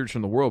greatest research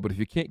in the world, but if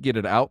you can't get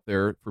it out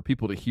there for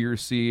people to hear,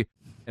 see,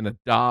 and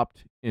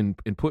adopt and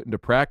put into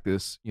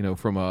practice,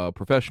 from a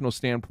professional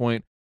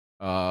standpoint,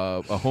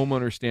 a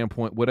homeowner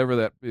standpoint,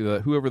 whatever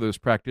whoever those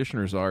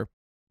practitioners are,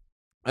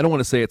 I don't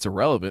want to say it's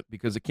irrelevant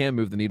because it can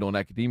move the needle in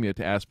academia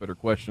to ask better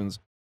questions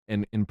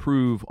and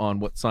improve on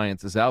what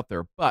science is out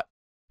there. But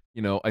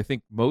I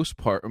think most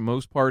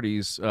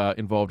parties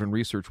involved in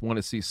research want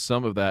to see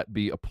some of that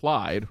be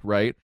applied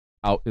right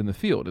out in the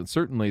field, and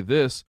certainly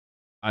this,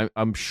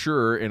 I'm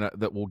sure, and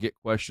that we'll get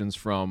questions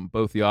from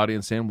both the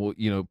audience and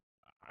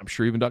I'm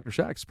sure even Dr.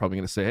 Shack is probably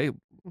going to say, hey,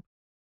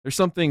 there's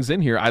some things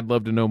in here I'd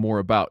love to know more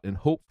about, and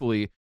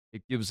hopefully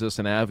it gives us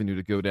an avenue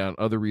to go down,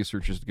 other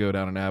researchers to go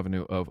down an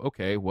avenue of,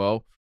 okay,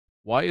 well,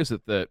 why is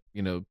it that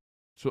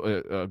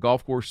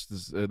golf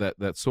courses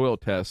that soil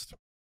test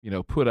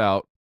put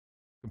out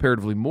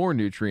comparatively more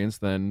nutrients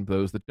than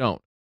those that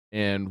don't,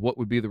 and what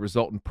would be the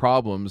resultant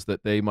problems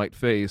that they might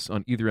face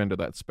on either end of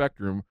that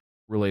spectrum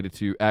related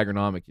to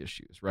agronomic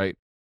issues, right,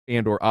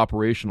 and or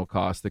operational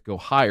costs that go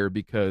higher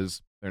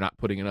because they're not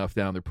putting enough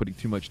down, they're putting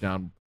too much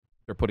down,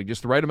 they're putting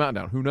just the right amount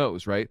down, who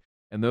knows, right?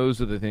 And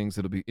those are the things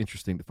that'll be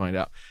interesting to find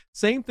out.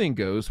 Same thing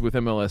goes with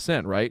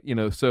MLSN, right?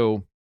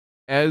 So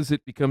as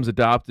it becomes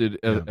adopted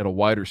at a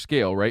wider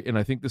scale, right? And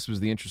I think this was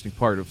the interesting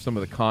part of some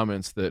of the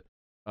comments that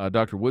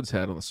Dr. Woods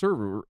had on the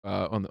server,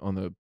 on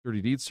the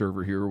Dirty Deeds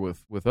server here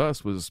with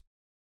us was,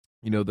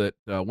 that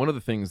one of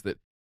the things that,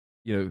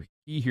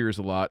 he hears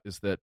a lot is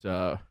that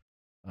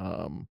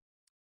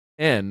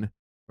N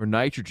or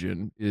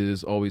nitrogen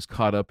is always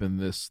caught up in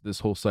this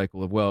whole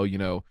cycle of, well, you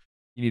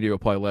need to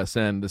apply less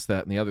N, this,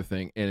 that, and the other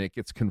thing, and it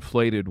gets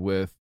conflated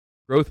with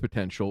growth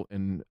potential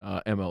in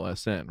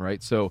MLSN,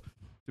 right? So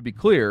to be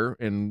clear,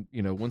 and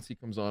once he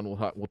comes on,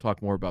 we'll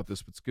talk more about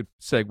this, but it's a good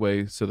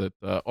segue so that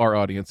our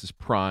audience is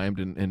primed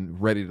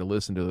and ready to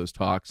listen to those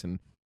talks and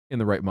in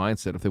the right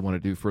mindset if they want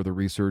to do further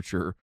research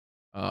or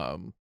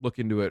look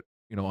into it,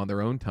 on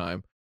their own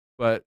time.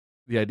 But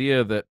the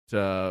idea that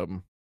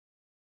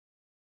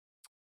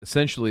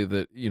essentially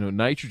that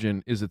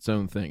nitrogen is its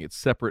own thing, it's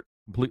separate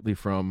completely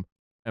from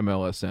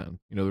MLSN.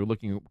 They're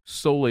looking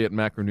solely at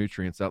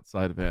macronutrients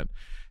outside of N.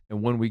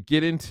 And when we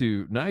get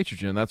into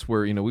nitrogen, that's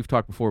where, we've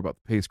talked before about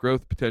the pace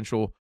growth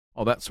potential,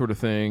 all that sort of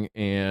thing.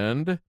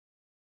 And,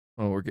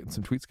 we're getting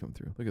some tweets coming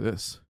through. Look at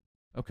this.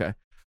 Okay.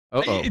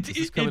 Is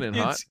this coming in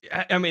hot?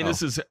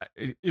 This is,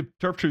 if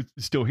Turf Truth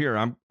is still here,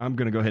 I'm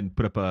going to go ahead and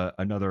put up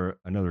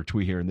another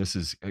tweet here. And this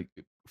is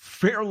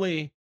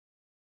fairly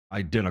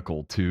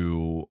identical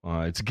to,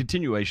 it's a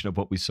continuation of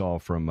what we saw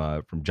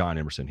from John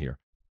Emerson here.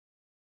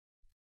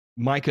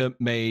 Micah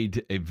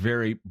made a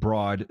very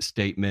broad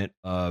statement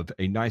of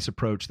a nice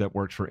approach that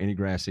works for any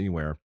grass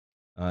anywhere.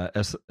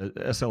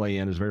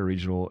 SLAN is very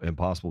regional and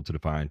impossible to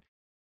define.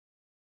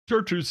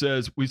 Turtru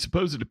says, we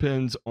suppose it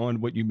depends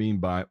on what you mean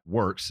by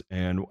works.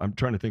 And I'm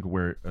trying to think of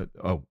where,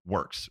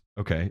 works.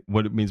 Okay,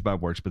 what it means by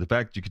works. But the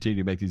fact that you continue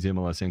to make these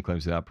MLSN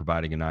claims without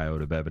providing an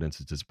iota of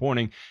evidence is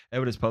disappointing.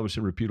 Evidence published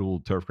in a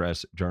reputable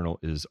turfgrass journal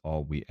is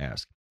all we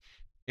ask.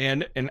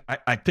 And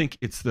I think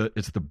it's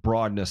the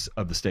broadness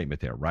of the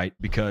statement there, right?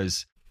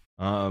 Because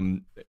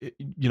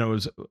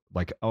it's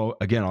like,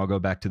 again, I'll go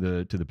back to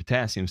the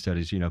potassium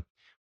studies.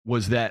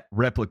 Was that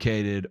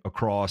replicated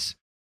across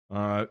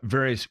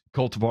various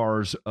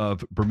cultivars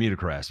of Bermuda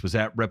grass? Was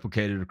that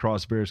replicated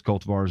across various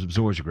cultivars of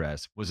zoysia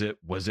grass? Did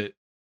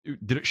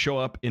it show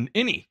up in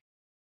any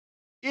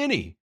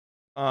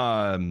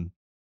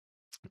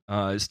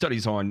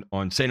studies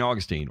on St.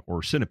 Augustine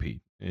or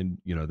centipede? And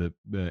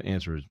the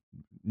answer is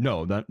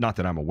no, not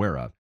that I'm aware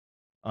of.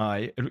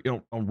 On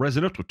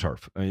residential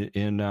turf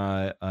in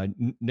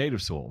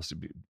native soils,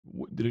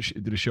 did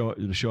it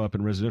show up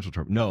in residential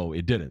turf? No,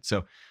 it didn't.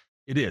 So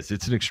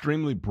it's an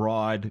extremely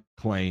broad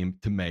claim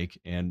to make,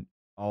 and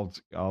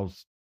it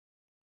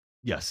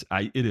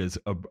is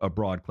a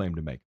broad claim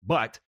to make.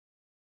 But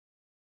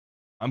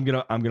I'm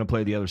gonna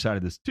play the other side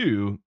of this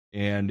too,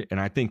 and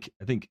I think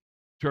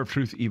Turf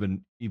Truth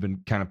even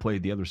kind of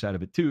played the other side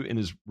of it too in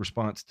his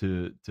response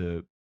to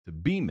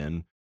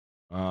Beeman,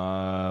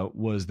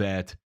 was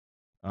that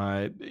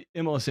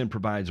MLSN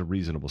provides a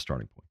reasonable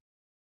starting point.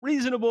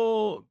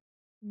 Reasonable,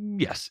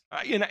 yes.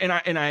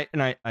 I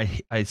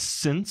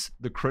sense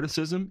the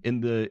criticism in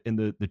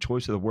the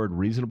choice of the word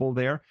reasonable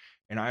there,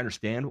 and I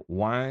understand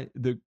why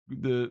the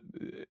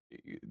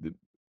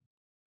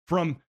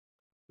from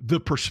the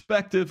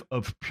perspective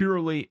of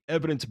purely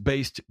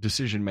evidence-based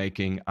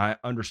decision-making, I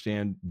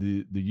understand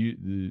the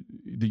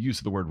use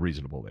of the word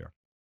reasonable there.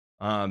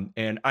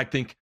 And I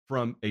think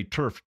from a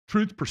Turf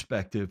Truth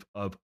perspective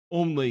of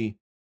only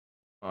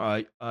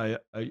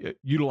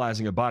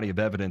utilizing a body of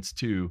evidence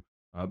to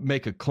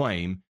make a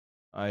claim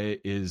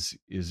is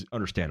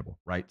understandable,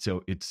 right?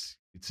 So it's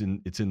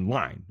in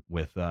line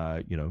with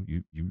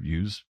you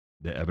use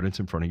the evidence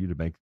in front of you to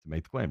make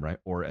the claim, right?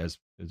 Or as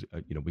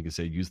we can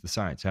say, use the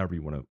science, however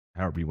you want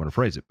to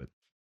phrase it. But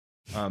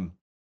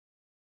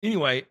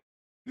anyway,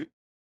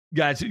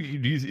 guys, are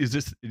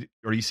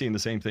you seeing the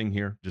same thing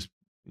here? Just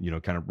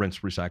kind of rinse,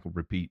 recycle,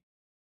 repeat.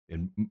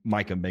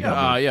 Micah making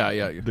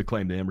the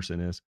claim that Emerson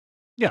is.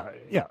 Yeah.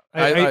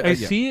 I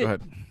see Go it.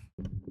 ahead.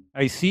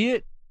 I see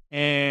it,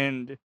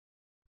 and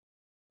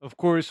of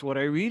course, what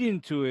I read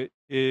into it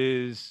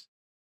is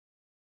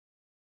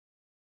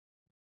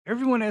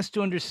everyone has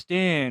to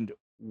understand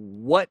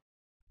what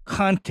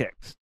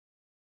context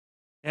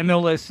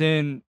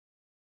MLSN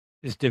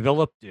is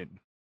developed in.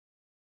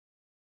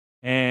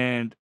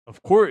 And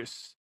of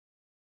course,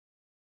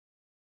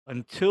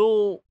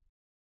 until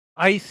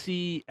I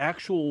see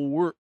actual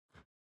work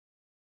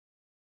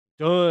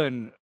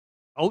done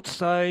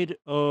outside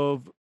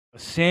of a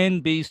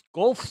sand-based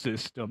golf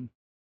system,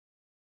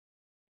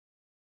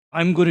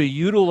 I'm going to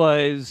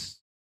utilize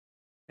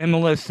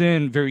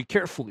MLSN very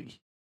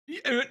carefully.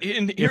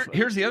 And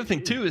here's the other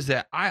thing too, is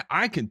that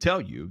I can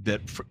tell you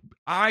that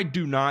I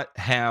do not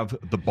have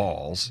the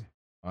balls.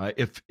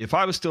 If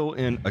I was still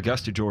in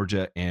Augusta,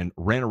 Georgia, and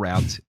ran a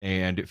route,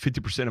 and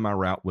 50% of my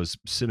route was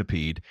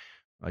Centipede,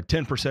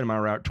 10% of my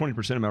route,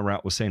 20% of my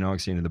route was St.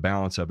 Augustine, and the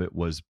balance of it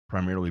was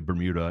primarily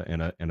Bermuda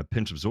and a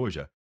pinch of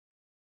Zoysia.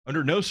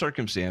 Under no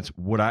circumstance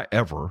would I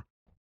ever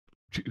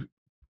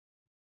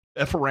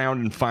F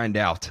around and find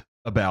out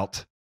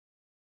about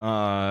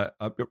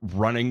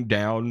running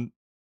down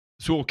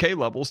Sewell K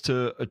levels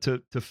to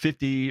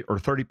 50 or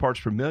 30 parts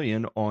per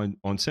million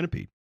on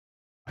Centipede.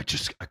 I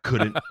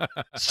couldn't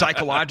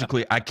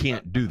psychologically. I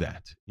can't do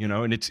that,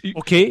 and it's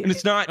okay. And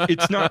it's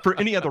not for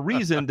any other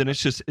reason than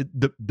it's just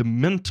the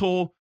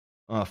mental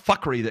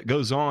fuckery that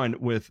goes on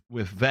with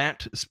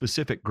that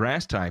specific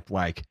grass type.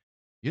 Like,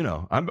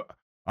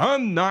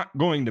 I'm not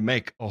going to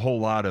make a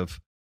whole lot of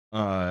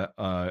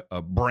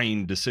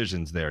brain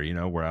decisions there,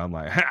 where I'm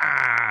like,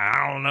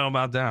 I don't know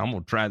about that. I'm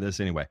going to try this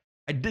anyway.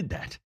 I did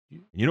that.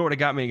 You know what it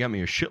got me? It got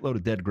me a shitload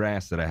of dead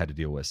grass that I had to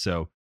deal with.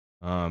 So,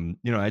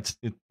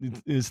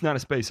 it's not a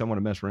space I want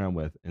to mess around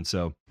with. And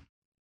so,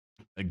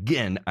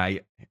 again,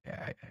 I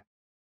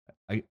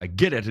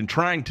get it. And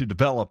trying to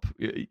develop,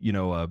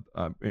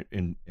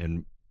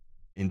 and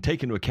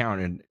take into account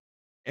an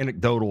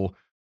anecdotal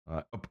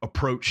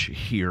approach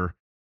here.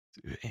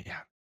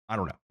 I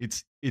don't know.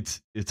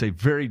 It's a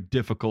very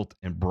difficult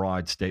and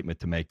broad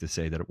statement to make, to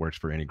say that it works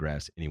for any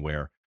grass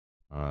anywhere,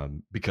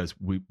 because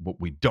what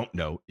we don't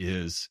know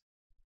is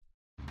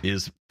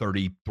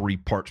 33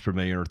 parts per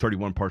million or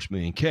 31 parts per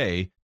million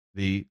K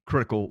the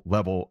critical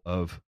level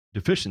of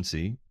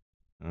deficiency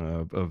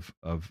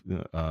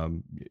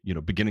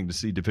beginning to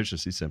see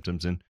deficiency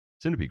symptoms in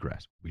centipede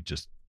grass. We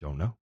just don't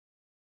know.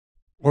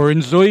 Or in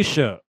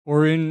Zoysia,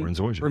 or in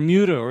Zoysia.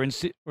 Bermuda, or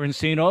in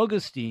St.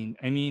 Augustine.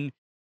 I mean,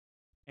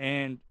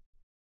 and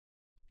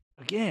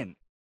again,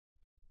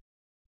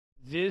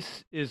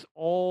 this is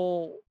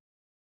all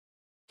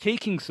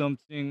taking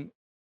something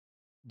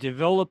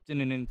developed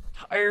in an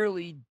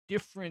entirely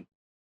different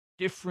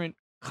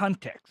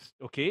context,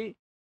 okay?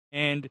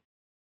 And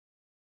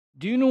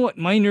do you know what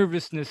my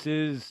nervousness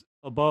is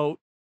about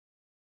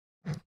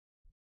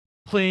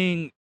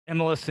playing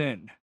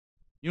MLSN?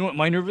 You know what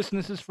my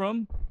nervousness is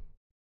from?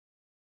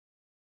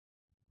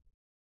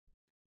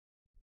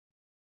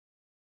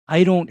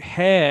 I don't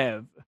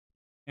have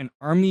an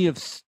army of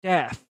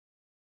staff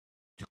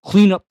to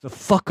clean up the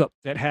fuck up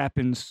that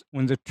happens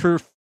when the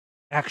turf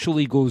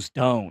actually goes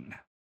down.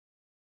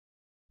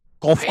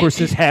 Golf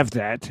courses have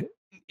that.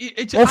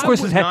 Golf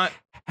courses have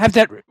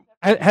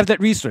that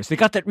resource. They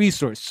got that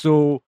resource.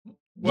 So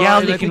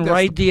they can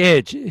ride the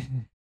edge.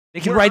 They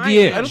can ride the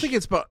edge. I don't think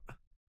it's about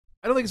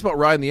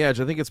riding the edge.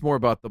 I think it's more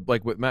about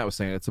like what Matt was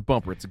saying. It's a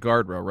bumper. It's a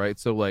guardrail, right?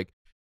 So like,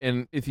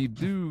 and if you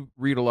do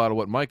read a lot of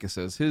what Micah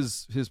says,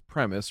 his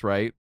premise,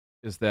 right,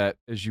 is that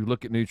as you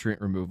look at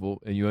nutrient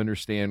removal and you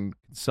understand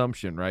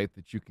consumption, right,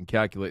 that you can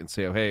calculate and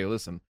say, oh, hey,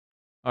 listen,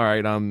 all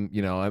right, I'm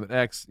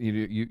X.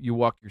 You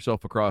walk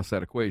yourself across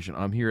that equation.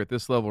 I'm here at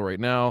this level right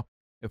now.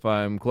 If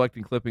I'm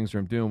collecting clippings or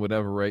I'm doing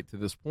whatever right to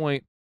this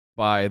point,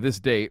 by this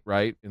date,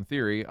 right, in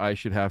theory, I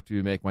should have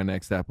to make my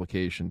next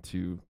application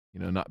to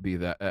not be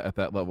that at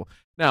that level.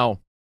 Now,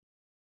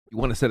 you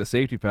want to set a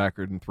safety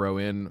factor and throw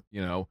in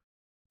 10%,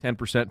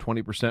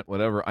 20%,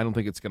 whatever. I don't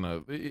think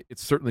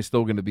it's certainly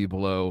still going to be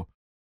below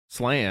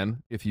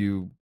SLAN if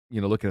you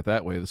look at it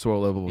that way. The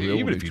soil level of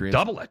even if you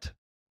double it.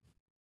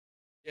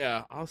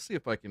 Yeah, I'll see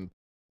if I can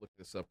look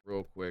this up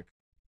real quick.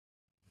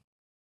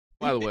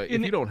 By the way,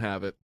 if you don't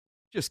have it,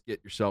 just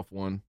get yourself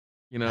one.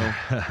 You got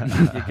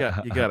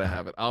to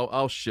have it.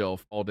 I'll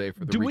shelf all day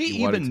for the. Do we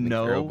even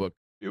know? Book.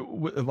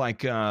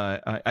 Like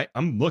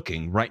I'm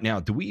looking right now.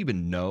 Do we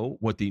even know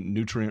what the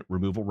nutrient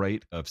removal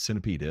rate of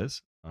centipede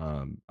is?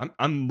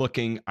 I'm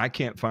looking. I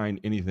can't find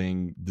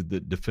anything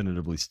that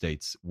definitively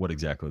states what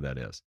exactly that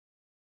is.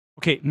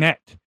 Okay, Matt.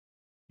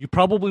 You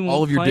probably won't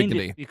all of your find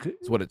dignity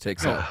is what it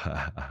takes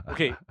out.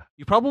 Okay,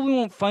 you probably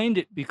won't find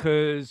it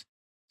because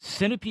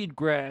centipede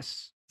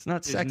grass. It's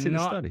not sexy to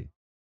study.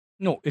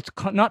 No, it's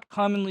not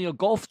commonly a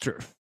golf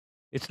turf.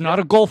 It's not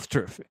a golf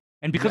turf,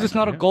 and because it's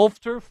not a golf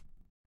turf,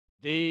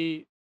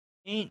 they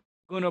ain't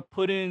gonna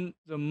put in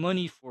the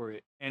money for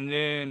it. And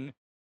then,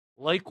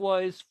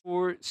 likewise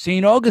for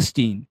St.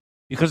 Augustine,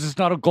 because it's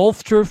not a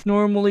golf turf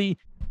normally,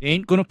 they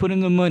ain't gonna put in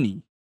the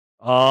money.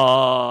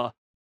 I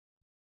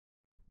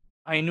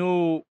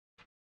know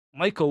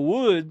Micah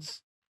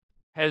Woods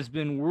has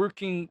been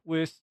working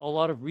with a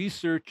lot of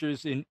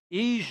researchers in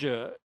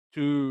Asia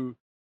to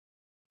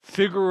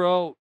figure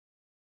out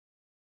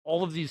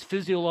all of these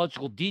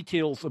physiological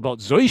details about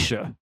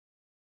zoysia.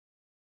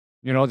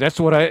 That's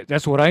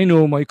what I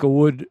know Micah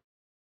Wood,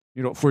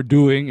 for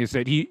doing, is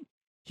that he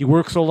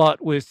works a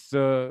lot with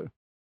the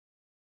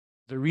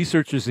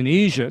researchers in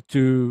Asia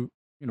to,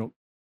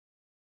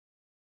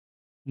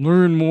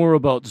 learn more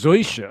about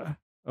zoysia.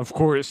 Of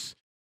course,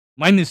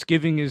 my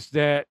misgiving is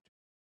that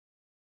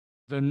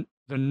the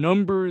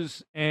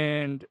numbers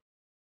and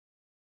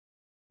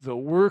the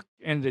work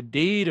and the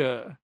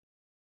data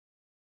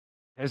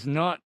has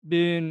not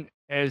been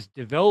as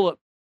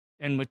developed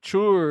and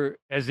mature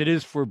as it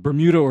is for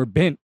Bermuda or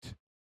Bent.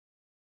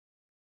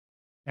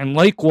 And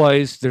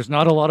likewise, there's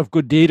not a lot of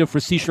good data for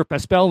C.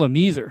 sherpaspalum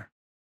either.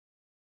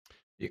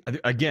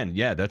 Again,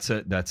 yeah, that's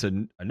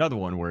another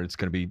one where it's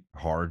going to be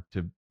hard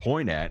to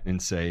point at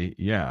and say,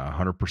 yeah,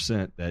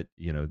 100% that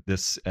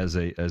this as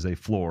a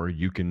floor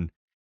you can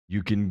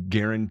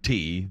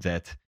guarantee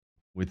that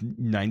with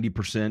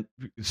 90%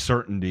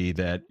 certainty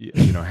that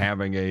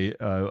having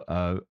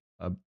a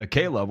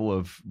K level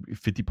of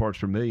 50 parts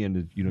per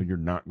million, you're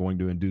not going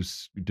to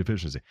induce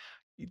deficiency.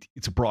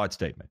 It's a broad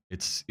statement.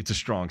 It's a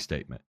strong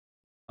statement.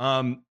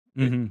 One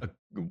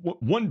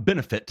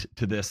benefit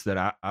to this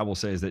that I will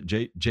say is that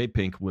J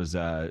Pink was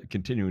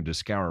continuing to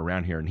scour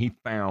around here, and he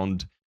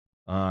found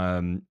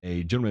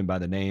a gentleman by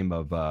the name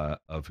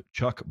of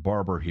Chuck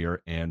Barber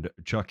here, and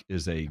Chuck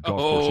is a golf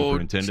course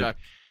superintendent. Chuck.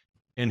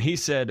 And he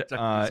said,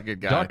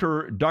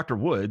 Dr.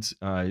 Woods,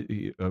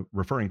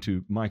 referring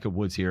to Micah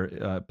Woods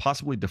here,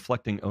 possibly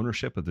deflecting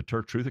ownership of the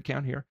Turf Truth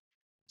account here.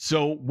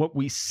 So what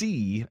we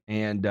see,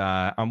 and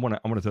I want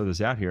to throw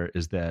this out here,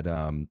 is that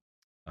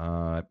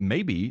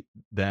maybe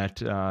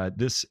that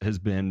this has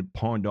been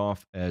pawned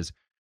off as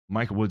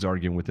Micah Woods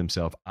arguing with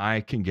himself,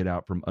 I can get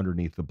out from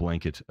underneath the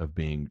blanket of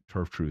being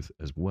Turf Truth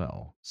as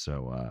well.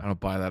 So I don't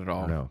buy that at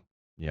all. No,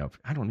 yeah,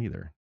 I don't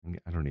either.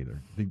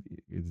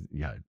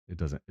 Yeah, it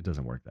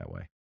doesn't work that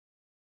way.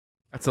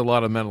 That's a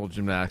lot of mental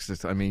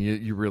gymnastics. I mean,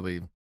 you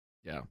really,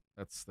 yeah,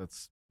 that's,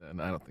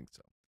 and I don't think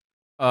so.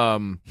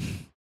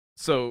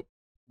 So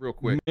real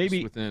quick,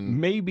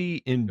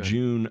 maybe in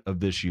June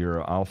of this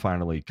year, I'll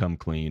finally come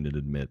clean and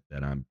admit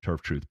that I'm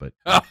Turf Truth. But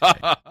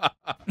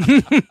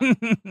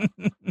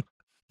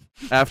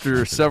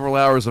after several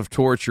hours of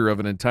torture of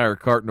an entire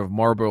carton of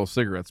Marlboro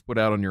cigarettes put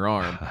out on your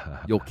arm,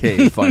 you'll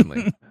cave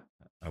finally.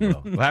 I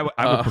will. Well,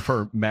 I would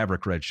prefer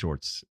Maverick red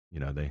shorts. I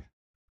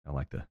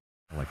like to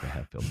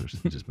have filters.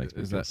 It just makes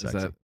me feel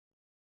sexy.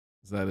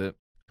 Is that it?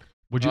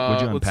 Would you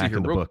unpack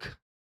in the book,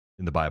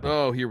 in the Bible?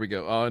 Oh, here we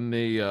go. On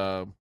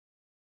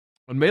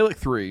Malek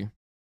 3.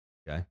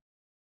 Okay.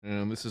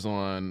 And this is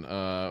on.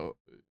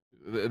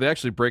 They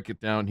actually break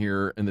it down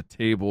here in the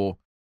table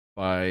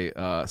by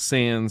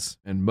sands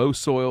and mow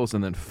soils,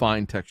 and then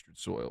fine textured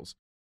soils.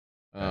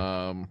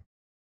 Okay.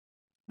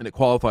 And it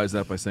qualifies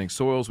that by saying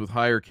soils with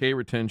higher K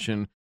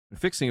retention and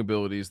fixing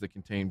abilities that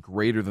contain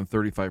greater than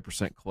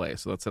 35% clay.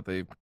 So that's how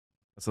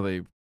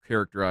they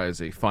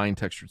characterize a fine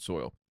textured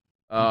soil.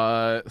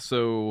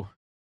 So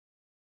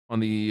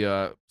on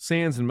the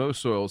sands and mow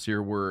soils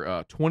here,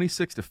 we're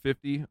 26 to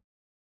 50,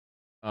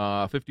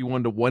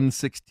 51 to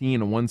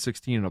 116, and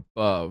 116 and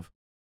above.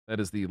 That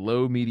is the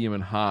low, medium,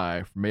 and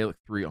high for Malek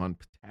 3 on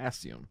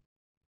potassium.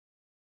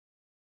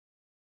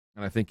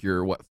 And I think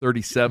you're,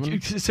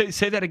 37?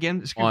 Say that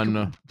again.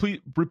 Please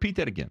repeat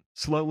that again.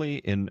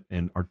 Slowly and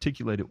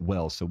articulate it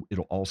well so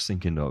it'll all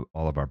sink into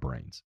all of our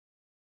brains.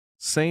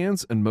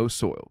 Sands and mow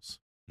soils.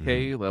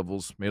 K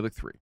levels, Malek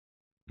 3.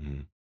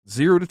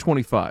 0 to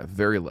 25,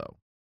 very low.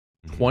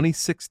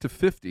 26 to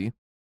 50,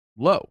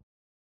 low.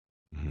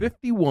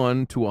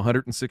 51 to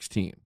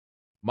 116,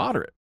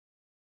 moderate.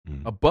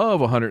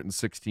 Above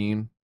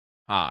 116,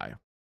 high.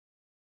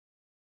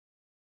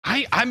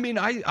 I mean,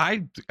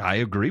 I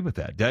agree with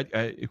that.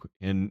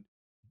 And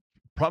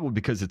probably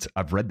because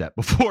I've read that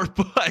before,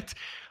 but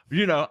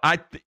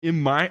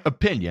in my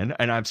opinion,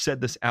 and I've said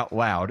this out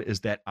loud,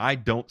 is that I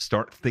don't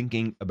start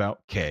thinking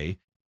about K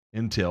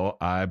until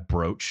I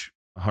broach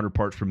 100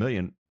 parts per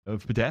million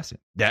of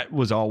potassium. That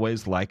was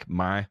always like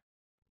my,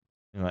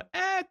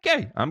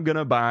 okay, I'm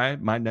gonna buy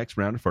my next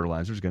round of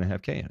fertilizer is gonna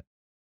have K in it.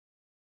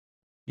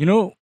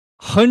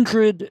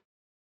 100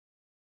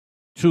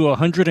 to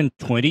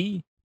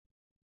 120.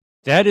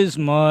 That is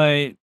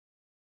my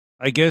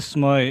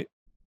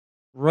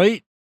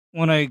right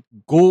when I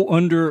go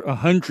under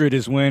 100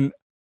 is when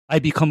I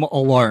become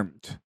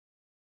alarmed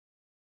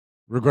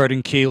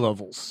regarding K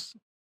levels.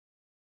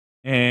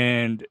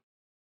 And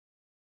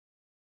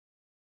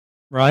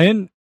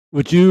Ryan,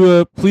 would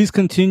you please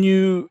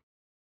continue?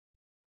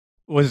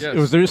 Was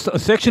there a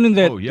section in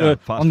that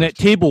on that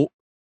table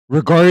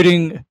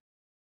regarding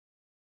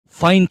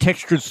fine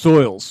textured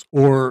soils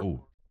or?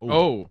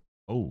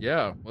 Oh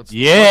yeah!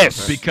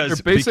 Yes,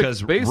 because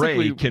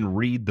Ray can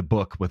read the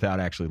book without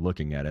actually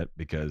looking at it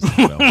because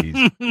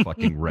he's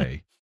fucking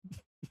Ray.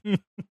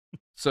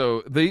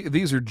 So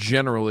these are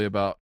generally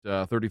about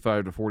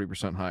 35 to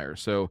 40% higher.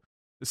 So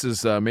this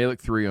is Malic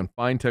 3 on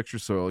fine texture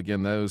soil.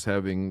 Again, those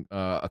having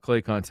a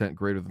clay content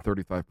greater than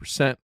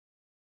 35%.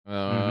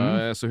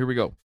 So here we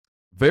go.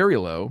 Very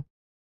low,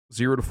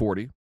 0 to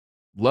 40.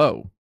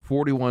 Low,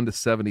 41 to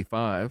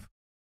 75.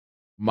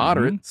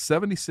 Moderate,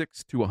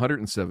 76 to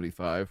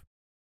 175.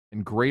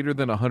 And greater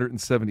than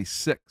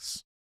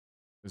 176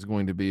 is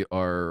going to be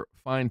our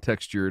fine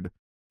textured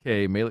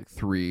K Malic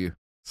 3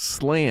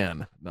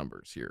 SLAN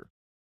numbers here.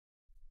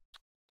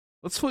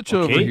 Let's switch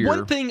over here.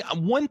 One thing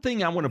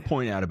I want to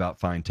point out about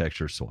fine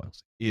texture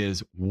soils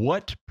is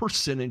what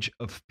percentage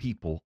of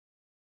people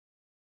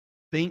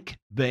think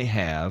they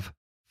have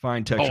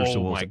fine texture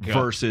soils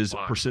versus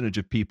percentage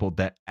of people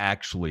that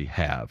actually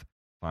have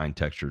fine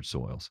textured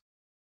soils.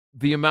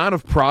 The amount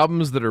of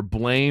problems that are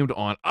blamed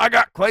on I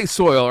got clay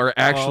soil are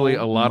actually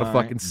a lot of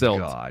fucking silt.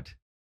 God.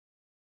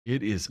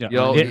 It is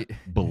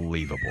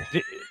unbelievable.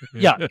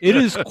 It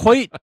is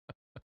quite.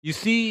 You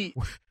see,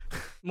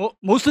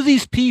 most of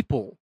these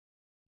people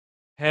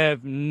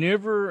have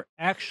never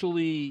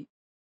actually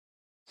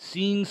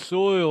seen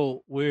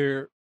soil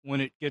where when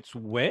it gets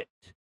wet,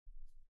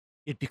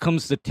 it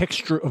becomes the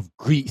texture of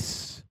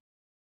grease.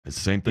 The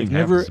same thing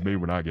happens to me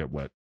when I get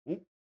wet. I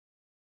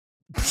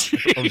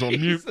was on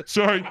mute.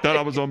 Sorry, thought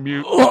I was on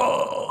mute.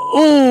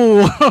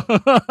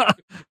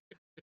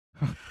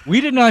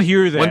 We did not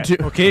hear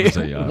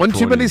that. One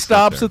too many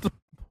stops at the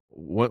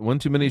one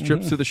too many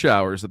trips to the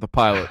showers at the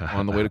Pilot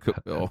on the way to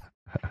Cookville.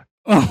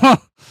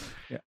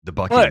 The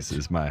Buc-ee's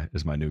is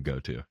my new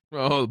go-to.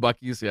 Oh, the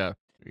Buc-ee's, yeah.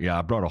 Yeah,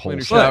 I brought a whole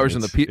showers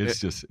in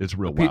it's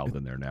real wild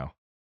in there now.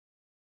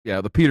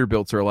 Yeah, the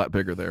Peterbilts are a lot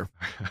bigger there.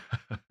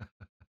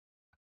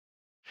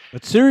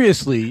 But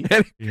seriously,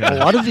 a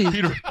lot of these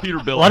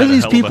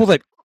Peterbilt people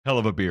that hell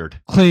of a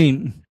beard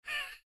claim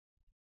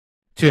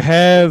to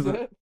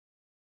have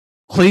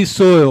clay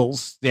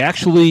soils,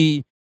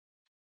 they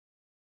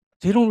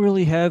don't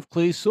really have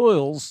clay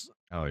soils.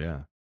 Oh yeah.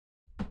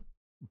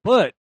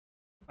 But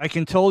I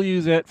can tell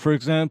you that, for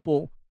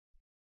example,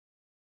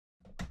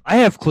 I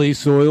have clay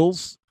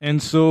soils,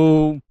 and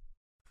so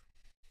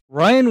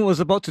Ryan was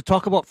about to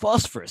talk about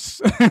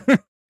phosphorus.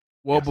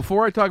 Well,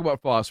 before I talk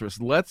about phosphorus,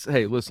 let's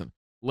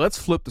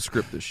flip the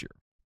script this year,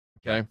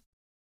 okay?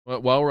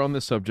 While we're on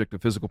this subject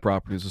of physical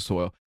properties of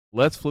soil,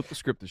 let's flip the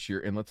script this year,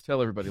 and let's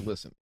tell everybody,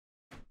 listen,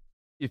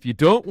 if you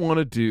don't want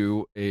to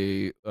do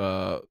a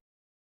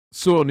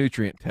soil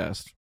nutrient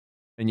test,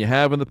 and you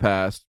have in the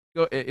past,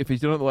 if you've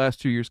done it the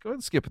last 2 years, go ahead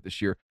and skip it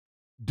this year.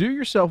 Do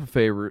yourself a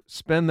favor,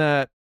 spend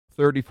that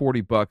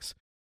 $30-$40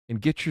 and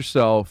get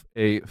yourself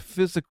a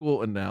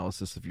physical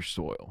analysis of your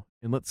soil,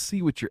 and let's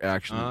see what you're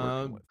actually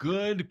working with.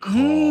 Good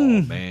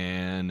call,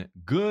 man.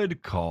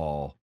 Good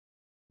call.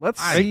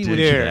 Let's see what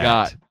you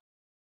got.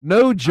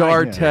 No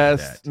jar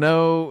test.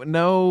 No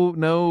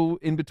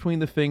in between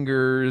the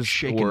fingers.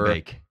 Shake and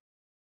bake.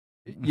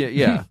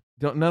 Yeah.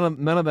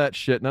 None of that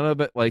shit. None of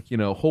it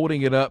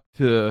holding it up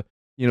to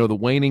the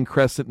waning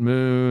crescent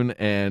moon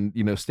and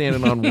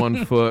standing on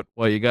one foot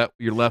while you got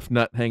your left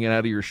nut hanging out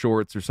of your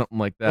shorts or something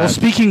like that. Well,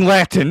 speaking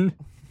Latin.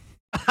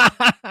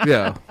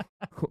 Yeah.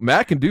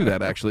 Matt can do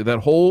that, actually. That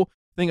whole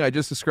thing I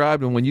just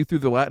described, and when you threw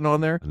the Latin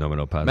on there,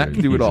 Matt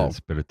can do it all.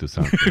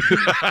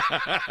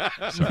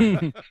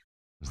 Sorry.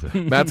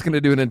 Matt's going to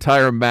do an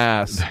entire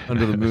mass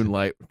under the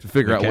moonlight to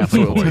figure out what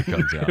soil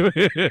comes out.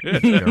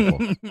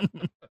 Careful.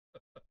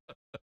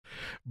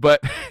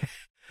 But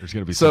there's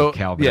going to be some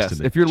Calvinist in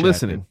the if you're chat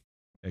listening,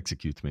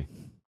 executes me.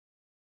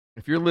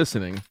 If you're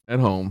listening at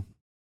home,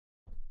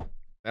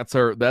 that's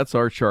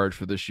our charge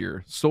for this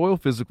year. Soil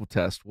physical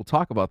test. We'll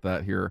talk about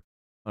that here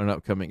on an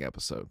upcoming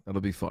episode. That'll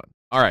be fun.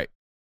 All right,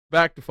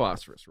 back to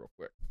phosphorus real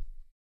quick.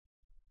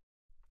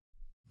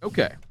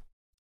 Okay,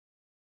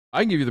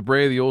 I can give you the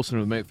Bray, the Olsen,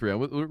 or the Malic 3.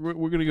 We're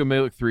going to go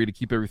Malic 3 to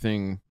keep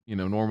everything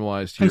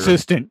normalized here.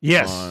 Consistent.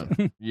 Yes.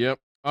 Yep.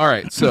 All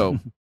right. So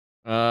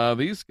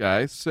these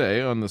guys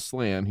say on the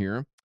SLAN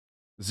here,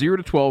 0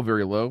 to 12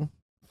 very low,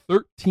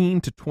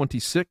 13 to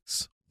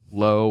 26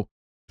 low,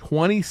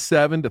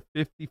 27 to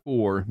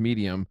 54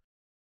 medium,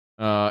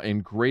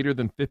 and greater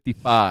than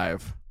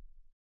 55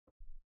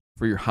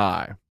 for your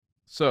high.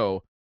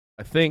 So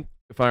I think,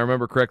 if I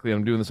remember correctly,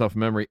 I'm doing this off of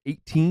memory,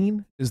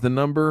 18 is the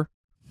number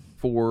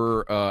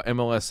for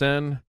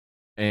MLSN.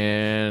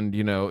 And,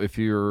 if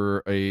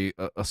you're a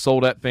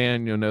Soldat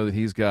fan, you'll know that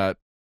he's got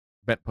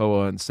bent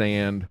POA and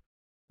sand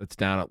that's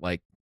down at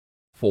like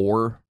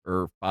 4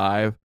 or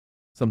 5.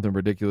 Something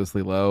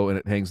ridiculously low, and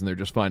it hangs in there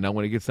just fine. Now,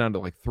 when it gets down to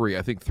like 3,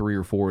 I think 3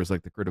 or 4 is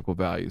like the critical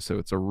value. So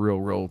it's a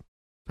real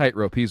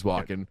tightrope he's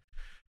walking.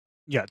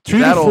 Yeah, 3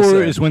 to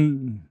 4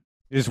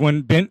 is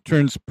when bent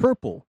turns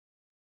purple.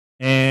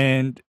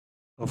 And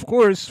of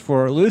course,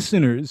 for our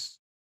listeners,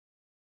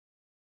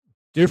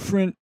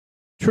 different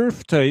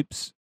turf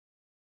types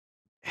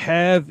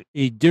have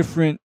a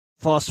different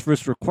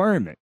phosphorus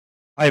requirement.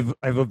 I've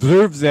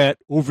observed that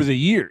over the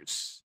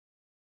years.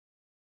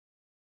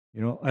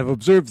 I've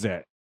observed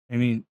that. I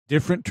mean,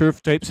 different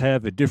turf types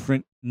have a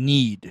different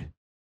need.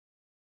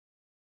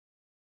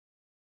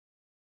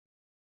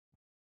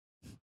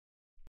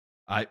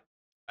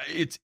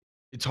 It's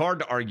hard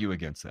to argue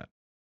against that.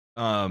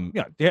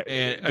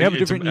 They have a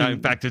different.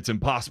 In fact, it's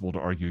impossible to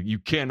argue. You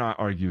cannot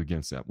argue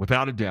against that.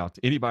 Without a doubt,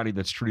 anybody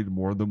that's treated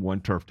more than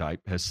one turf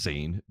type has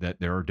seen that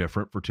there are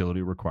different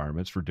fertility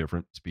requirements for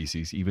different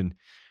species. And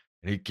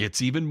it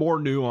gets even more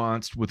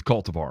nuanced with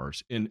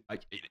cultivars. And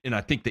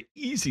I think the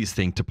easiest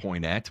thing to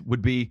point at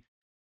would be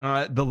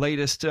the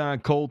latest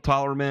cold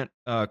tolerant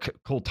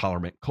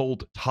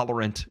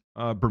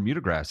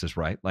Bermuda grasses,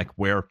 right? Like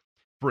where,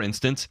 for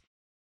instance,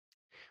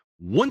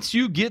 once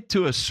you get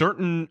to a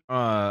certain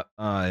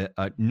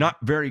not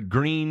very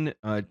green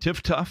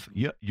Tiff Tuff,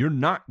 you're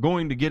not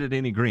going to get it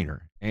any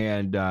greener.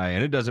 And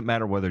it doesn't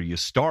matter whether you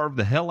starve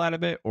the hell out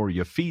of it or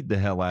you feed the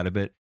hell out of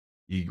it.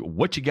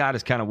 What you got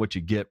is kind of what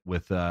you get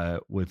with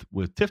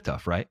Tiff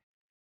Tuff, right?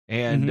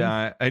 And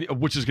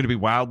which is going to be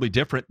wildly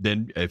different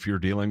than if you're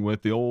dealing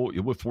with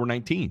with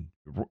 419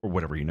 or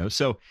whatever,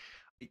 So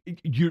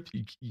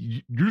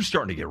you're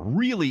starting to get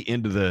really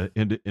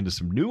into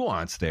some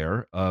nuance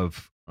there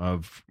of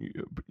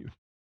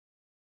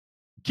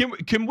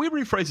can we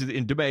rephrase it?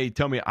 And Demay,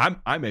 tell me,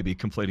 I may be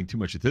conflating too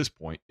much at this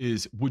point.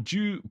 Could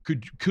you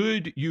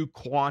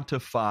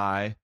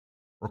quantify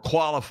or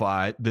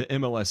qualify the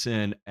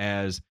MLSN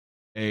as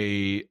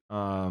a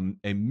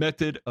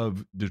method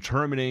of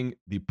determining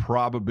the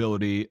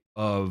probability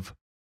of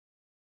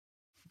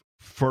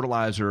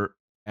fertilizer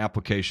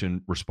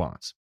application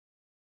response?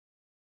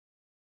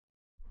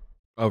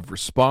 Of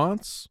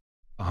response?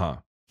 I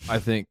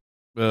think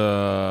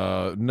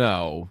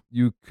no.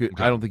 You could.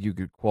 Okay. I don't think you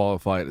could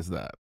qualify it as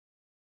that.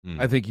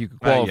 I think you could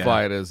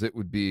qualify it as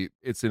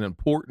it's an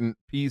important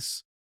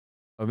piece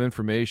of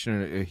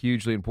information, a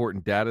hugely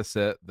important data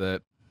set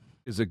that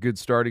is a good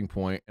starting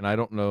point. And I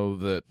don't know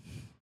that.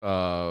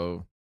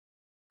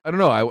 I don't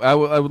know. I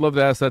would love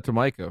to ask that to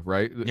Micah,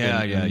 right?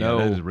 Yeah.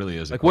 That really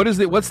is. Like,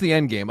 what's the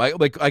end game?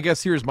 I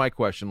guess here's my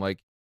question. Like,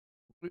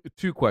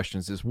 two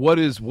questions: is what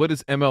is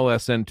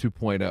MLSN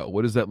 2.0?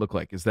 What does that look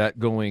like? Is that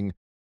going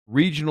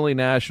regionally,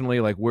 nationally?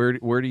 Like, where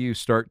do you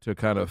start to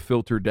kind of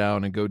filter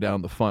down and go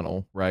down the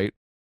funnel, right?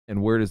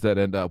 And where does that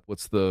end up?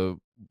 What's the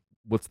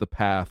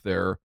path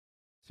there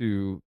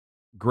to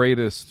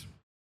greatest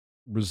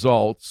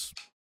results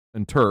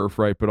in turf,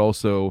 right? But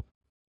also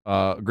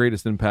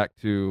greatest impact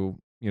to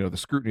the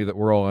scrutiny that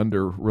we're all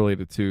under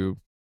related to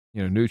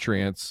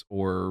nutrients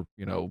or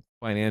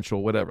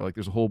financial whatever. Like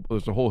there's a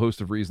whole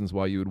host of reasons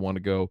why you would want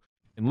to go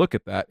and look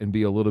at that and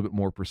be a little bit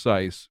more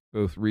precise,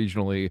 both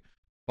regionally,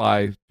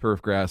 by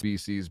turf grass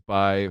species,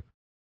 by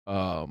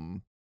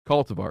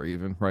cultivar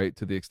even, right,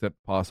 to the extent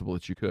possible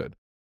that you could.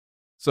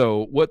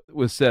 So what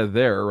was said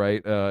there,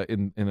 right,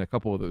 in a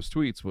couple of those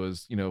tweets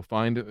was,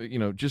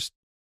 find, just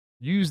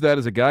use that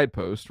as a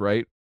guidepost,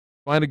 right?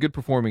 Find a good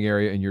performing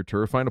area in your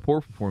turf, find a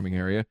poor performing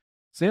area,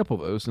 sample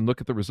those and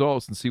look at the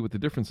results and see what the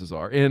differences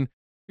are. And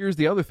here's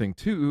the other thing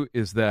too,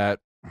 is that,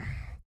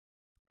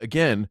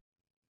 again,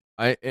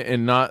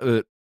 not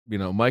that,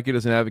 Micah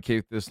doesn't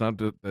advocate this, not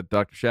that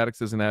Dr. Shaddix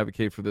doesn't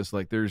advocate for this.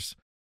 Like there's,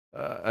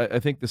 I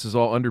think this is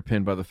all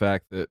underpinned by the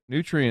fact that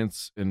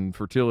nutrients and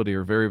fertility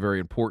are very, very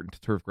important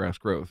to turf grass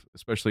growth,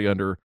 especially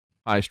under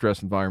high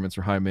stress environments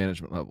or high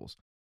management levels.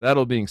 That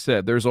all being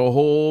said, there's a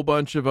whole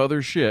bunch of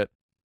other shit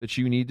that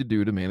you need to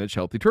do to manage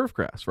healthy turf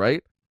grass,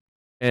 right?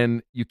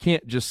 And you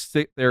can't just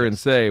sit there and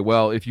say,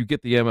 well, if you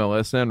get the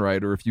MLSN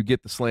right, or if you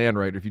get the SLAN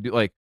right, or if you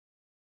do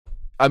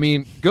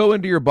go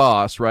into your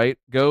boss, right?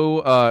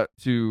 Go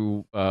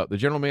to the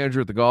general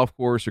manager at the golf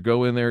course, or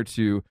go in there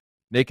to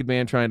Naked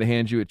Man trying to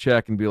hand you a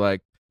check and be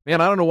like,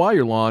 man, I don't know why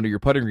your lawn or your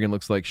putting green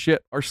looks like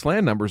shit. Our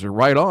SLAN numbers are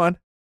right on.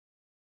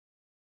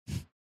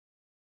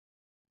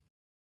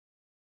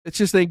 It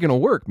just ain't gonna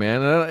work,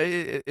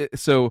 man.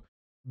 So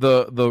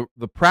the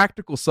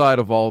practical side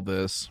of all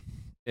this,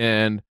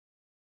 and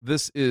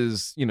this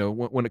is,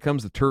 when it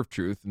comes to turf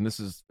truth, and this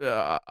is,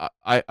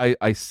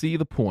 I see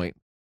the point,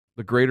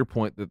 the greater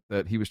point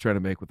that he was trying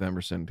to make with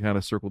Emerson, to kind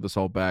of circle this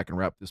all back and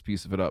wrap this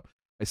piece of it up.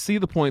 I see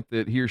the point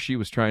that he or she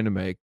was trying to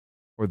make,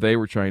 or they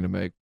were trying to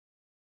make.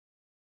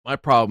 My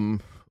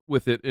problem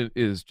with it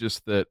is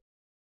just that,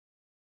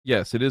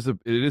 yes, it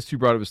is too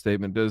broad of a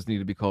statement. It does need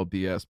to be called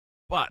BS,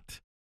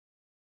 but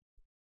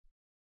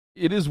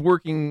it is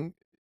working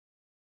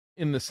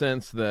in the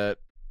sense that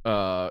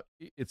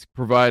it's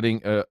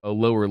providing a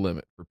lower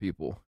limit for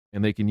people,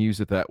 and they can use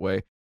it that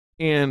way.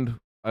 And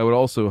I would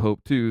also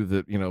hope too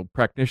that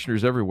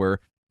practitioners everywhere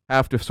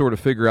have to sort of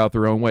figure out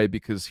their own way,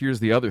 because here's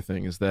the other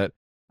thing: is that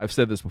I've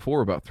said this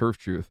before about turf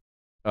truth.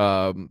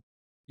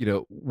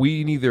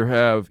 We neither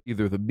have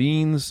the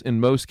means in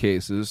most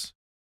cases,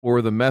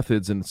 or the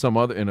methods in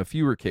a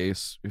fewer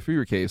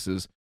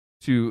cases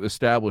to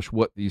establish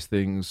what these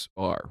things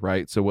are,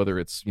 right? So whether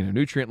it's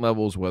nutrient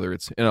levels, whether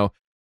it's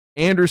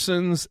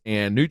Anderson's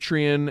and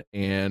Nutrien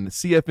and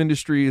CF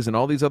Industries and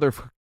all these other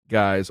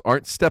guys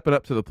aren't stepping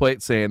up to the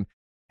plate saying,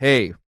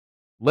 hey,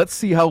 let's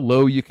see how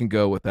low you can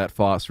go with that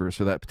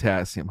phosphorus or that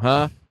potassium,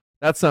 huh?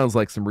 That sounds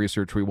like some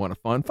research we want to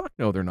fund. Fuck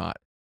no, they're not.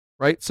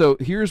 Right? So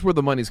here's where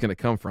the money's going to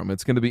come from.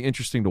 It's going to be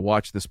interesting to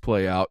watch this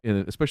play out,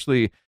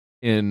 especially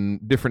in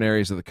different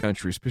areas of the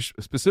country,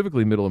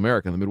 specifically Middle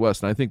America and the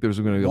Midwest. And I think there's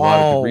going to be a lot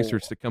of good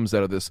research that comes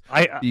out of this.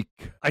 I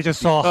just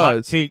saw a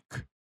hot take.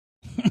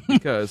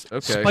 Because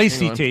okay,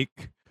 spicy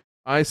take.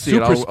 I see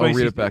it. I'll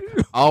read it back.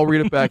 I'll read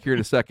it back here in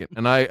a second.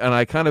 And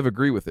I kind of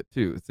agree with it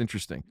too. It's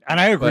interesting. And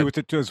I agree with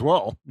it too as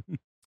well.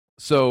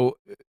 So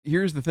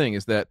here's the thing: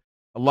 is that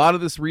a lot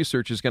of this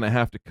research is going to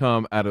have to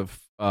come out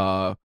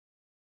of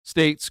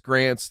states,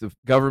 grants, the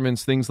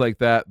governments, things like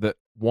that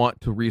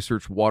want to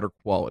research water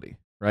quality.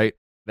 Right.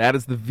 That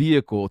is the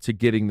vehicle to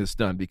getting this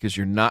done, because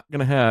you're not going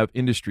to have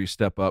industry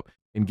step up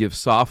and give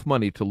soft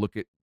money to look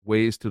at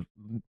ways to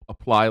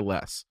apply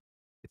less.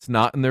 It's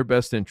not in their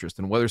best interest.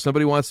 And whether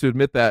somebody wants to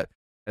admit that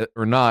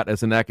or not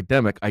as an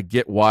academic, I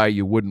get why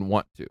you wouldn't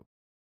want to.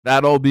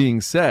 That all being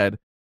said,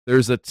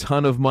 there's a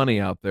ton of money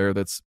out there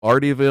that's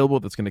already available,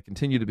 that's going to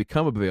continue to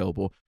become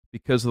available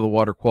because of the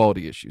water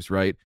quality issues,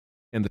 right?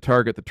 And the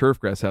target the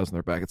turfgrass has on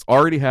their back. It's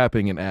already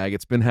happening in ag.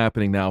 It's been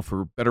happening now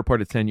for better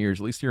part of 10 years,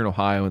 at least here in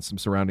Ohio and some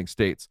surrounding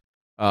states.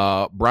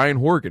 Brian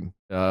Horgan,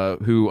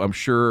 who I'm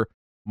sure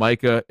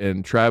Micah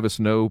and Travis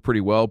know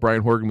pretty well.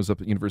 Brian Horgan was up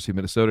at the University of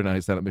Minnesota. Now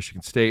he's down at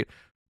Michigan State.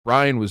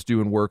 Brian was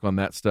doing work on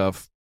that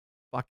stuff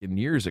fucking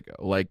years ago,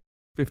 like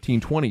 15,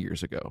 20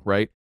 years ago,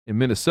 right? In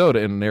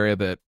Minnesota, in an area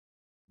that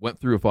went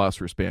through a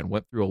phosphorus ban,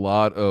 went through a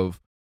lot of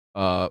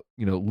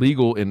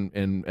legal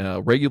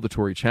and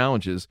regulatory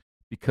challenges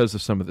because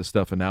of some of this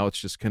stuff, and now it's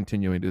just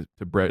continuing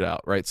to bread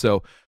out, right?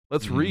 So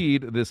let's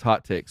read this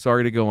hot take.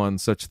 Sorry to go on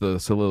such the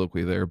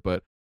soliloquy there,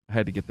 but I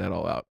had to get that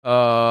all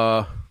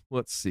out.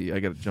 Let's see. I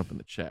got to jump in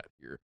the chat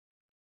here.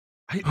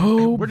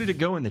 Where did it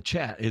go in the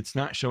chat? It's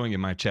not showing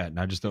in my chat, and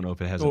I just don't know if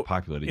it hasn't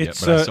populated yet,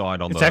 but I saw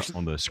it on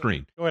the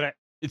screen.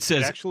 It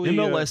says,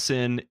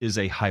 MLSN is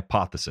a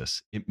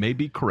hypothesis. It may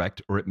be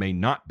correct or it may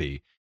not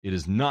be. It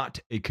is not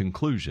a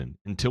conclusion.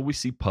 Until we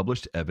see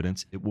published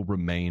evidence, it will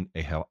remain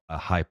a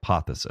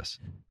hypothesis.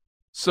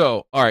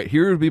 So, all right,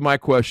 here would be my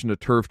question to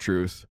Turf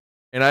Truth,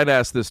 and I'd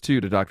ask this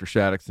too to Dr.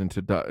 Shaddix and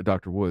to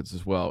Dr. Woods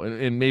as well,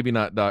 and maybe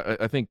not.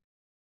 I think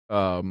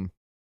Dr.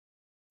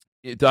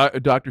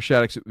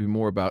 Shaddix, it would be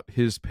more about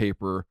his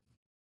paper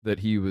that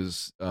he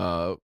was,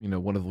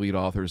 one of the lead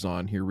authors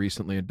on here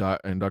recently, and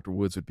Dr.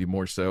 Woods would be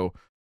more so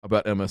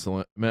about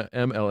MLSN,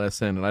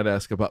 and I'd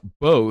ask about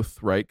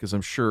both, right? Because I'm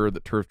sure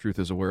that Turf Truth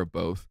is aware of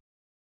both,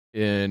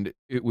 and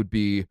it would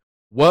be,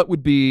 what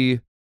would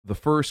be the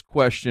first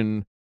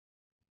question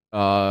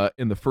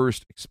in the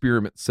first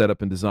experiment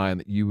setup and design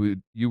that you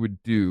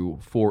would do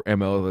for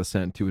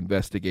MLSN to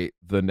investigate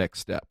the next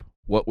step?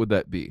 What would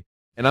that be?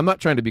 And I'm not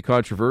trying to be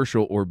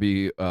controversial or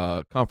be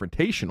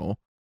confrontational.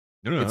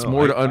 It's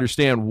more to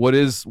understand what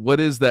is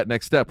that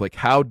next step. Like,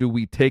 how do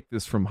we take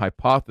this from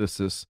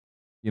hypothesis?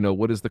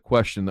 What is the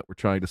question that we're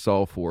trying to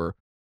solve for?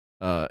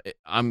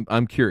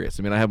 I'm curious.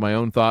 I mean, I have my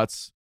own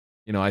thoughts.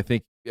 I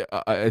think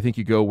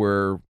you go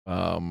where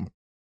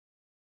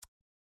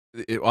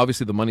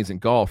obviously the money's in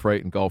golf,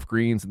 right? And golf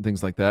greens and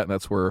things like that. And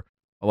that's where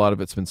a lot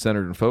of it's been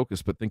centered and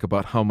focused. But think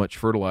about how much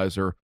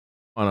fertilizer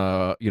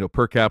on a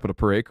per capita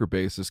per acre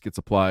basis gets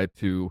applied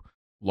to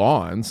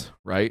lawns,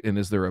 right? And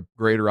is there a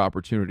greater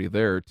opportunity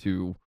there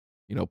to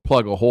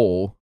plug a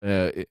hole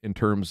in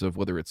terms of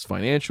whether it's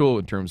financial,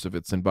 in terms of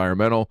it's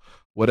environmental,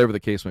 whatever the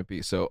case might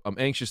be? So I'm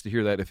anxious to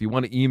hear that. If you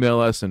want to email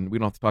us, and we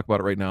don't have to talk about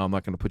it right now, I'm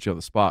not going to put you on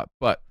the spot,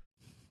 but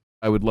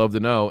I would love to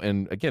know.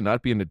 And again,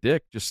 not being a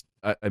dick, just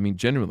I mean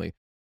genuinely,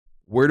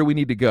 where do we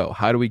need to go?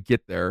 How do we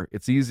get there?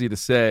 It's easy to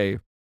say,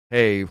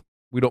 hey,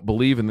 we don't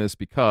believe in this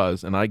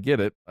because, and I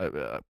get it,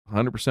 I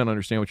 100%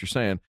 understand what you're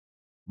saying.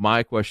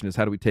 My question is,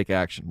 how do we take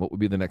action? What would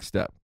be the next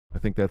step? I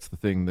think that's the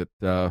thing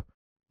that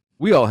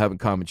we all have in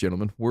common,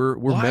 gentlemen. We're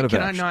men of action.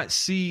 Why can I not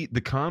see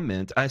the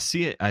comment? I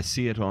see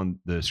it on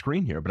the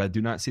screen here, but I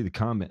do not see the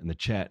comment in the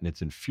chat, and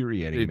it's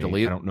infuriating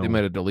me. I don't know. They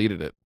might have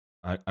deleted it.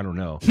 I don't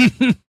know.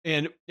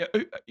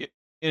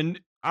 and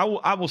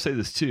I will say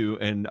this too,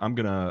 and I'm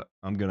gonna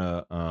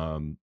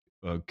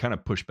kind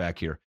of push back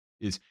here.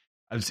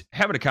 I was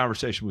having a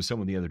conversation with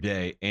someone the other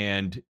day,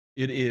 and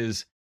it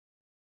is.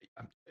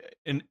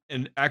 And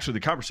actually,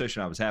 the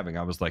conversation I was having,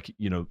 I was like,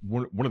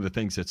 one of the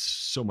things that's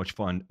so much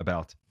fun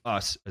about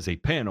us as a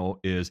panel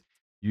is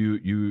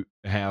you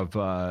have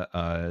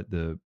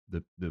the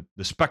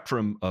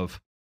spectrum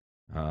of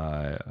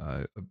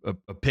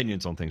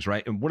opinions on things,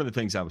 right? And one of the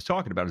things I was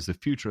talking about is the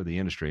future of the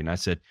industry, and I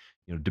said,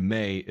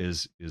 DeMay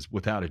is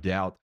without a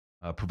doubt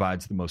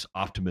provides the most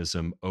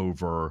optimism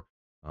over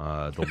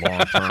the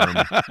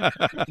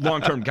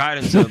long-term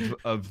guidance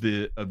of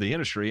the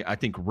industry. I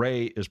think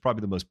Ray is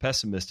probably the most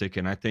pessimistic,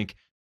 and I think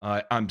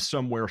I'm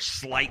somewhere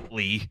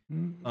slightly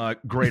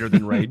greater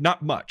than Ray,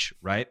 not much,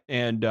 right?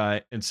 And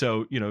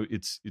so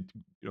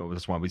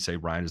that's why we say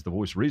Ryan is the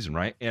voice of reason,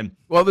 right? And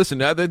well,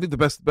 listen, I think the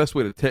best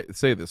way to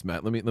say this,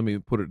 Matt. Let me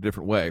put it a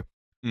different way.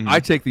 Mm-hmm. I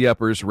take the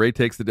uppers, Ray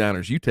takes the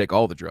downers. You take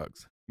all the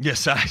drugs.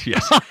 Yes.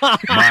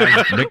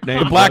 My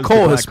nickname, the Black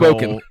Hole, has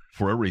spoken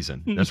for a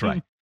reason. That's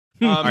right.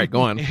 All right, go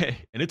on. And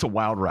it's a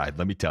wild ride,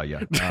 let me tell you.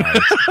 It's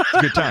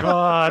a good time.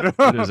 God.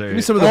 Give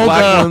me some of the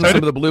black ones, some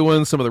of the blue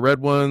ones, some of the red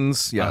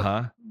ones.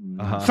 Yeah.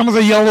 Some of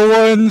the yellow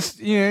ones,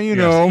 yeah, you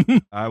know.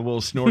 I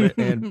will snort it,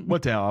 and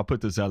what the hell? I'll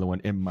put this other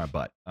one in my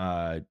butt.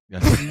 That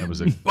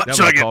was a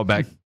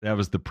callback. That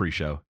was the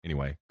pre-show.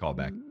 Anyway,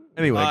 callback.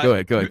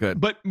 Anyway, go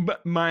ahead. But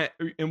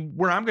and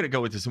where I'm going to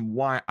go with this, and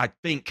why I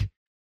think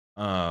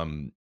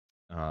MLSN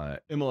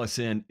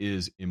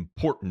is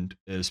important,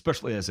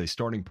 especially as a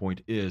starting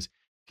point, is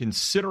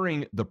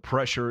considering the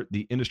pressure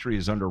the industry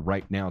is under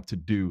right now to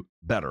do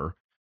better.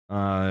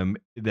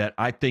 That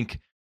I think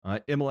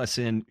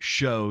MLSN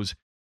shows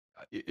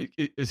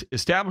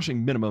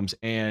establishing minimums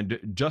and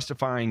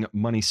justifying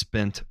money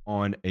spent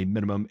on a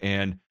minimum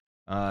and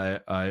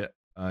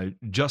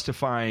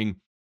justifying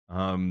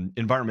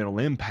environmental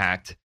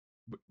impact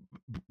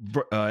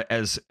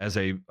as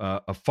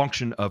a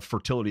function of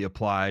fertility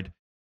applied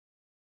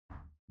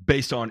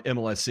based on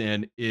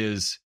MLSN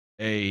is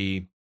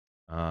I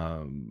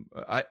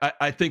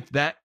think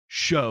that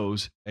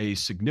shows a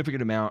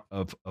significant amount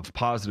of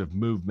positive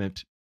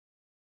movement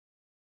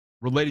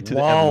related to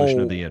the evolution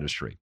of the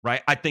industry,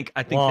 right? I think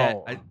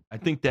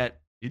that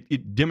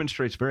it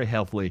demonstrates very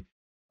healthily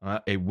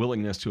a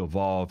willingness to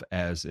evolve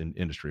as an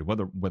industry,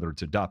 whether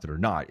it's adopted or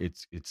not. It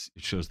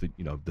shows that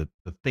the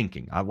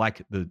thinking. I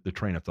like the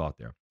train of thought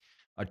there.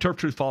 Turf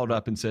Truth followed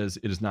up and says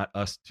it is not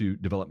us to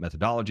develop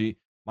methodology.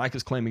 Mike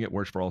is claiming it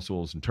works for all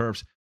soils and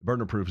turfs. The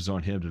burden of proof is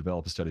on him to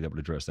develop a study that would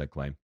address that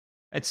claim.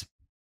 That's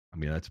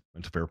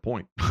a fair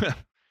point.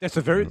 That's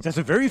a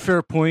very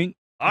fair point.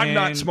 I'm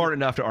not smart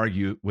enough to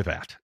argue with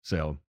that,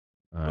 so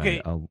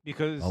I'll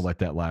let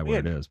that lie where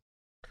it is.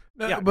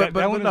 No, I'm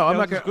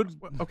not going.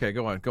 Okay,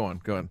 go on.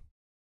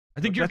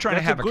 I think you're trying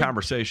to have a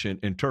conversation,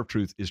 and Turf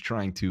Truth is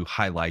trying to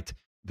highlight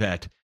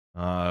that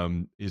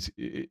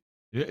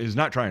is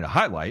not trying to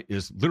highlight,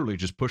 is literally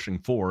just pushing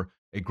for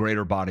a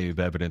greater body of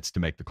evidence to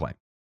make the claim.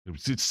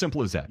 It's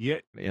simple as that. Yeah,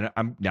 and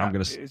I'm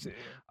going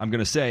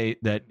to say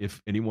that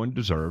if anyone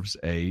deserves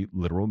a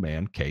literal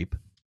man cape,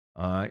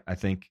 I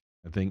think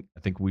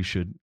we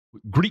should.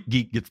 Greek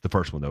Geek gets the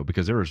first one though,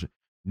 because there is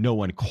no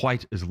one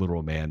quite as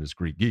literal man as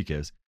Greek Geek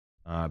is.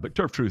 But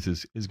Turf Truth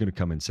is going to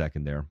come in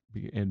second there,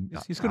 and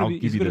I'll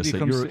give you this: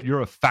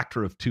 you're a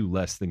factor of 2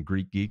 less than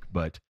Greek Geek,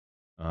 but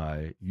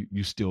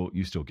you still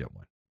get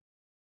one.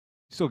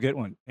 Still get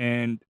one,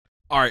 and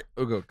all right,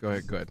 go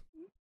ahead.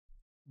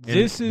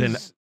 Then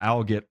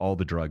I'll get all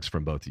the drugs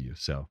from both of you,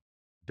 so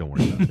don't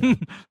worry about it.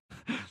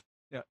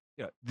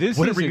 Yeah.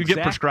 Whatever you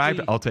get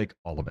prescribed, I'll take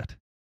all of it.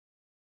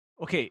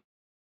 Okay,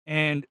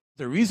 and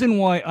the reason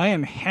why I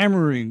am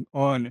hammering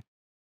on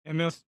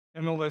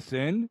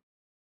MLSN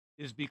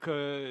is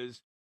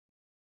because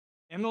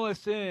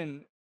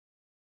MLSN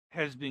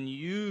has been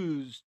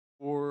used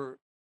for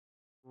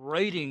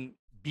writing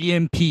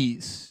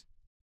BMPs,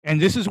 and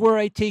this is where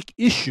I take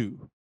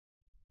issue.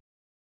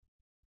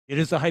 It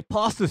is a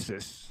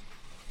hypothesis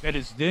that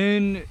is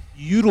then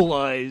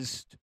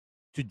utilized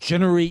to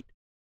generate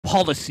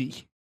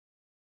policy.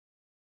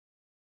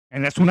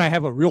 And that's when I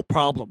have a real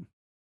problem.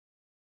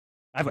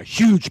 I have a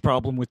huge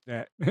problem with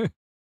that.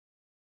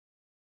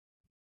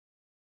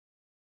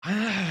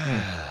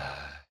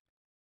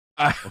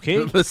 Okay?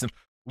 Listen.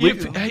 When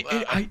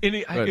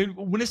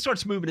it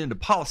starts moving into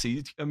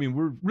policy, I mean,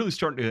 we're really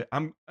starting to.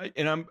 I'm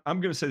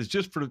going to say this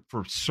just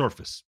for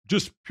surface,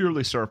 just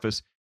purely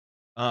surface.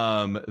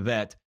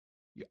 That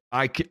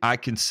I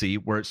can see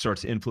where it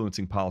starts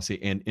influencing policy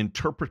and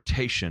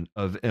interpretation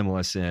of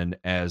MLSN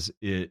as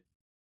it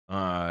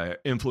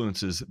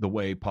influences the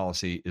way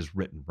policy is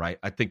written. Right?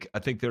 I think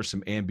there's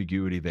some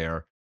ambiguity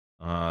there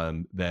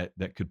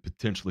that could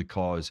potentially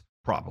cause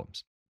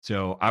problems.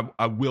 So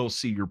I will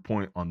see your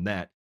point on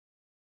that.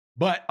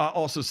 But I'll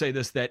also say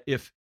this, that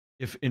if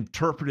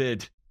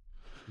interpreted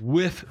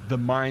with the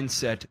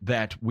mindset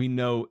that we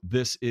know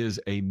this is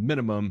a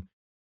minimum,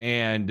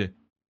 and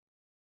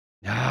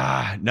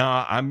I'm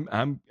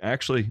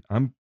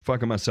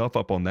fucking myself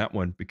up on that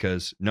one,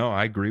 because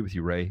I agree with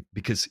you, Ray,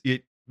 because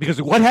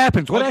what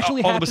happens? What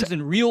actually happens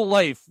in real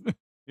life?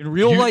 In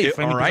real life,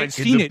 all right, I've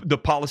seen it. The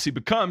policy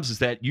becomes is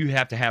that you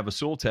have to have a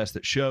soil test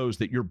that shows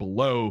that you're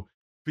below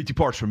 50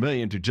 parts per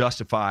million to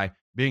justify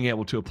being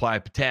able to apply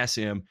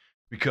potassium,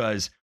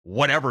 because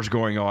whatever's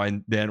going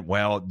on, then,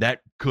 that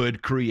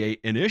could create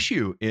an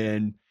issue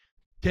in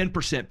 10%,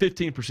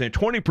 15%,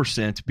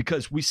 20%,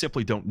 because we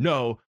simply don't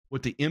know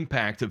what the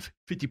impact of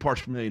 50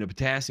 parts per million of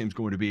potassium is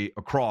going to be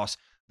across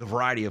the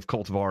variety of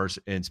cultivars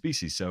and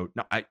species. So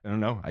no, I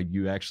don't know. I give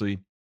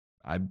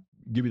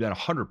you that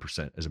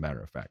 100% as a matter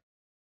of fact.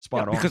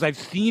 Spot on. Because I've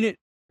seen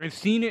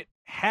it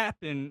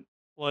happen.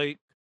 Like,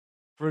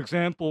 for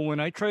example, when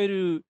I try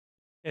to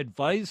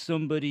advise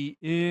somebody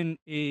in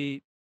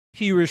a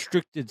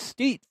P-restricted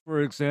state,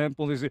 for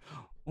example, they say,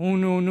 oh,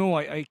 no,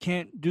 I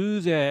can't do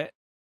that.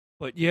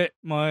 But yet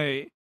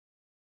my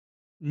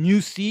new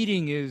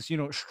seeding is,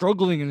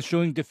 struggling and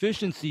showing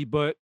deficiency,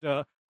 but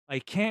I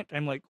can't.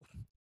 I'm like,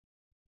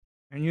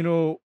 and,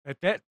 at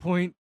that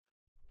point,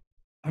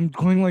 I'm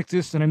going like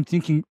this and I'm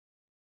thinking,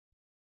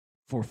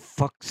 for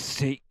fuck's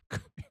sake,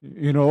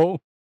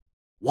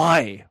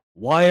 why?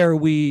 Why are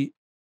we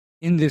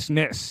in this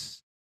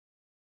mess?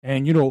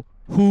 And,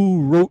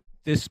 who wrote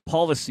this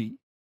policy,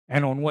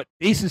 and on what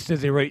basis did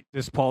they write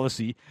this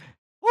policy?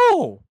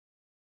 Oh,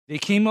 they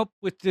came up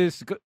with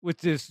this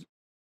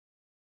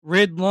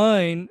red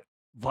line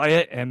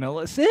via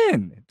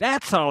MLSN.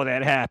 That's how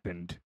that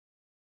happened.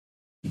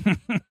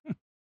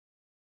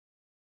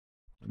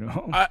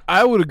 No.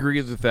 I would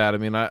agree with that. I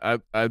mean,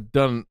 I've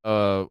done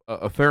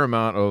a fair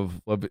amount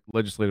of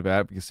legislative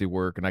advocacy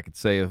work, and I could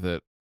say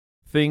that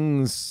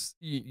things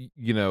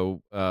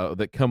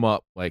that come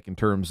up, like in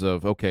terms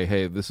of, okay,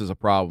 hey, this is a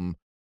problem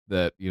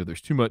that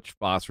there's too much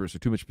phosphorus or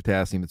too much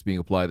potassium that's being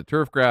applied to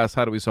turf grass.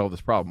 How do we solve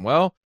this problem?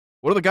 Well,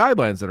 what are the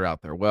guidelines that are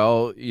out there?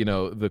 Well,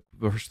 the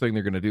first thing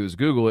they're going to do is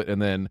Google it,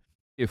 and then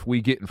if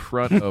we get in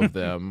front of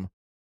them,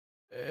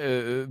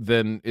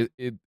 then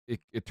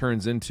it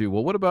turns into,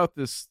 well, what about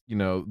this,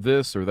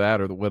 this or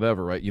that or the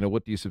whatever, right?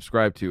 What do you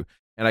subscribe to?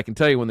 And I can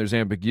tell you when there's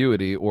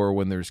ambiguity or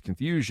when there's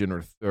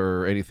confusion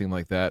or anything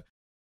like that,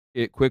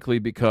 it quickly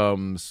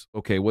becomes,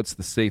 okay, what's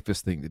the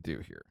safest thing to do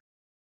here?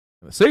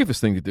 And the safest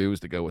thing to do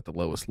is to go with the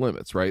lowest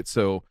limits, right?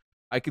 So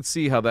I could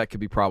see how that could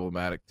be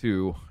problematic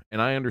too.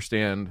 And I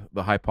understand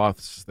the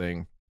hypothesis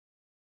thing.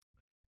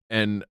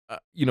 And,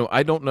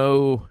 I don't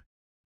know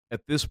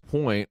at this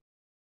point,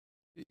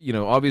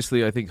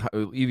 obviously I think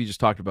Evie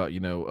just talked about,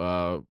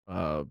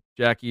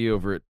 Jackie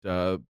over at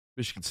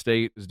Michigan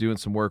State is doing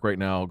some work right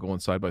now, going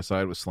side by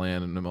side with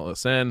SLAN and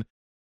MLSN.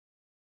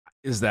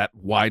 Is that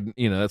wide?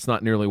 That's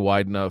not nearly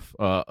wide enough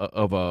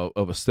of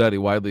a study,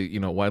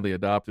 widely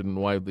adopted and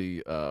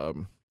widely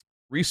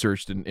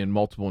researched in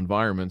multiple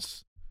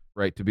environments,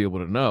 right, to be able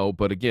to know.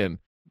 But again,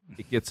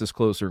 it gets us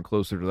closer and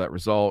closer to that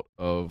result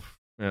of,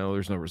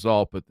 there's no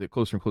result, but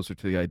closer and closer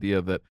to the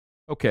idea that,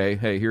 okay,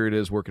 hey, here it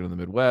is working in the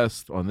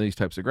Midwest on these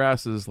types of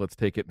grasses. Let's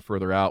take it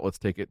further out. Let's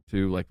take it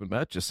to, like what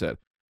Matt just said,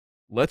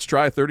 let's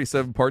try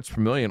 37 parts per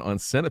million on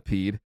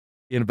centipede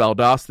in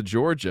Valdosta,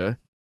 Georgia,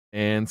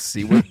 and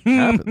see what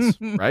happens,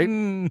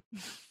 right?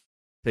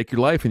 Take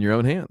your life in your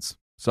own hands.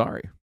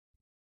 Sorry.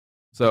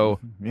 So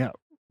yeah,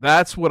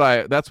 that's what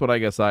I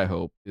guess I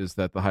hope, is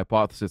that the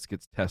hypothesis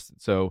gets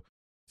tested. So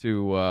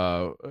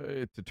to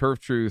Turf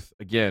Truth,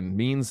 again,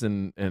 means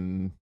and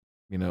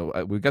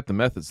we've got the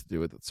methods to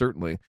do it.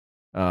 Certainly,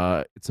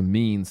 it's a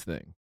means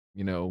thing.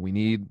 We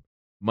need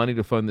money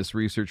to fund this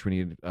research. We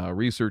need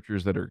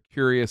researchers that are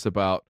curious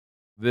about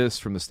this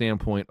from the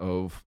standpoint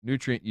of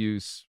nutrient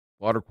use,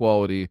 water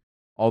quality,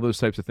 all those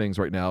types of things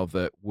right now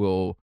that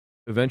will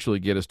eventually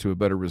get us to a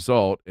better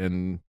result.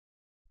 And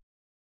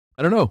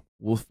I don't know.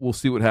 We'll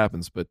see what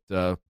happens. But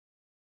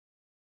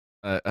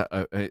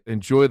I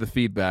enjoy the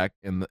feedback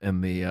and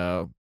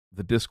the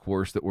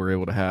discourse that we're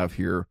able to have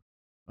here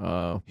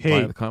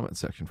via the comment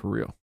section, for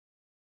real.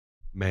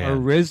 Man, a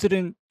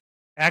resident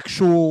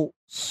actual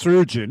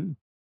surgeon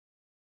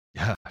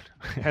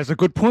has a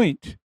good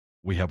point.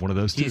 We have one of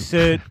those too. He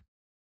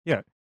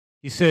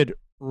said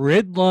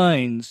red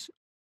lines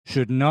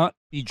should not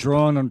be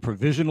drawn on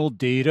provisional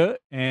data,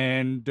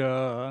 and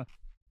Dr.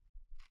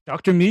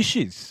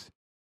 Mischis,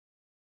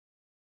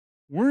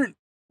 weren't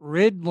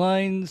red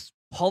lines,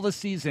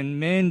 policies,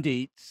 and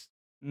mandates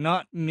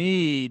not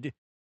made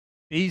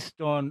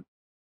based on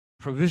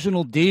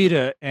provisional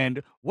data,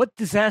 and what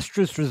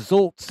disastrous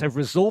results have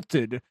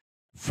resulted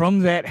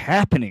from that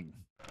happening?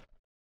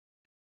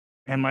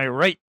 Am I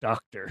right,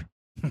 Doctor?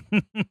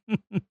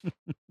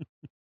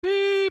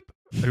 Beep.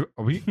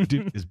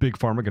 Is Big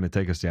Pharma going to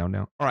take us down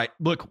now? All right,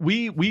 look,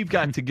 we've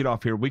got to get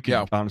off here. We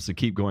can honestly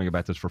keep going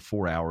about this for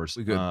 4 hours.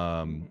 We could.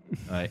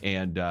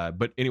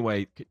 But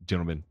anyway,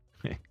 gentlemen,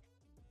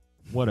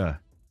 what a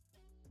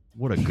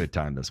good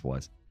time this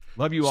was.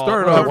 Love you all.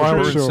 Started off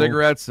burning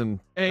cigarettes, and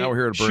now we're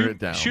here to burn it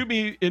down. Shoot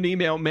me an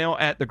email,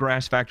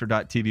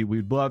 mail@thegrassfactor.tv.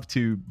 We'd love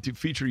to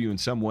feature you in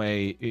some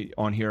way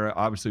on here.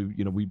 Obviously,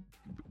 we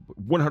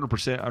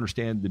 100%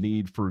 understand the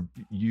need for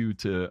you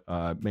to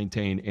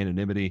maintain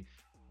anonymity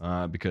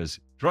because,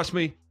 trust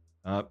me,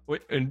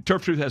 and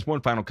Turf Truth has one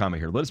final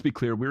comment here. Let us be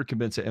clear. We're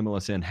convinced that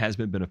MLSN has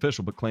been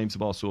beneficial, but claims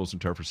of all soils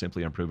and turf are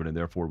simply unproven, and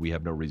therefore we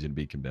have no reason to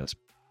be convinced.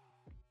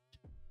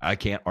 I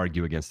can't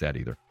argue against that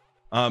either.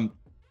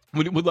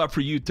 We'd love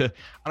for you to,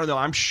 I don't know,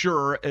 I'm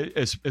sure,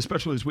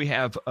 especially as we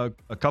have a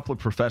couple of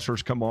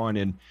professors come on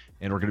and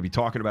are going to be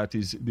talking about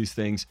these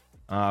things,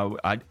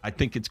 I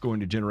think it's going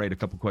to generate a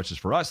couple of questions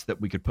for us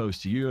that we could pose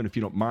to you. And if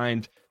you don't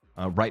mind,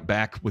 write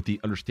back with the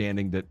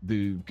understanding that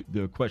the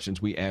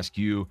questions we ask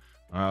you,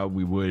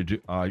 we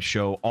would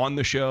show on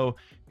the show,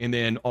 and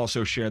then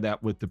also share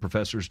that with the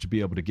professors to be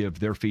able to give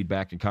their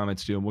feedback and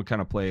comments to them. We'll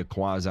kind of play a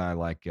quasi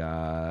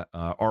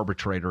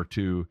arbitrator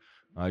to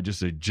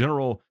just a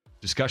general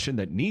discussion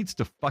that needs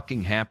to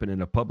fucking happen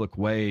in a public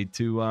way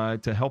to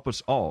help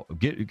us all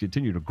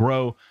continue to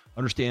grow,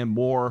 understand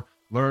more,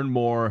 learn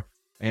more,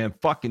 and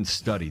fucking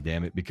study,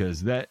 damn it,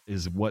 because that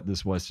is what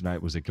this was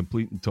tonight. Was a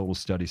complete and total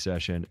study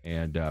session,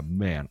 and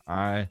man,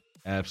 I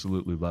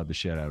absolutely love the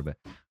shit out of it.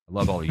 I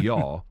love all of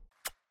y'all,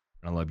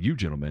 and I love you,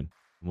 gentlemen, and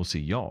we'll see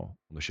y'all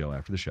on the show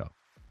after the show.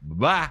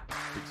 Bye.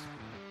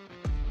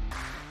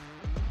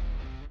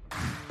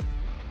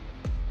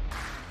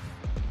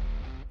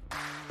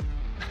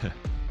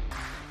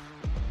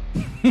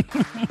 Peace.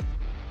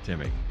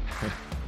 Timmy.